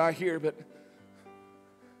calls that I hear, but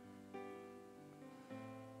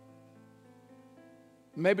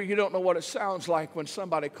maybe you don't know what it sounds like when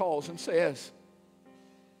somebody calls and says,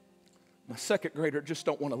 "My second grader just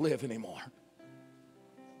don't want to live anymore."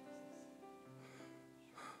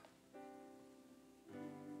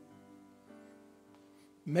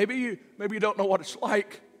 Maybe you don't know what it's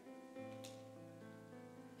like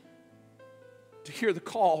to hear the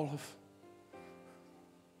call of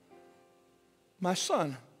my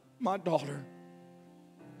son, my daughter,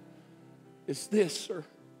 is this or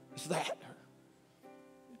is that, or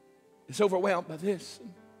is overwhelmed by this.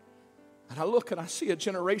 And I look and I see a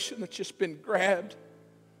generation that's just been grabbed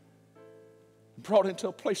and brought into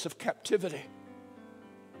a place of captivity.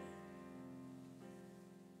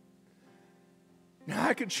 Now,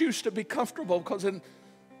 I could choose to be comfortable because in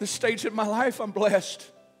this stage in my life, I'm blessed.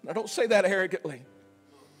 I don't say that arrogantly,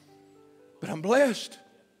 but I'm blessed.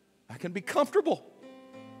 I can be comfortable.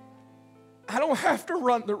 I don't have to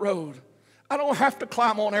run the road. I don't have to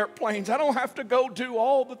climb on airplanes. I don't have to go do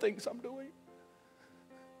all the things I'm doing.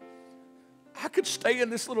 I could stay in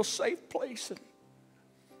this little safe place.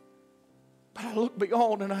 But I look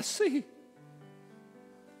beyond and I see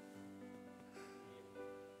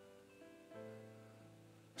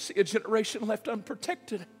a generation left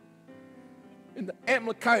unprotected. And the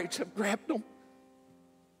Amalekites have grabbed them,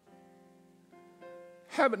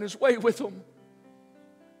 having his way with them.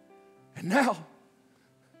 And now,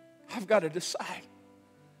 I've got to decide.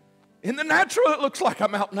 In the natural, it looks like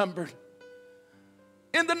I'm outnumbered.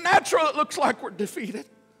 In the natural, it looks like we're defeated.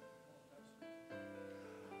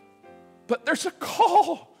 But there's a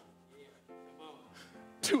call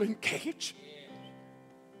to engage.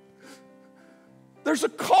 There's a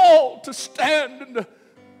call to stand and to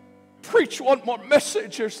preach one more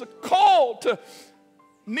message. There's a call to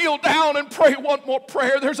kneel down and pray one more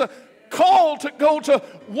prayer. There's a call to go to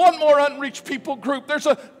one more unreached people group. There's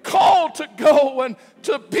a call to go and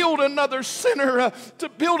to build another center, to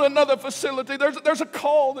build another facility. There's a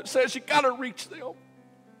call that says you got to reach them.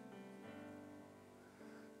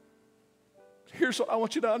 Here's what I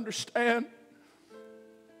want you to understand.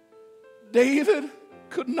 David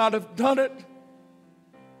could not have done it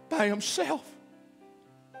by himself.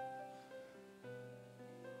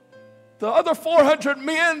 The other 400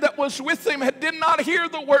 men that was with him did not hear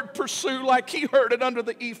the word pursue like he heard it under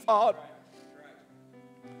the ephod.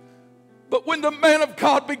 But when the man of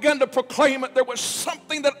God began to proclaim it, there was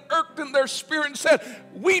something that irked in their spirit and said,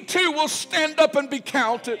 we too will stand up and be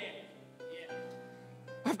counted.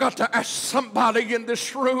 I've got to ask somebody in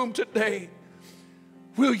this room today,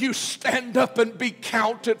 will you stand up and be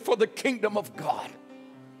counted for the kingdom of God?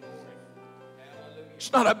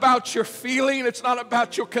 It's not about your feeling. It's not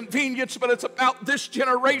about your convenience, but it's about this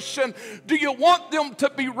generation. Do you want them to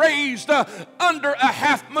be raised under a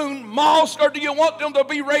half-moon mosque, or do you want them to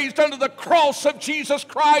be raised under the cross of Jesus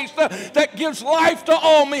Christ that gives life to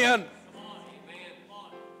all men?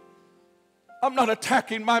 I'm not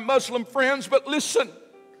attacking my Muslim friends, but listen.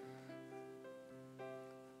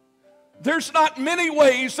 There's not many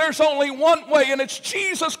ways. There's only one way, and it's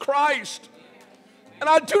Jesus Christ. And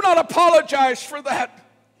I do not apologize for that.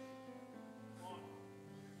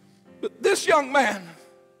 But this young man,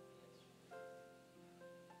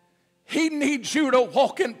 he needs you to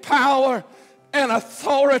walk in power and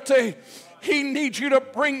authority. He needs you to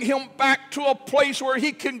bring him back to a place where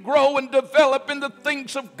he can grow and develop in the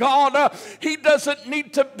things of God. He doesn't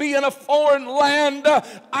need to be in a foreign land,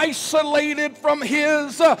 isolated from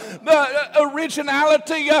his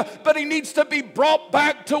originality, but he needs to be brought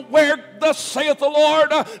back to where thus saith the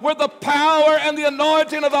Lord, where the power and the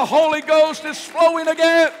anointing of the Holy Ghost is flowing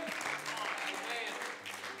again.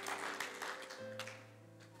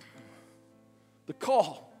 The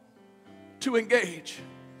call to engage.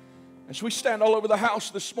 As we stand all over the house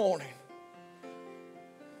this morning,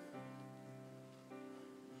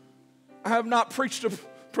 I have not preached a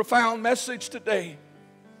profound message today,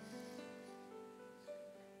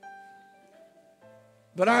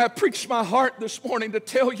 but I have preached my heart this morning to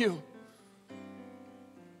tell you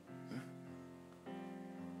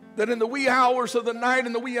that in the wee hours of the night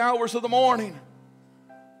and the wee hours of the morning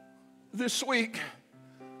this week,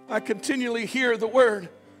 I continually hear the word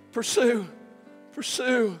pursue,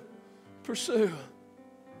 pursue, pursue.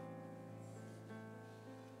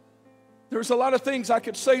 There's a lot of things I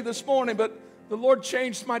could say this morning, but the Lord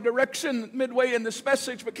changed my direction midway in this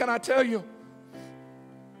message. But can I tell you,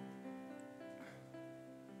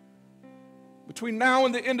 between now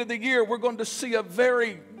and the end of the year, we're going to see a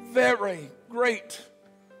very, very great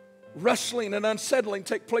wrestling and unsettling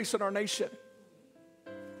take place in our nation.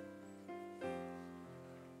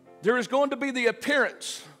 There is going to be the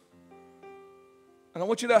appearance, and I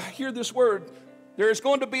want you to hear this word, there is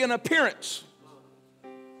going to be an appearance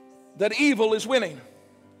that evil is winning.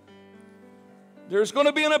 There's going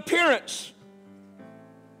to be an appearance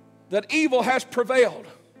that evil has prevailed.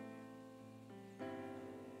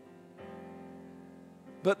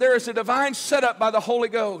 But there is a divine setup by the Holy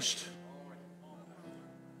Ghost.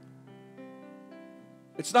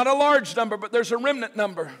 It's not a large number, but there's a remnant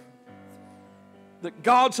number that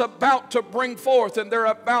God's about to bring forth, and they're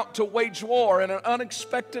about to wage war in an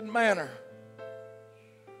unexpected manner.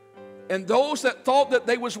 And those that thought that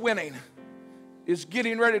they was winning is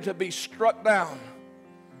getting ready to be struck down.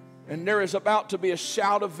 And there is about to be a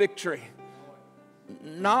shout of victory.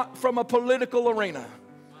 Not from a political arena,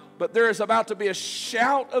 but there is about to be a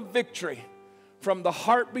shout of victory from the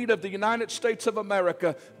heartbeat of the United States of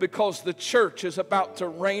America, because the church is about to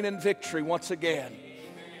reign in victory once again.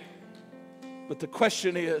 But the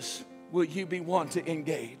question is, will you be one to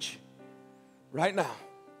engage right now?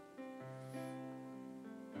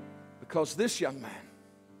 Because this young man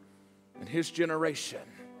and his generation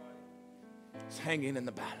is hanging in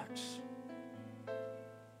the balance.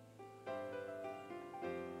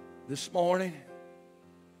 This morning,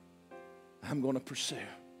 I'm going to pursue.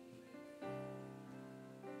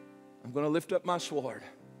 I'm going to lift up my sword.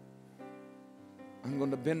 I'm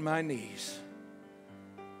going to bend my knees.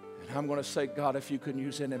 And I'm going to say, God, if you can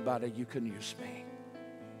use anybody, you can use me.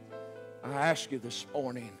 I ask you this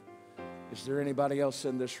morning, is there anybody else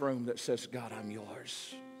in this room that says, God, I'm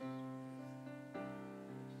yours?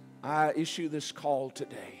 I issue this call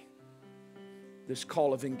today, this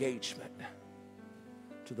call of engagement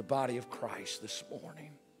to the body of Christ this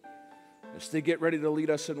morning. As they get ready to lead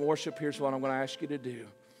us in worship, here's what I'm going to ask you to do.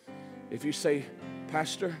 If you say,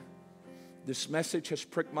 Pastor, this message has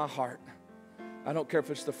pricked my heart. I don't care if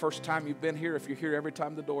it's the first time you've been here, if you're here every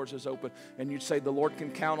time the doors is open, and you say, the Lord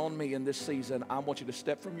can count on me in this season, I want you to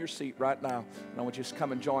step from your seat right now, and I want you to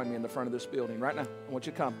come and join me in the front of this building right now. I want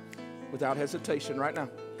you to come without hesitation right now.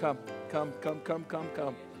 Come, come, come, come, come,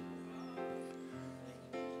 come.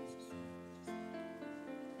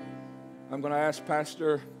 I'm going to ask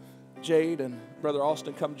Pastor Jade and Brother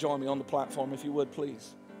Austin, come join me on the platform if you would,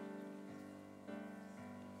 please.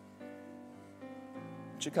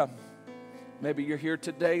 Would you come? Maybe you're here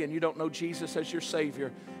today and you don't know Jesus as your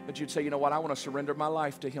Savior, but you'd say, you know what, I want to surrender my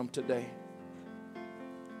life to Him today.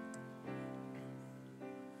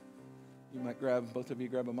 You might both of you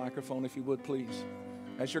grab a microphone if you would, please.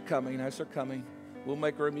 As you're coming, as they're coming, we'll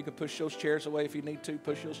make room. You can push those chairs away if you need to.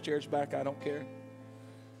 Push those chairs back, I don't care.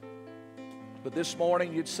 But this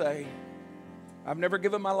morning you'd say, I've never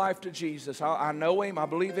given my life to Jesus. I know Him, I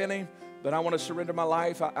believe in Him, but I want to surrender my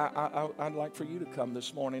life. I'd like for you to come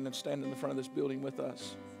this morning and stand in the front of this building with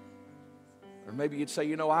us. Or maybe you'd say,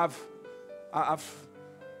 you know,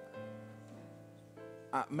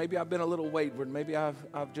 maybe I've been a little wayward. Maybe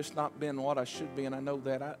I've just not been what I should be, and I know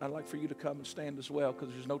that. I'd like for you to come and stand as well,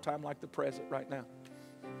 because there's no time like the present right now.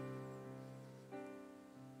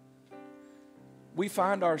 We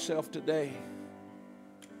find ourselves today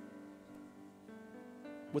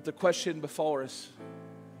with the question before us.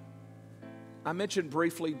 I mentioned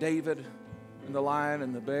briefly David and the lion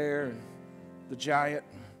and the bear and the giant.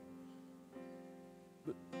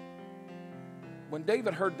 But when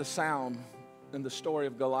David heard the sound in the story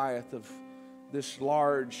of Goliath of this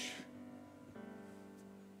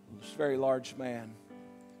very large man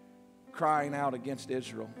crying out against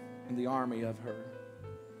Israel and the army of her,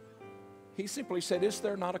 he simply said, is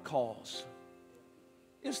there not a cause?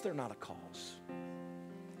 Is there not a cause?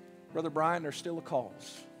 Brother Brian, there's still a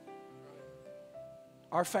cause.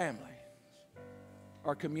 Our family,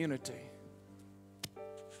 our community,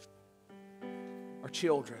 our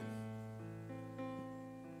children.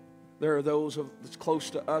 There are those that's close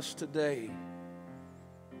to us today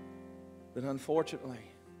that unfortunately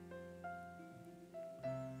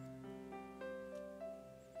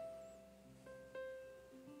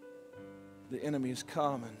the enemy has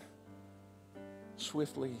come and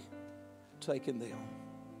swiftly taken them.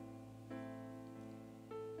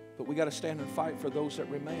 But we got to stand and fight for those that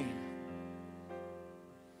remain.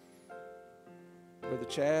 Brother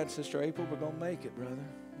Chad, Sister April, we're going to make it, brother.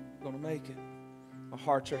 We're going to make it. Our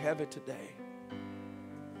hearts are heavy today.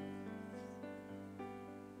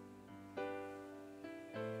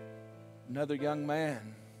 Another young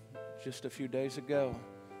man, just a few days ago,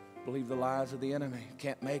 believed the lies of the enemy.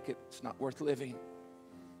 Can't make it. It's not worth living.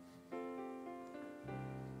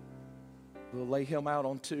 We'll lay him out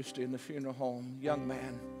on Tuesday in the funeral home. Young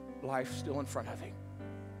man, life still in front of him.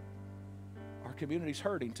 Our community's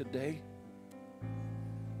hurting today.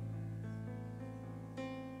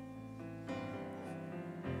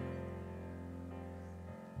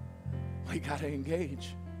 We got to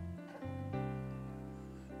engage.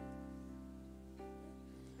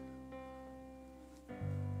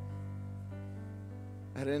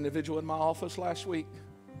 I had an individual in my office last week.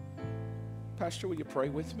 Pastor, will you pray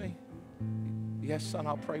with me? Yes, son,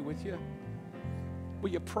 I'll pray with you. Will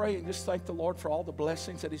you pray and just thank the Lord for all the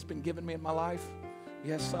blessings that He's been giving me in my life?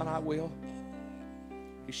 Yes, son, I will.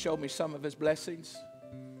 He showed me some of His blessings.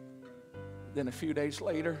 Then a few days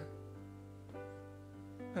later,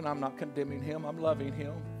 and I'm not condemning him, I'm loving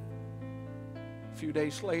him. A few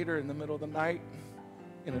days later, in the middle of the night,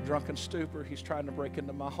 in a drunken stupor, he's trying to break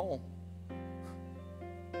into my home.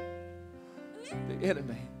 The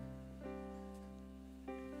enemy,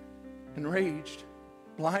 enraged,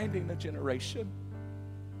 blinding a generation.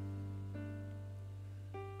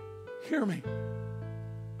 Hear me.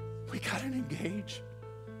 We got to engage.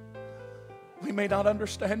 We may not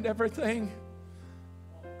understand everything.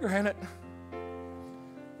 Granted,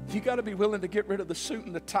 you got to be willing to get rid of the suit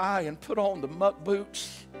and the tie and put on the muck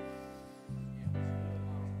boots.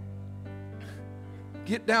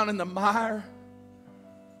 Get down in the mire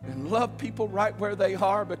and love people right where they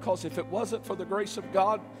are, because if it wasn't for the grace of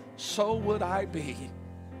God, so would I be.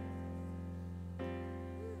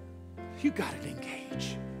 You got to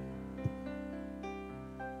engage.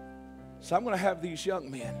 So I'm going to have these young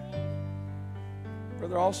men.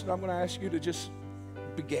 Brother Austin, I'm going to ask you to just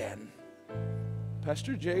begin.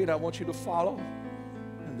 Pastor Jade, I want you to follow,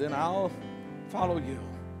 and then I'll follow you.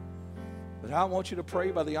 But I want you to pray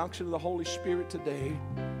by the unction of the Holy Spirit today,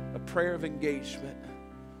 a prayer of engagement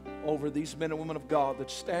over these men and women of God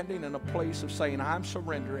that's standing in a place of saying, I'm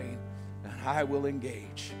surrendering and I will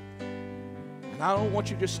engage. And I don't want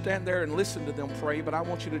you to just stand there and listen to them pray, but I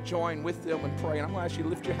want you to join with them and pray. And I'm going to ask you to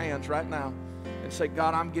lift your hands right now and say,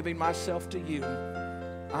 God, I'm giving myself to you.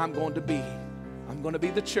 I'm going to be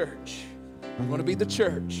the church. I'm going to be the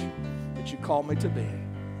church that you call me to be.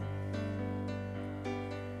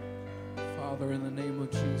 Father, in the name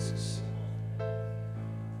of Jesus,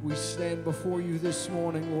 we stand before you this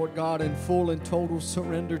morning, Lord God, in full and total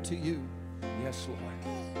surrender to you. Yes, Lord.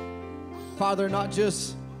 Father, not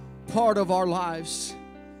just part of our lives,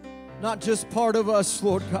 not just part of us,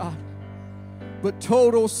 Lord God, but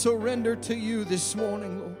total surrender to you this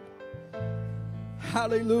morning, Lord.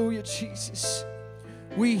 Hallelujah, Jesus.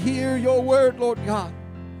 We hear your word, Lord God.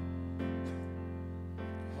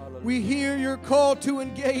 Hallelujah. We hear your call to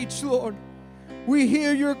engage, Lord. We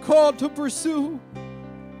hear your call to pursue.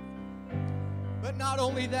 But not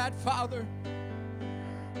only that, Father,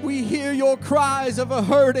 we hear your cries of a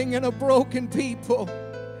hurting and a broken people.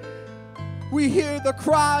 We hear the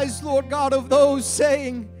cries, Lord God, of those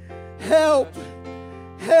saying, help,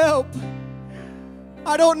 help.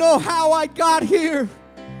 I don't know how I got here,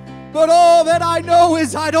 but all that I know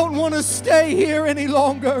is I don't want to stay here any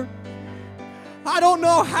longer. I don't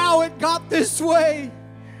know how it got this way,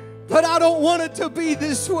 but I don't want it to be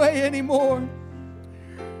this way anymore.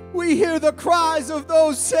 We hear the cries of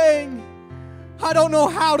those saying, I don't know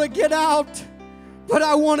how to get out, but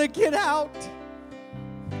I want to get out.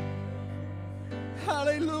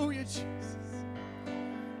 Hallelujah, Jesus.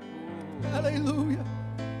 Hallelujah.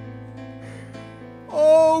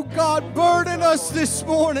 Oh, God, burden us this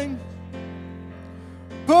morning.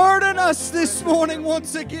 Burden us this morning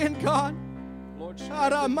once again, God.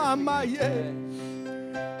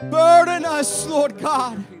 Burden us, Lord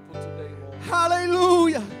God.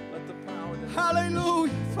 Hallelujah.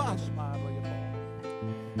 Hallelujah, Father.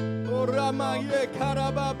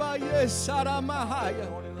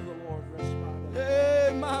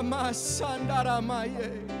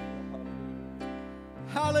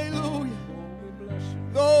 Hallelujah.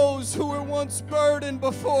 Those who were once burdened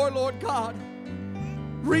before, Lord God,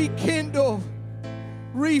 rekindle,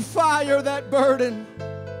 refire that burden.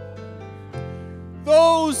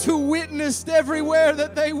 Those who witnessed everywhere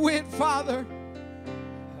that they went, Father,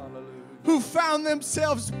 who found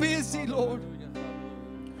themselves busy, Lord,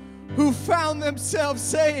 who found themselves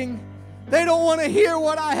saying, they don't want to hear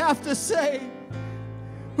what I have to say,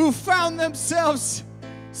 who found themselves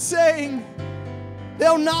saying,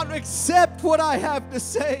 they'll not accept what I have to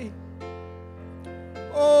say.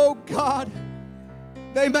 Oh, God,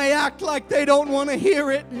 they may act like they don't want to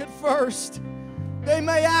hear it at first. They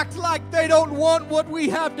may act like they don't want what we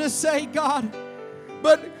have to say, God.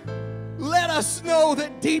 But let us know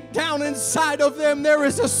that deep down inside of them there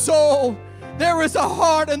is a soul, there is a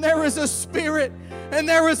heart, and there is a spirit, and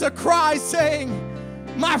there is a cry saying,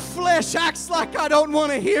 my flesh acts like I don't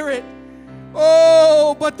want to hear it.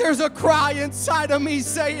 Oh, but there's a cry inside of me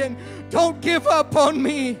saying, don't give up on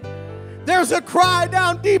me. There's a cry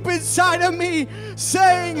down deep inside of me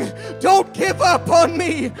saying, don't give up on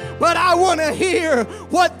me, but I want to hear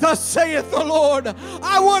what thus saith the Lord.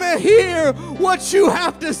 I want to hear what you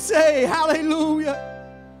have to say. Hallelujah.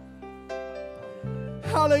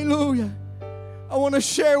 Hallelujah. I want to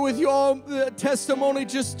share with you all the testimony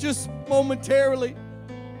just momentarily.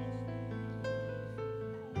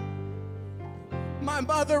 My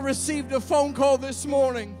mother received a phone call this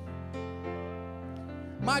morning.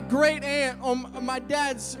 My great aunt on my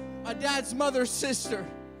dad's mother's sister,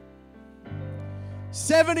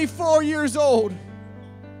 74 years old.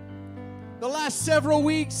 The last several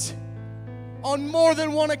weeks, on more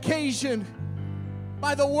than one occasion,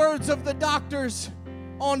 by the words of the doctors,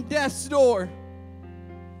 on death's door.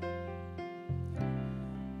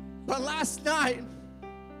 But last night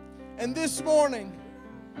and this morning,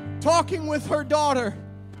 talking with her daughter,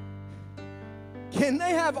 can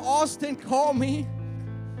they have Austin call me?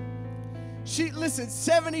 Listen,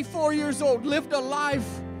 74 years old, lived a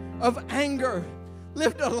life of anger,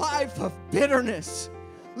 lived a life of bitterness,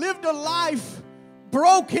 lived a life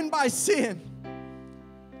broken by sin.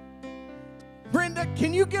 Brenda,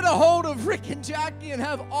 can you get a hold of Rick and Jackie and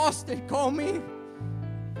have Austin call me?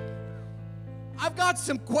 I've got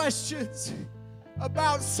some questions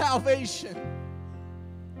about salvation.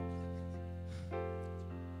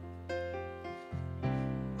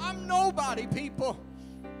 I'm nobody, people.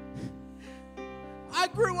 I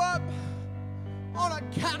grew up on a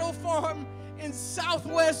cattle farm in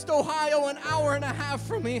southwest Ohio, an hour and a half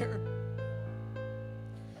from here.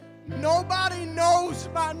 Nobody knows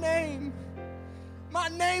my name. My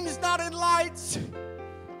name's not in lights.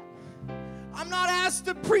 I'm not asked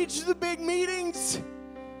to preach the big meetings.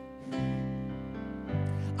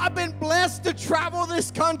 I've been blessed to travel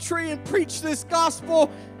this country and preach this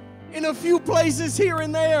gospel in a few places here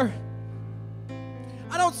and there.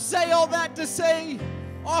 I don't say all that to say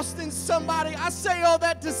Austin's somebody. I say all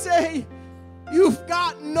that to say you've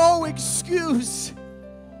got no excuse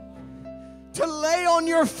to lay on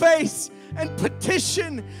your face and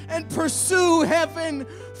petition and pursue heaven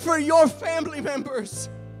for your family members.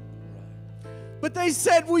 But they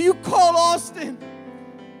said, will you call Austin?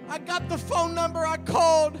 I got the phone number. I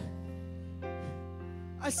called.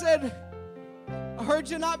 I said, I heard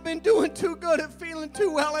you not been doing too good at feeling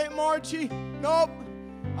too well, Aunt Margie. Nope,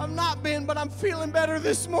 I've not been, but I'm feeling better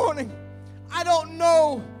this morning. I don't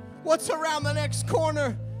know what's around the next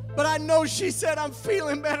corner, but I know she said, I'm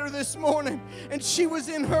feeling better this morning. And she was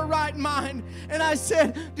in her right mind. And I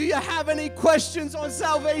said, do you have any questions on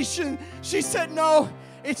salvation? She said, no,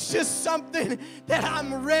 it's just something that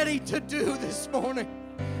I'm ready to do this morning.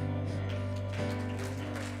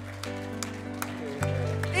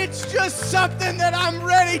 It's just something that I'm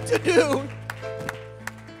ready to do.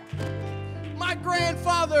 My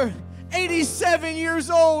grandfather, 87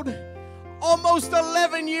 years old, almost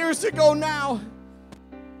 11 years ago now,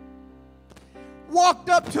 walked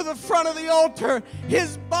up to the front of the altar,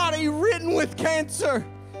 his body ridden with cancer.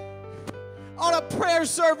 On a prayer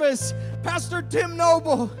service, Pastor Tim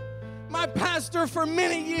Noble, my pastor for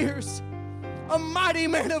many years, a mighty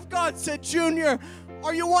man of God, said, Junior,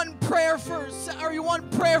 are you wanting prayer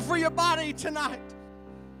for your body tonight?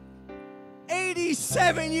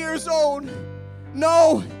 87 years old.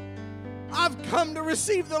 No, I've come to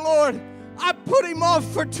receive the Lord. I put him off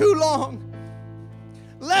for too long.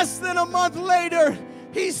 Less than a month later,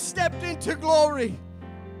 he stepped into glory.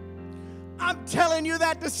 I'm telling you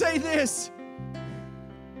that to say this.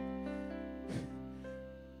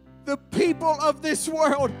 The people of this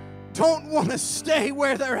world don't want to stay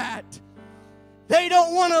where they're at. They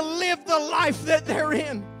don't want to live the life that they're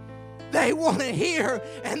in. They want to hear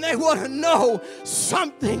and they want to know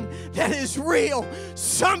something that is real,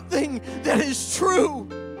 something that is true.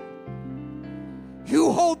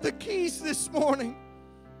 You hold the keys this morning.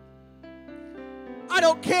 I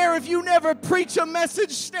don't care if you never preach a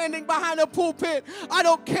message standing behind a pulpit. I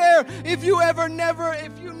don't care if you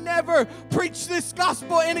never preach this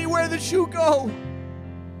gospel anywhere that you go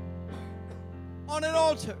on an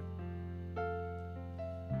altar.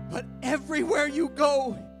 But everywhere you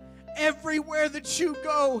go, everywhere that you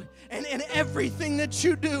go, and in everything that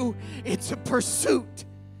you do, it's a pursuit.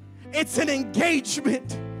 It's an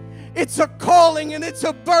engagement. It's a calling and it's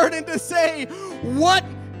a burden to say, what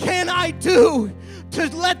can I do to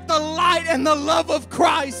let the light and the love of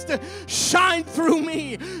Christ shine through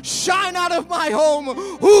me, shine out of my home?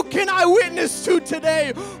 Who can I witness to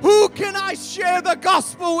today? Who can I share the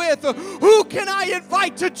gospel with? Who can I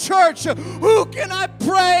invite to church? Who can I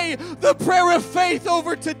pray the prayer of faith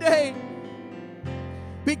over today?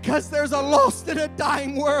 Because there's a lost and a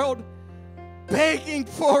dying world begging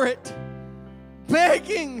for it,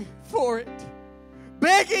 begging for it,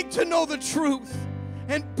 begging to know the truth,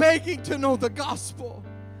 and begging to know the gospel.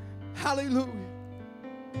 Hallelujah.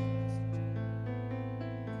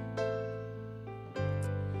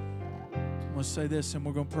 I'm going to say this and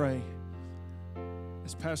we're going to pray.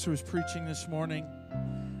 As Pastor was preaching this morning,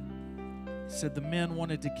 he said the men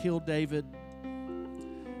wanted to kill David.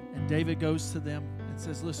 And David goes to them and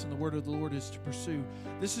says, listen, the word of the Lord is to pursue.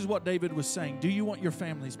 This is what David was saying. Do you want your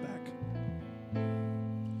families back?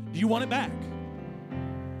 Do you want it back?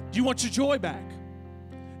 Do you want your joy back?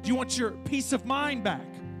 Do you want your peace of mind back?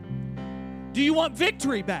 Do you want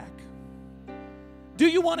victory back? Do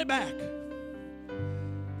you want it back?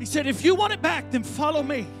 He said, if you want it back, then follow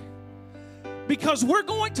me. Because we're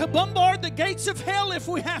going to bombard the gates of hell if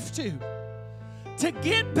we have to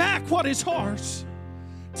get back what is ours.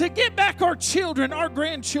 To get back our children, our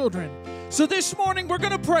grandchildren. So this morning we're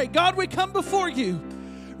going to pray. God, we come before you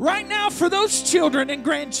right now for those children and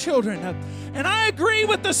grandchildren. And I agree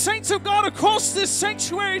with the saints of God across this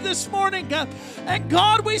sanctuary this morning. And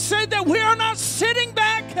God, we say that we are not sitting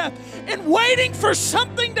back and waiting for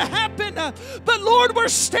something to happen. But Lord, we're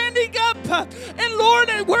standing up. And Lord,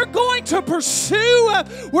 we're going to pursue.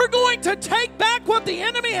 We're going to take back what the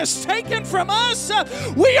enemy has taken from us.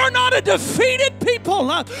 We are not a defeated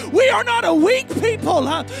people. We are not a weak people.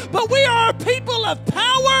 But we are a people of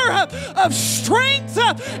power, of strength,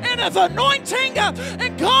 and of anointing.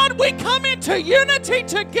 And God, we come into unity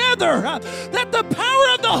together, that the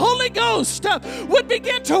power of the Holy Ghost would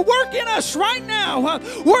begin to work in us right now,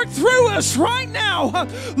 work through us right now.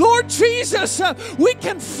 Lord Jesus, we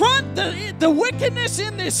confront the wickedness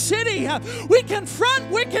in this city. We confront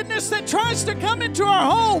wickedness that tries to come into our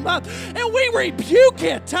home, and we rebuke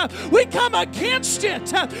it. We come against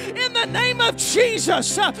it in the name of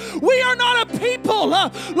Jesus. We are not a people,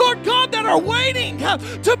 Lord God, that are waiting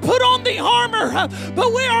to put on the armor,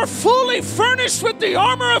 but we are fully furnished with the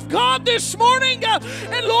armor of God this morning.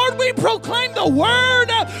 And Lord, we proclaim the word.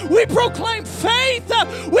 We proclaim faith.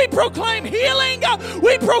 We proclaim healing.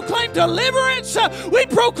 We proclaim deliverance. We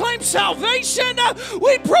proclaim salvation.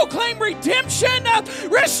 We proclaim redemption,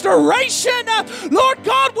 restoration. Lord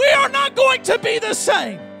God, we are not going to be the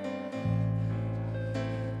same.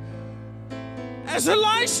 As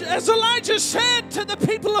Elijah said to the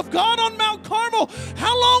people of God on Mount Carmel,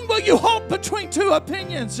 how long will you halt between two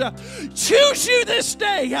opinions? Choose you this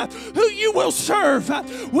day who you will serve.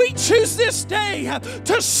 We choose this day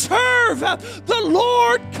to serve the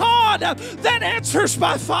Lord God that answers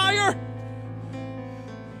by fire.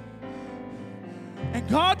 And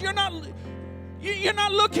God, you're not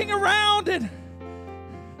looking around and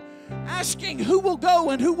asking who will go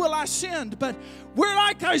and who will I send, but we're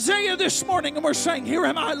like Isaiah this morning and we're saying, here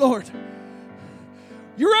am I, Lord.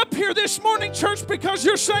 You're up here this morning, church, because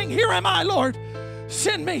you're saying, here am I, Lord.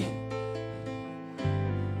 Send me.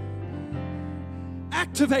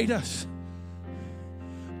 Activate us.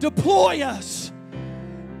 Deploy us.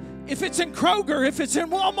 If it's in Kroger, if it's in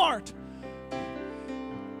Walmart,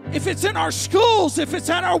 if it's in our schools, if it's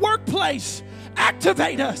at our workplace,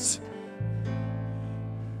 activate us.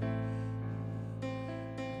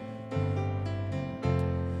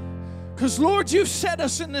 Because, Lord, you've set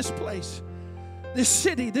us in this place, this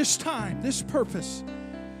city, this time, this purpose.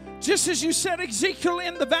 Just as you set Ezekiel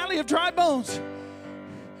in the valley of dry bones.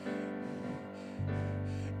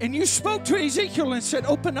 And you spoke to Ezekiel and said,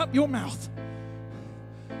 open up your mouth.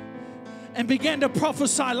 And began to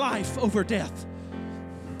prophesy life over death.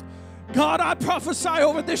 God, I prophesy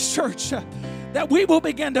over this church that we will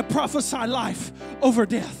begin to prophesy life over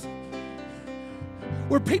death.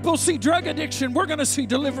 Where people see drug addiction, we're going to see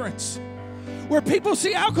deliverance. Where people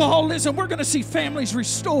see alcoholism, we're going to see families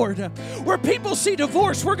restored. Where people see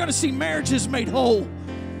divorce, we're going to see marriages made whole.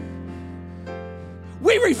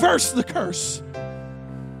 We reverse the curse.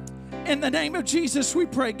 In the name of Jesus, we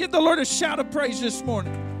pray. Give the Lord a shout of praise this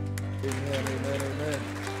morning. Amen, amen, amen.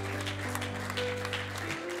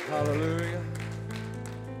 Hallelujah.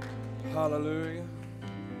 Hallelujah.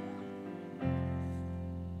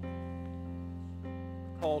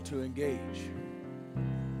 Call to engage.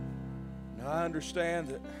 Now, I understand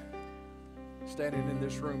that standing in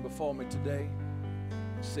this room before me today,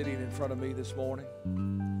 sitting in front of me this morning,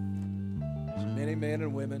 there's many men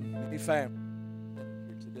and women, many families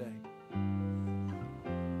here today.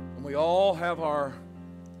 And we all have our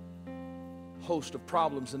host of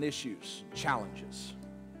problems and issues, challenges.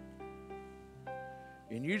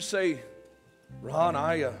 And you'd say, Ron,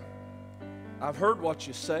 I've heard what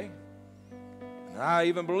you say, and I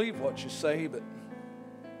even believe what you say, but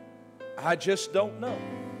I just don't know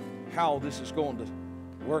how this is going to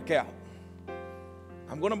work out.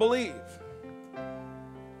 I'm going to believe.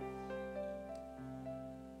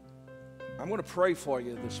 I'm going to pray for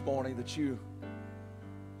you this morning that you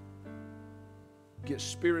get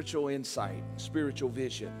spiritual insight, spiritual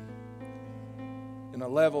vision in a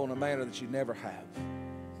level and a manner that you never have.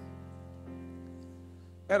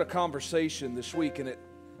 I had a conversation this week, and it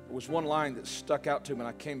was one line that stuck out to me, and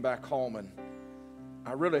I came back home, and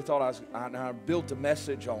I really thought I built a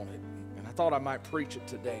message on it, and I thought I might preach it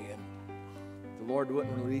today, and the Lord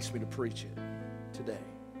wouldn't release me to preach it today.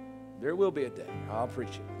 There will be a day I'll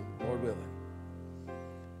preach it, Lord willing.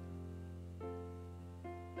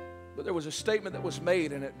 But there was a statement that was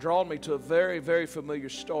made, and it drew me to a very, very familiar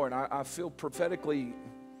story, and I feel prophetically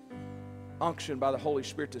unctioned by the Holy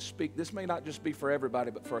Spirit to speak. This may not just be for everybody,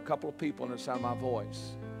 but for a couple of people in the sound of my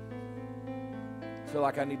voice. I feel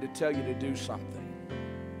like I need to tell you to do something.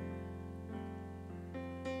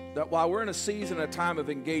 That while we're in a season, a time of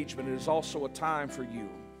engagement, it is also a time for you.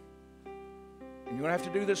 And you're going to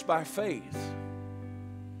have to do this by faith.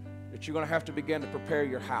 That you're going to have to begin to prepare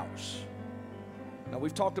your house. Now,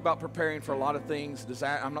 we've talked about preparing for a lot of things.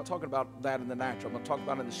 I'm not talking about that in the natural. I'm going to talk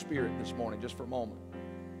about it in the spirit this morning, just for a moment.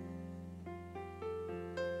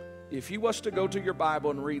 If you was to go to your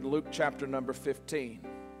Bible and read Luke chapter number 15,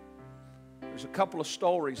 there's a couple of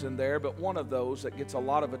stories in there, but one of those that gets a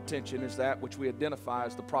lot of attention is that which we identify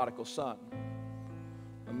as the prodigal son.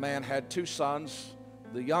 A man had two sons.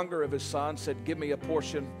 The younger of his sons said, "Give me a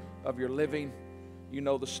portion of your living." You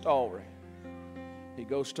know the story. He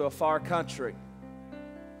goes to a far country.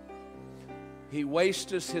 He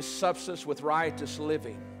wastes his substance with riotous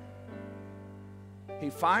living. He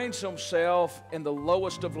finds himself in the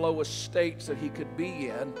lowest of lowest states that he could be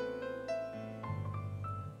in.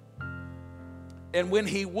 And when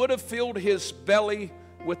he would have filled his belly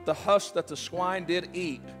with the husk that the swine did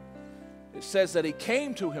eat, it says that he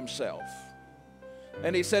came to himself.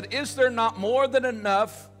 And he said, "Is there not more than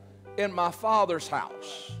enough in my father's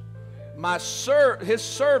house? His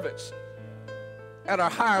servants at a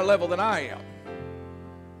higher level than I am."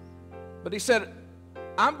 But he said,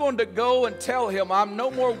 "I'm going to go and tell him I'm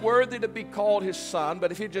no more worthy to be called his son,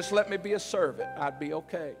 but if he'd just let me be a servant, I'd be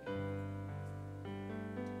okay."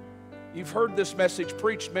 You've heard this message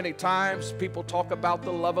preached many times. People talk about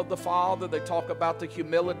the love of the Father. They talk about the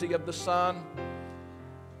humility of the Son.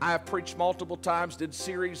 I have preached multiple times, did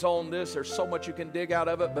series on this. There's so much you can dig out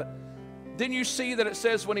of it. But didn't you see that it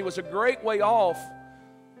says when he was a great way off,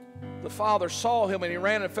 the Father saw him and he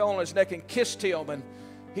ran and fell on his neck and kissed him. And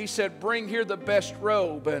he said, "Bring here the best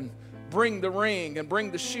robe and bring the ring and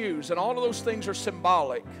bring the shoes." And all of those things are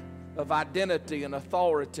symbolic of identity and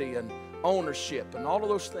authority and ownership and all of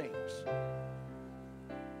those things.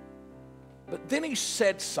 But then he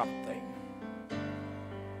said something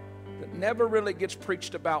that never really gets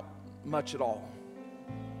preached about much at all.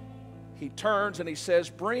 He turns and he says,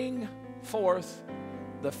 "Bring forth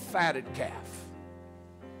the fatted calf."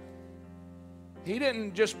 He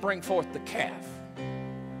didn't just bring forth the calf.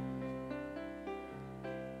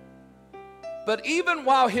 But even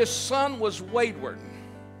while his son was wayward,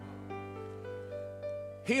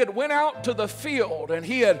 he had went out to the field and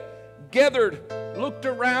he had gathered, looked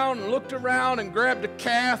around and grabbed a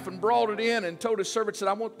calf and brought it in and told his servant, said,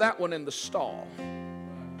 "I want that one in the stall."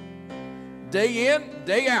 Day in,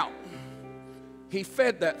 day out, he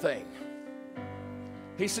fed that thing.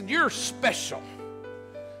 He said, "You're special."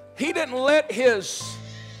 He didn't let his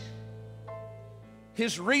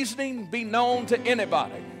reasoning be known to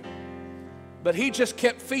anybody, but he just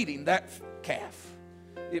kept feeding that calf.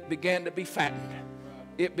 It began to be fattened.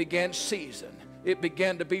 It began seasoned. It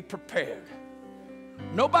began to be prepared.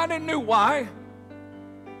 Nobody knew why.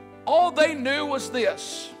 All they knew was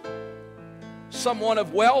this. Someone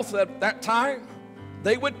of wealth at that time,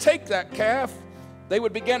 they would take that calf, they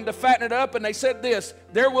would begin to fatten it up, and they said this,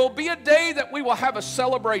 "There will be a day that we will have a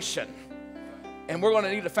celebration, and we're going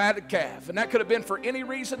to need a fatted calf." And that could have been for any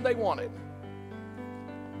reason they wanted.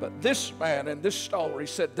 But this man in this story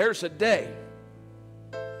said, "There's a day.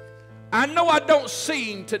 I know I don't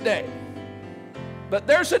see him today, but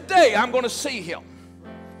there's a day I'm going to see him.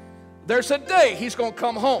 There's a day he's going to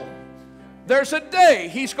come home. There's a day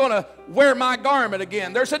he's going to wear my garment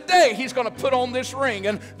again. There's a day he's going to put on this ring.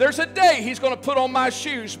 And there's a day he's going to put on my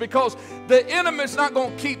shoes, because the enemy's not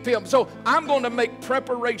going to keep him. So I'm going to make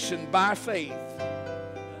preparation by faith."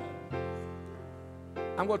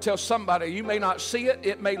 I'm going to tell somebody, you may not see it.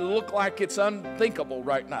 It may look like it's unthinkable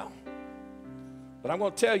right now. But I'm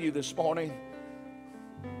going to tell you this morning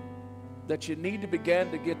that you need to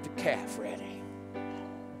begin to get the calf ready.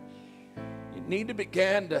 You need to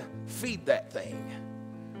begin to feed that thing.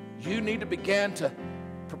 You need to begin to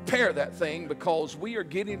prepare that thing, because we are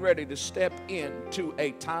getting ready to step into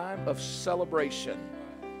a time of celebration.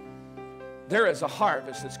 There is a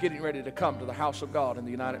harvest that's getting ready to come to the house of God in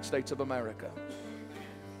the United States of America.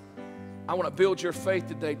 I want to build your faith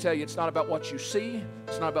today, tell you it's not about what you see,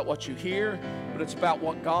 it's not about what you hear, but but it's about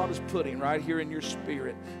what God is putting right here in your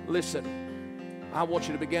spirit. Listen, I want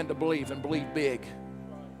you to begin to believe and believe big.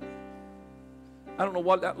 I don't know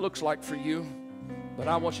what that looks like for you, but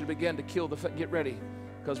I want you to begin to get ready,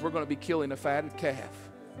 because we're going to be killing a fatted calf.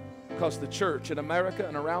 Because the church in America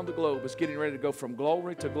and around the globe is getting ready to go from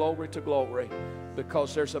glory to glory to glory,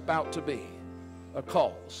 because there's about to be a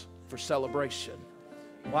cause for celebration.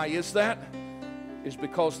 Why is that? Is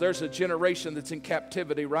because there's a generation that's in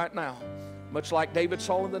captivity right now. Much like David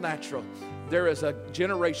saw in the natural, there is a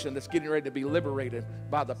generation that's getting ready to be liberated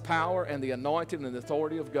by the power and the anointing and the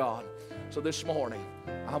authority of God. So this morning,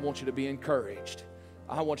 I want you to be encouraged.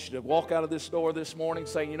 I want you to walk out of this door this morning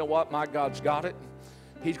saying, you know what, my God's got it.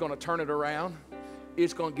 He's going to turn it around.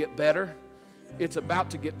 It's going to get better. It's about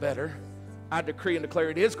to get better. I decree and declare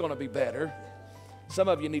it is going to be better. Some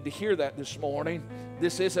of you need to hear that this morning.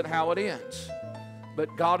 This isn't how it ends.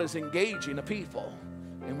 But God is engaging a people,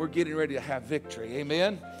 and we're getting ready to have victory.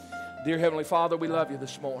 Amen? Dear Heavenly Father, we love you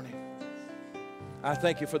this morning. I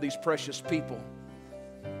thank you for these precious people.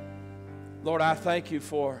 Lord, I thank you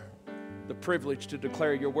for the privilege to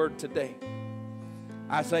declare your word today.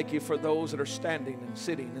 I thank you for those that are standing and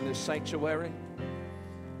sitting in this sanctuary.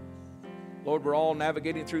 Lord, we're all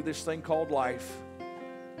navigating through this thing called life.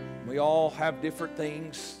 We all have different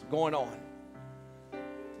things going on.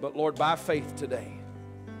 But Lord, by faith today,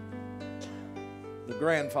 the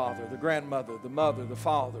grandfather, the grandmother, the mother, the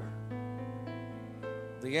father,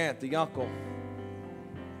 the aunt, the uncle,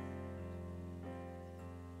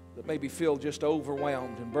 that maybe feel just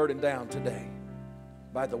overwhelmed and burdened down today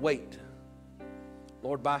by the weight.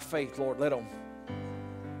 Lord, by faith, Lord, let them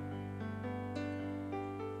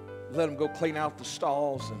go clean out the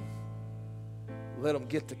stalls, and let them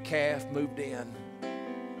get the calf moved in,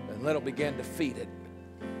 and let them begin to feed it.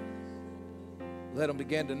 Let them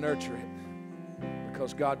begin to nurture it,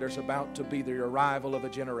 because God, there's about to be the arrival of a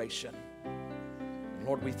generation. And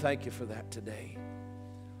Lord, we thank you for that today.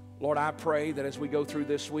 Lord, I pray that as we go through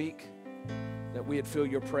this week, that we'd feel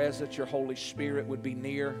your presence, your Holy Spirit would be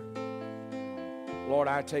near. Lord,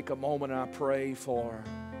 I take a moment and I pray for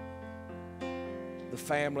the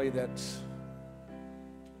family that's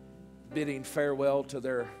bidding farewell to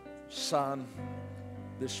their son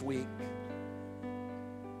this week.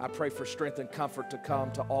 I pray for strength and comfort to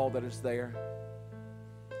come to all that is there.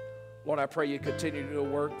 Lord, I pray you continue to do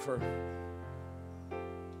work for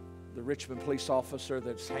the Richmond police officer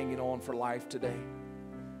that's hanging on for life today.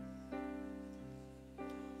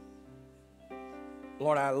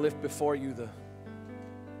 Lord, I lift before you the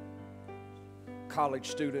college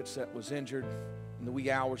students that was injured in the wee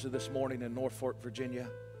hours of this morning in Norfolk, Virginia.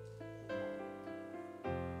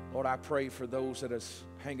 Lord, I pray for those that is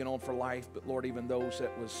hanging on for life, but Lord, even those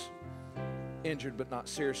that was injured but not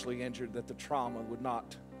seriously injured, that the trauma would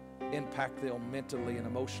not impact them mentally and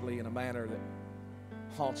emotionally in a manner that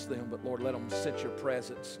haunts them. But Lord, let them sense your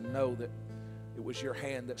presence and know that it was your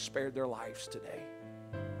hand that spared their lives today.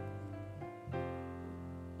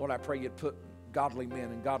 Lord, I pray you'd put godly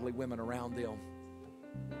men and godly women around them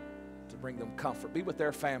to bring them comfort. Be with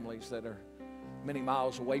their families that are many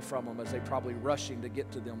miles away from them as they probably rushing to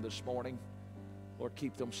get to them this morning. Lord,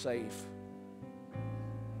 keep them safe.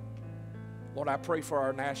 Lord, I pray for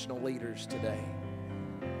our national leaders today.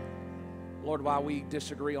 Lord, while we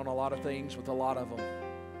disagree on a lot of things with a lot of them,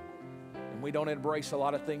 and we don't embrace a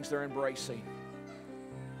lot of things they're embracing,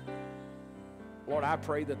 Lord, I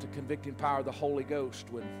pray that the convicting power of the Holy Ghost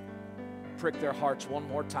would prick their hearts one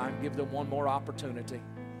more time, give them one more opportunity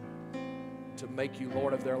to make you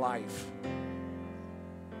Lord of their life.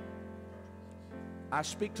 I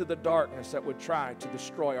speak to the darkness that would try to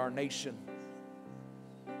destroy our nation.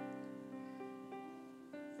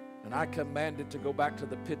 And I command it to go back to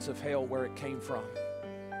the pits of hell where it came from.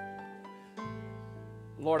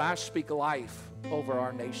 Lord, I speak life over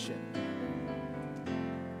our nation.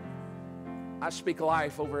 I speak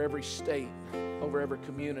life over every state, over every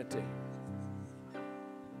community.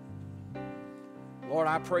 Lord,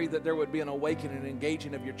 I pray that there would be an awakening and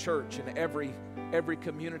engaging of your church in every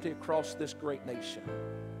community across this great nation.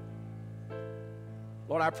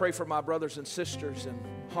 Lord, I pray for my brothers and sisters in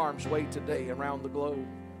harm's way today around the globe.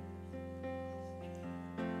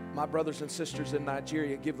 My brothers and sisters in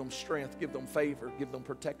Nigeria, give them strength, give them favor, give them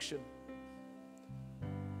protection.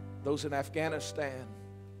 Those in Afghanistan,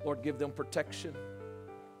 Lord, give them protection.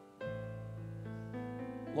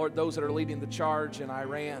 Lord, those that are leading the charge in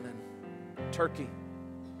Iran and Turkey,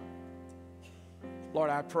 Lord,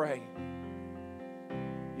 I pray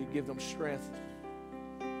you give them strength.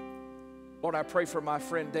 Lord, I pray for my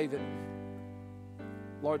friend David,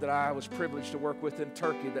 Lord, that I was privileged to work with in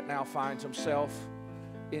Turkey, that now finds himself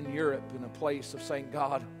in Europe in a place of saying,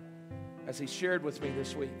 God, as he shared with me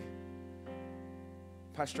this week,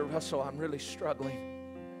 Pastor Russell, I'm really struggling.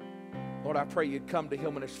 Lord, I pray you'd come to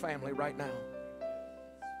him and his family right now.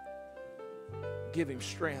 Give him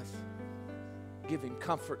strength. Give him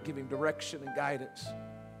comfort. Give him direction and guidance.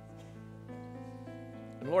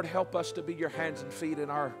 And Lord, help us to be your hands and feet in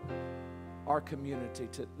our community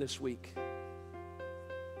this week.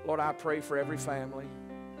 Lord, I pray for every family,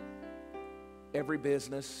 every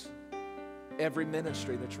business, every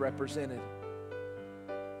ministry that's represented.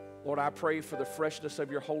 Lord, I pray for the freshness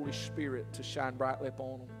of your Holy Spirit to shine brightly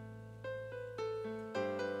upon them.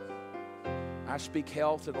 I speak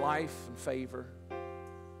health and life and favor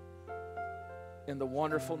in the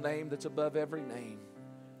wonderful name that's above every name,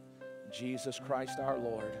 Jesus Christ our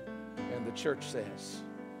Lord. And the church says,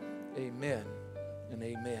 amen and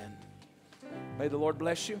amen. May the Lord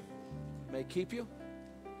bless you. May he keep you.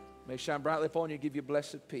 May he shine brightly upon you and give you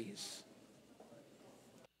blessed peace.